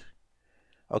ejected.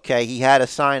 Okay, he had a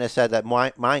sign that said that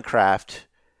Minecraft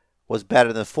was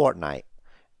better than Fortnite,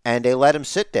 and they let him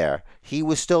sit there. He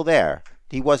was still there.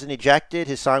 He wasn't ejected.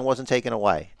 His sign wasn't taken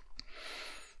away.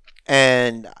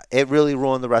 And it really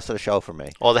ruined the rest of the show for me.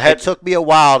 Well, it took me a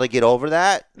while to get over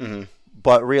that, mm-hmm.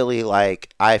 but really,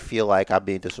 like, I feel like I'm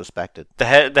being disrespected. The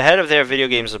head of their video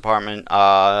games department,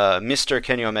 Mr.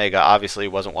 Kenny Omega, obviously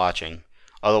wasn't watching.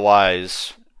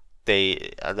 Otherwise,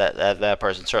 that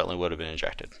person certainly would have been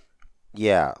ejected.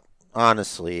 Yeah,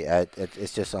 honestly,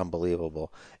 it's just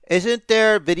unbelievable. Isn't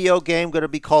their video game going to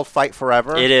be called Fight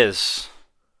Forever? It is.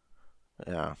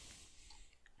 Yeah.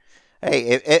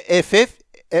 Hey,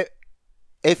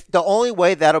 if the only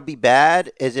way that'll be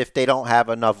bad is if they don't have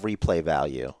enough replay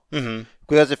value. Mm-hmm.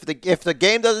 Because if the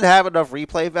game doesn't have enough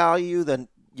replay value, then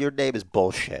your name is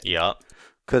bullshit. Yeah.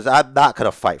 Because I'm not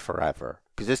going to fight forever.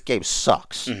 Because this game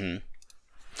sucks. Mm-hmm.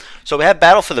 So we had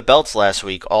Battle for the Belts last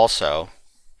week also.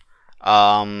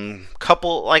 Only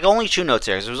 2 notes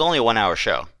there, because it was only a 1-hour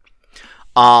show.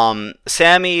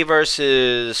 Sammy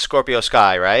versus Scorpio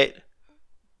Sky, right?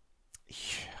 Yeah.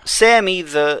 Sammy,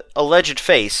 the alleged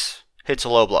face, hits a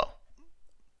low blow.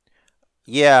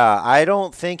 Yeah, I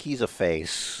don't think he's a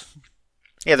face.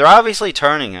 Yeah, they're obviously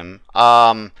turning him.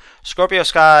 Scorpio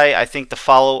Sky, I think the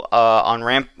follow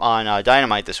on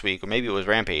Dynamite this week, or maybe it was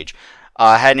Rampage,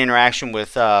 had an interaction with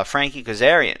Frankie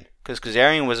Kazarian. Because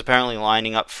Kazarian was apparently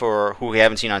lining up for who we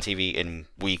haven't seen on TV in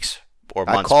weeks or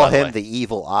months. I call him the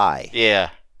evil eye. Yeah.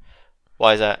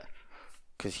 Why is that?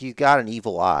 Because he's got an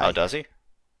evil eye. Oh, does he?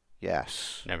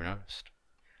 Yes. Never noticed.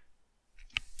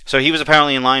 So he was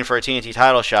apparently in line for a TNT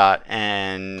title shot,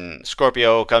 and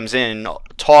Scorpio comes in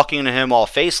talking to him all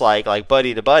face-like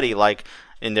buddy to buddy, like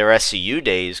in their SCU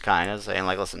days, kind of, saying,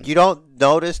 like, listen. You don't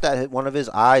notice that one of his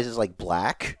eyes is, like,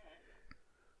 black?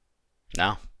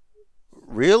 No.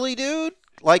 Really, dude?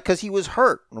 Like, because he was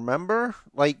hurt, remember?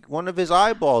 Like, one of his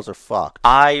eyeballs are fucked.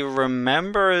 I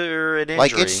remember an injury.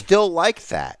 Like, it's still like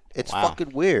that. It's wow.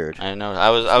 fucking weird. I know. I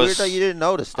was weird that you didn't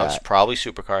notice that. I was probably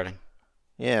supercarding.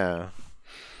 Yeah.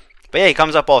 But yeah, he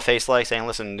comes up all face-like, saying,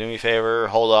 listen, do me a favor,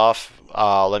 hold off,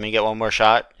 let me get one more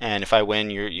shot, and if I win,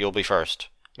 you'll be first.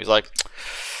 He's like,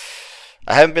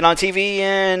 I haven't been on TV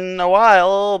in a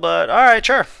while, but alright,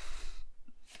 sure.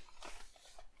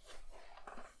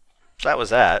 That was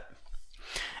that.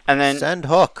 And then Send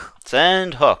Hook.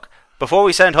 Send Hook. Before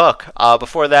we send Hook,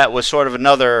 before that was sort of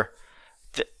another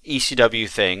ECW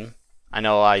thing. I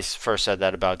know I first said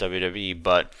that about WWE,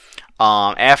 but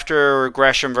after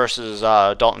Gresham versus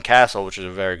Dalton Castle, which was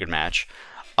a very good match,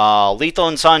 Lethal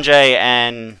and Sanjay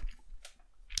and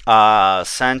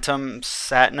Satnam,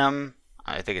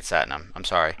 I think it's Satnam, I'm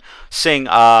sorry, Singh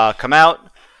come out.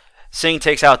 Singh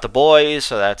takes out the boys,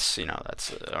 so that's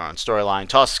on storyline.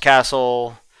 Tosses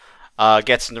Castle,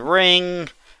 gets in the ring.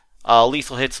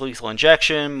 Lethal hits lethal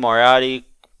injection.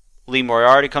 Lee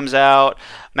Moriarty comes out.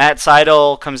 Matt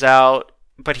Sydal comes out,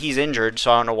 but he's injured,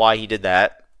 so I don't know why he did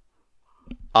that.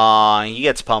 He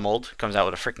gets pummeled. Comes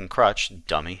out with a freaking crutch,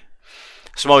 dummy.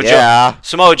 Samoa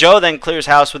Joe then clears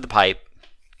house with the pipe,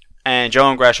 and Joe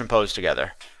and Gresham pose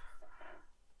together.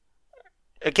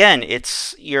 Again,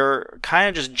 you're kind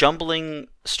of just jumbling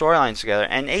storylines together,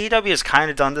 and AEW has kind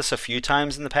of done this a few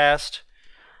times in the past.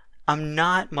 I'm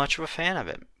not much of a fan of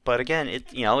it, but again,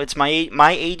 it's my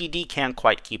ADD can't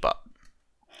quite keep up.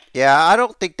 Yeah, I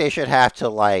don't think they should have to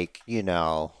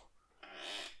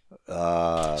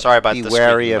sorry about be the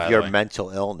wary speaking, of your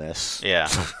mental illness. Yeah.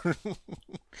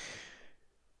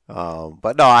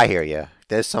 But no, I hear you.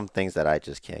 There's some things that I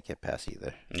just can't get past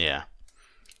either. Yeah.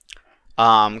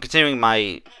 Continuing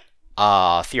my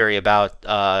theory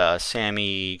about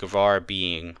Sammy Guevara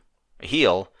being a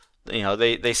heel,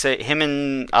 they say him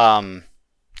and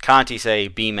Conti say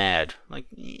be mad. Like,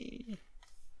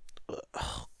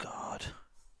 oh God,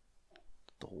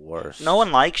 the worst. No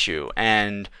one likes you,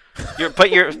 and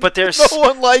but there's no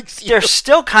one likes you. They're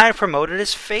still kind of promoted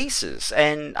as faces,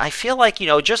 and I feel like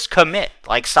just commit.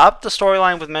 Like, stop the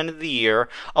storyline with Men of the Year,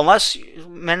 unless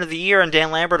Men of the Year and Dan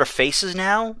Lambert are faces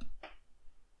now.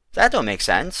 That don't make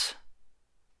sense.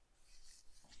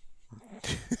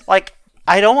 Like,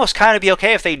 I'd almost kind of be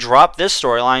okay if they dropped this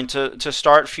storyline to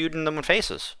start feuding them with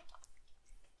faces.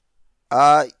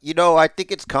 I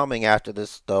think it's coming after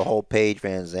the whole Paige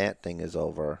Van Zant thing is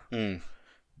over.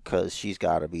 Because she's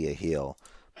got to be a heel.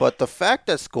 But the fact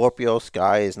that Scorpio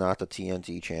Sky is not the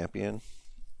TNT champion,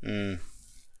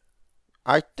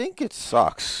 I think it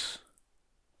sucks.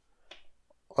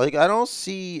 Like, I don't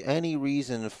see any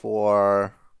reason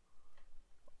for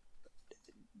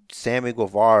Sammy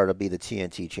Guevara to be the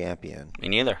TNT champion. Me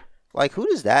neither. Like, who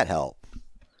does that help?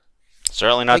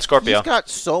 Certainly not Scorpio. He's got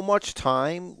so much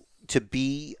time to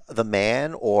be the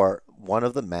man or one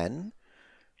of the men.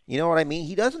 You know what I mean?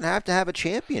 He doesn't have to have a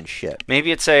championship.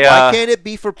 Maybe it's a... Why can't it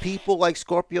be for people like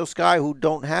Scorpio Sky who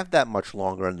don't have that much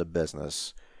longer in the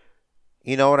business?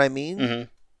 You know what I mean? Mm-hmm.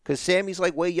 Because Sammy's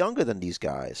like way younger than these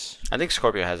guys. I think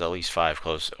Scorpio has at least 5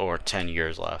 close or 10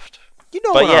 years left. You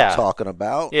know what I'm talking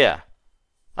about. Yeah.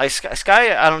 Like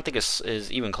Sky, I don't think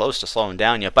is even close to slowing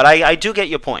down yet. But I do get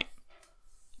your point.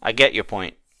 I get your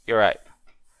point. You're right.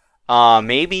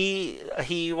 Maybe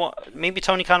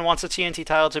Tony Khan wants the TNT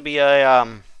title to be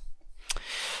a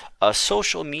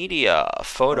social media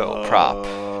photo prop.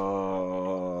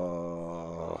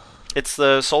 It's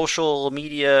the social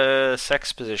media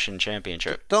sex position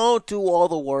championship. Don't do all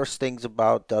the worst things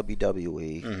about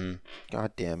WWE. Mm-hmm.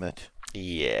 God damn it.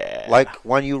 Yeah. Like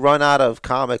when you run out of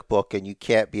comic book and you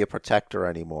can't be a protector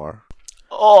anymore.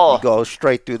 Oh. You go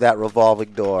straight through that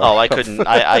revolving door. Oh, I couldn't.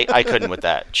 I couldn't with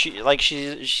that. She's.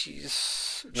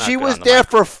 She was there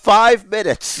for 5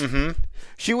 minutes. Mm-hmm.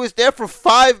 She was there for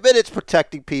 5 minutes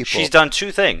protecting people. She's done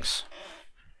 2 things.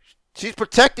 She's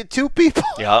protected 2 people.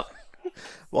 Yep.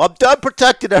 Well, I'm done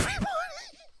protecting everybody.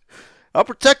 I'll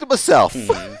protect myself.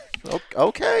 Mm-hmm.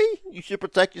 Okay. You should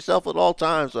protect yourself at all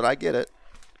times, but I get it.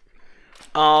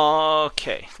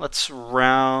 Okay. Let's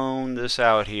round this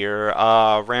out here.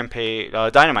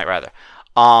 Dynamite, rather.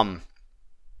 Off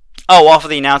of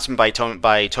the announcement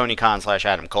by Tony Khan /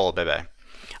 Adam Cole, baby.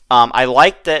 I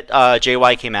like that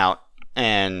JY came out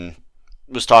and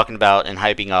was talking about and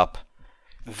hyping up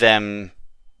them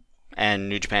and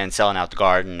New Japan selling out the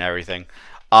Garden and everything.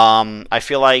 I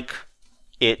feel like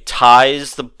it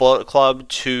ties the Bullet Club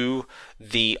to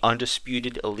the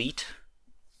Undisputed Elite.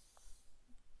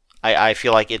 I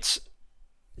feel like it's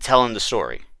telling the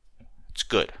story. It's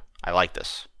good. I like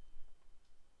this.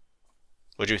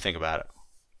 What do you think about it?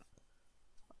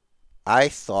 I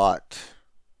thought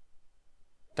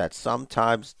that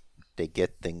sometimes they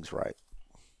get things right.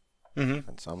 Mm-hmm.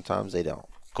 And sometimes they don't.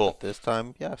 Cool. This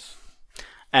time, yes.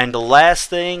 And the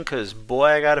last thing, because boy,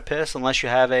 I gotta piss. Unless you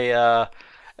have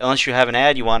an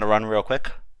ad you want to run real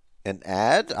quick. An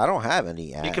ad? I don't have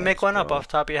any ads. You can make one up off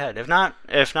the top of your head. If not,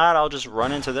 I'll just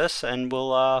run into this and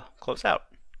we'll close out.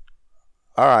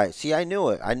 All right. See, I knew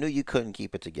it. I knew you couldn't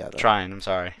keep it together. Trying. I'm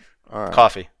sorry. All right.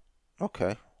 Coffee.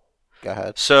 Okay. Go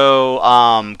ahead. So,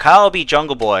 Kyle beat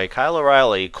Jungle Boy. Kyle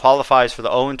O'Reilly qualifies for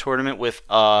the Owen tournament with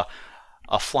a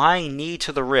flying knee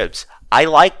to the ribs. I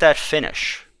like that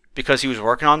finish because he was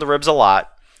working on the ribs a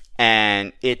lot,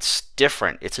 and it's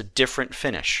different. It's a different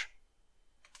finish.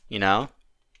 You know?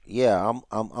 Yeah,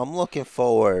 I'm looking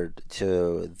forward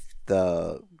to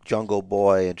the Jungle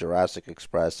Boy and Jurassic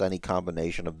Express, any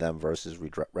combination of them versus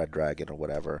Red Dragon or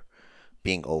whatever,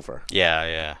 being over.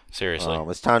 Yeah. Seriously.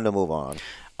 It's time to move on.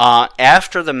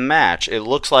 After the match, it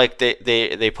looks like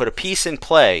they put a piece in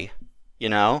play,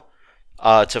 to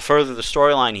further the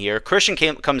storyline here. Christian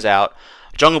comes out.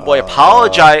 Jungle Boy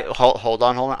apologized. Hold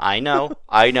on. I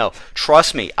know.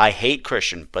 Trust me, I hate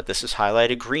Christian, but this is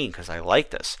highlighted green because I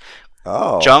like this.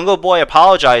 Oh. Jungle Boy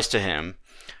apologized to him.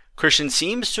 Christian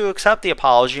seems to accept the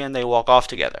apology, and they walk off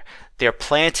together. They're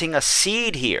planting a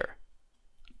seed here.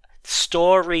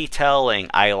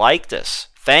 Storytelling. I like this.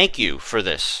 Thank you for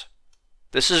this.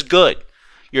 This is good.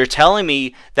 You're telling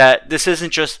me that this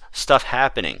isn't just stuff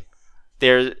happening.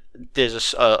 There's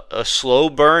a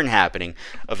slow burn happening.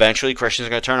 Eventually, Christian's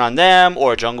going to turn on them,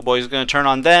 or Jungle Boy's going to turn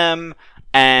on them,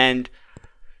 and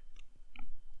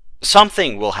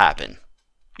something will happen.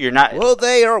 You're not. Will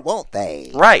they or won't they?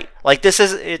 Right. Like this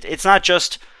is. It's not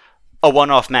just a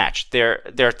one-off match. There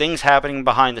are things happening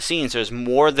behind the scenes. There's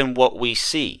more than what we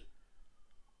see.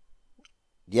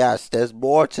 Yes, there's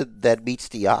more to that meets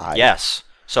the eye. Yes.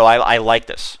 So I like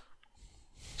this.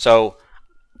 So,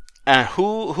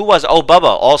 who was? Oh, Bubba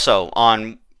also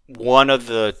on one of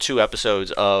the 2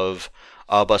 episodes of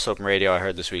Bust Open Radio I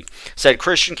heard this week said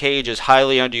Christian Cage is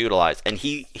highly underutilized, and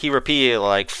he repeated it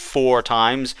like 4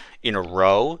 times in a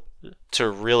row to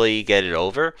really get it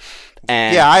over.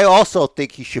 And yeah, I also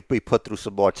think he should be put through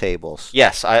some more tables.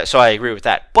 Yes, so I agree with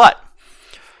that. But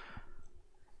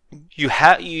you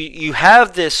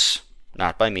have this,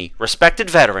 not by me, respected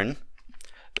veteran,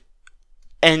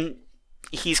 and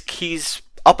he's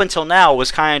up until now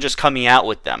was kind of just coming out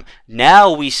with them.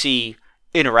 Now we see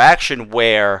interaction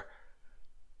where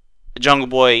Jungle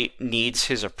Boy needs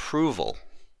his approval.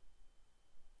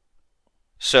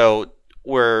 So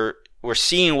we're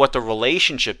seeing what the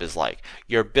relationship is like.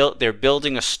 They're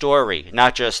building a story,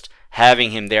 not just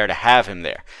having him there to have him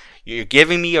there. You're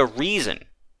giving me a reason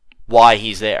why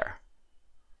he's there.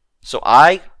 So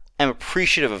I am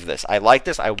appreciative of this. I like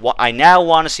this. I now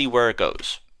want to see where it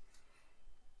goes.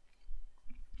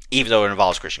 even though it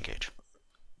involves Christian Cage.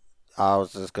 I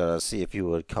was just gonna see if you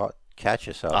would catch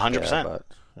yourself. 100%. But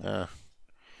yeah.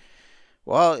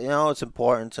 Well, it's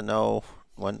important to know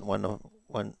when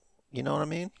you know what I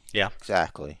mean. Yeah.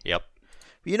 Exactly. Yep.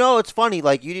 It's funny.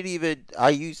 Like you didn't even.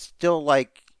 Are you still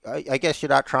like? I guess you're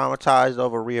not traumatized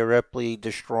over Rhea Ripley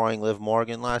destroying Liv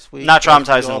Morgan last week. Not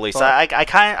traumatized in the least.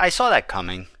 I saw that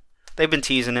coming. They've been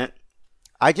teasing it.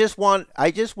 I just want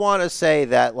to say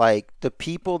that like the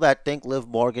people that think Liv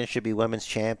Morgan should be women's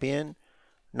champion,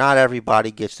 not everybody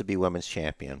gets to be women's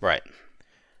champion. Right.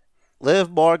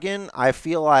 Liv Morgan, I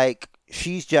feel like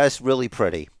she's just really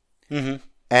pretty. Mm-hmm.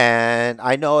 And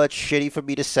I know it's shitty for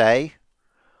me to say,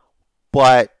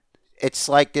 but it's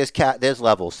like there's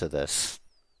levels to this.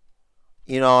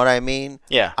 You know what I mean?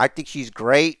 Yeah. I think she's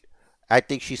great. I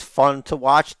think she's fun to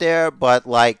watch there, but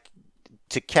like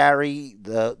to carry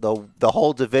the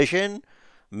whole division,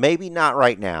 maybe not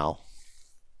right now.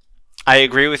 I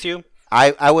agree with you.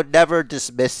 I would never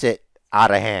dismiss it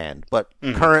out of hand, but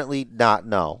currently not,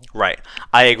 no. Right.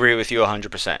 I agree with you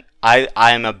 100%. I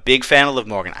am a big fan of Liv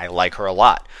Morgan. I like her a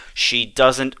lot. She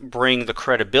doesn't bring the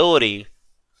credibility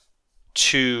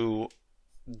to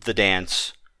the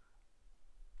dance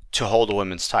to hold a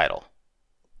women's title.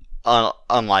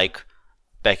 Unlike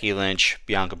Becky Lynch,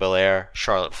 Bianca Belair,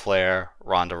 Charlotte Flair,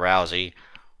 Ronda Rousey,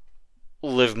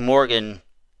 Liv Morgan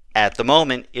at the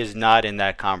moment is not in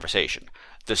that conversation.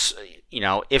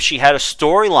 If she had a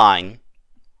storyline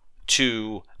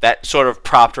to that sort of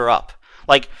propped her up,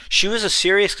 like she was a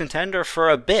serious contender for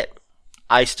a bit,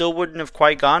 I still wouldn't have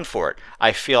quite gone for it.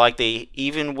 I feel like they,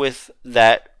 even with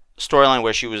that storyline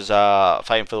where she was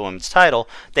fighting for the women's title,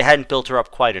 they hadn't built her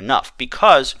up quite enough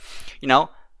because,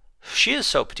 she is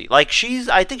so petite. Like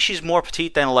I think she's more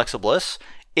petite than Alexa Bliss.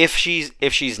 If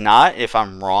she's not, if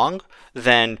I'm wrong,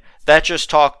 then that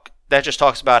just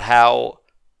talks about how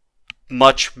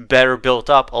much better built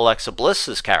up Alexa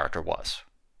Bliss's character was.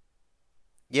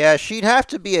 Yeah, she'd have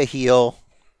to be a heel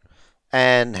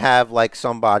and have like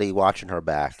somebody watching her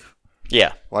back.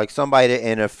 Yeah, like somebody to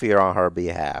interfere on her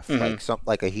behalf, Mm-hmm.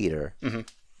 like a heater. Mm-hmm.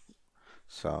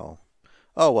 So,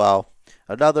 oh well,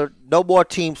 no more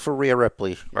teams for Rhea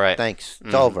Ripley. Right. Thanks.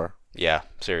 It's over. Yeah,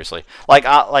 seriously. Like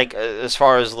as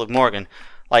far as Liv Morgan,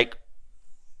 like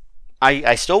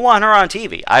I still want her on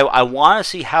TV. I want to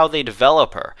see how they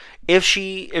develop her. If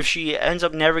she ends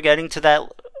up never getting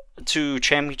to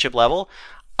championship level,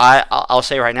 I'll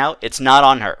say right now, it's not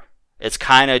on her. It's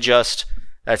kind of just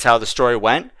that's how the story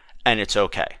went, and it's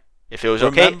okay. If it was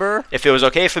okay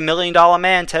for $1 Million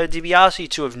Man Ted DiBiase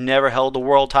to have never held the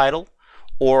world title,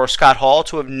 or Scott Hall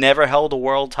to have never held a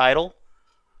world title,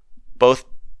 both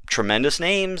tremendous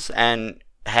names and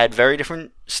had very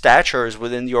different statures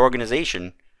within the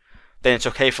organization, then it's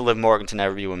okay for Liv Morgan to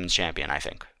never be women's champion, I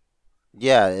think.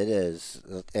 Yeah, it is.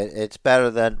 It's better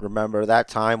than, remember that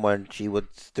time when she was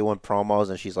doing promos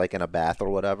and she's like in a bath or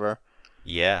whatever?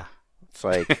 Yeah. It's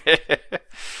like,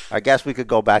 I guess we could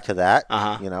go back to that,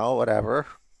 Uh-huh. Whatever.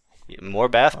 More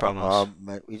bath promos.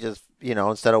 We just,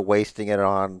 instead of wasting it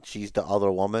on she's the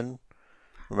other woman.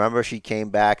 Remember she came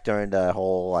back during the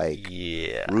whole,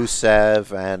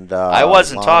 Rusev and I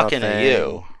wasn't Lana talking thing. to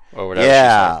you, or whatever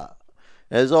Yeah. she said.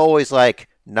 There's always like,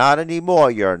 not anymore,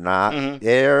 you're not. Mm-hmm.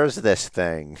 There's this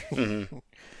thing. Mm-hmm.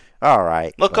 All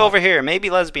right. Look over here. Maybe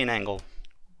lesbian angle.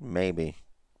 Maybe.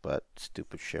 But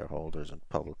stupid shareholders and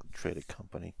publicly traded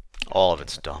company. All of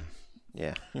it's dumb.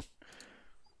 Yeah.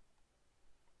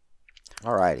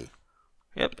 All righty.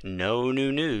 Yep. No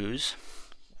new news.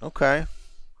 Okay.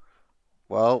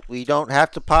 Well, we don't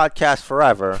have to podcast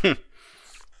forever.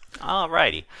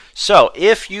 Alrighty. So,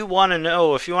 if you want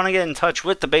to get in touch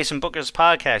with the Basement Bookers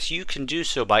podcast, you can do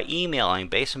so by emailing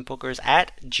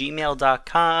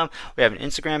basementbookers@gmail.com. We have an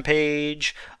Instagram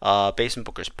page, Basement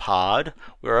Bookers Pod.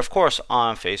 We're, of course,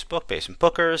 on Facebook, Basement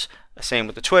Bookers. Same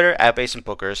with the Twitter, @Basement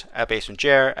Bookers, @Basement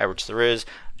Jer, @Rich the Riz.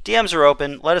 DMs are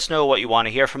open. Let us know what you want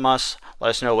to hear from us. Let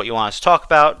us know what you want us to talk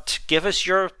about. Give us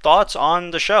your thoughts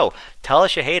on the show. Tell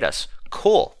us you hate us.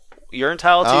 Cool. You're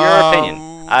entitled to your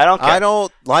opinion. I don't care. I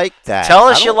don't like that. Tell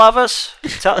us you love us.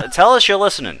 Tell us you're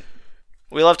listening.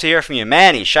 We love to hear from you.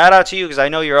 Manny, shout out to you because I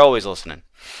know you're always listening.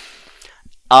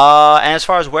 And as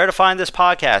far as where to find this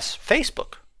podcast,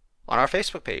 Facebook. On our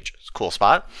Facebook page. It's a cool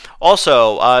spot.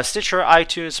 Also, Stitcher,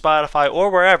 iTunes, Spotify, or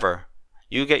wherever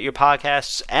you get your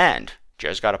podcasts. And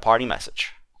Jer's got a party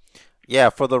message. Yeah,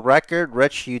 for the record,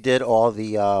 Rich, you did all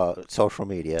the social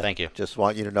media. Thank you. Just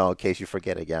want you to know in case you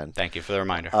forget again. Thank you for the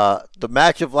reminder. The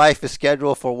match of life is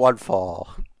scheduled for one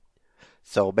fall.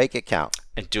 So make it count.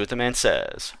 And do what the man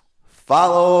says.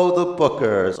 Follow the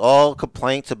bookers. All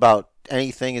complaints about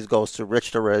anything goes to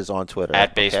Rich the Riz on Twitter.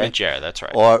 At Basement Jared, that's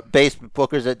right. Or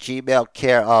basementbookers@gmail,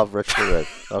 care of Rich the Riz.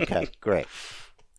 Okay, great.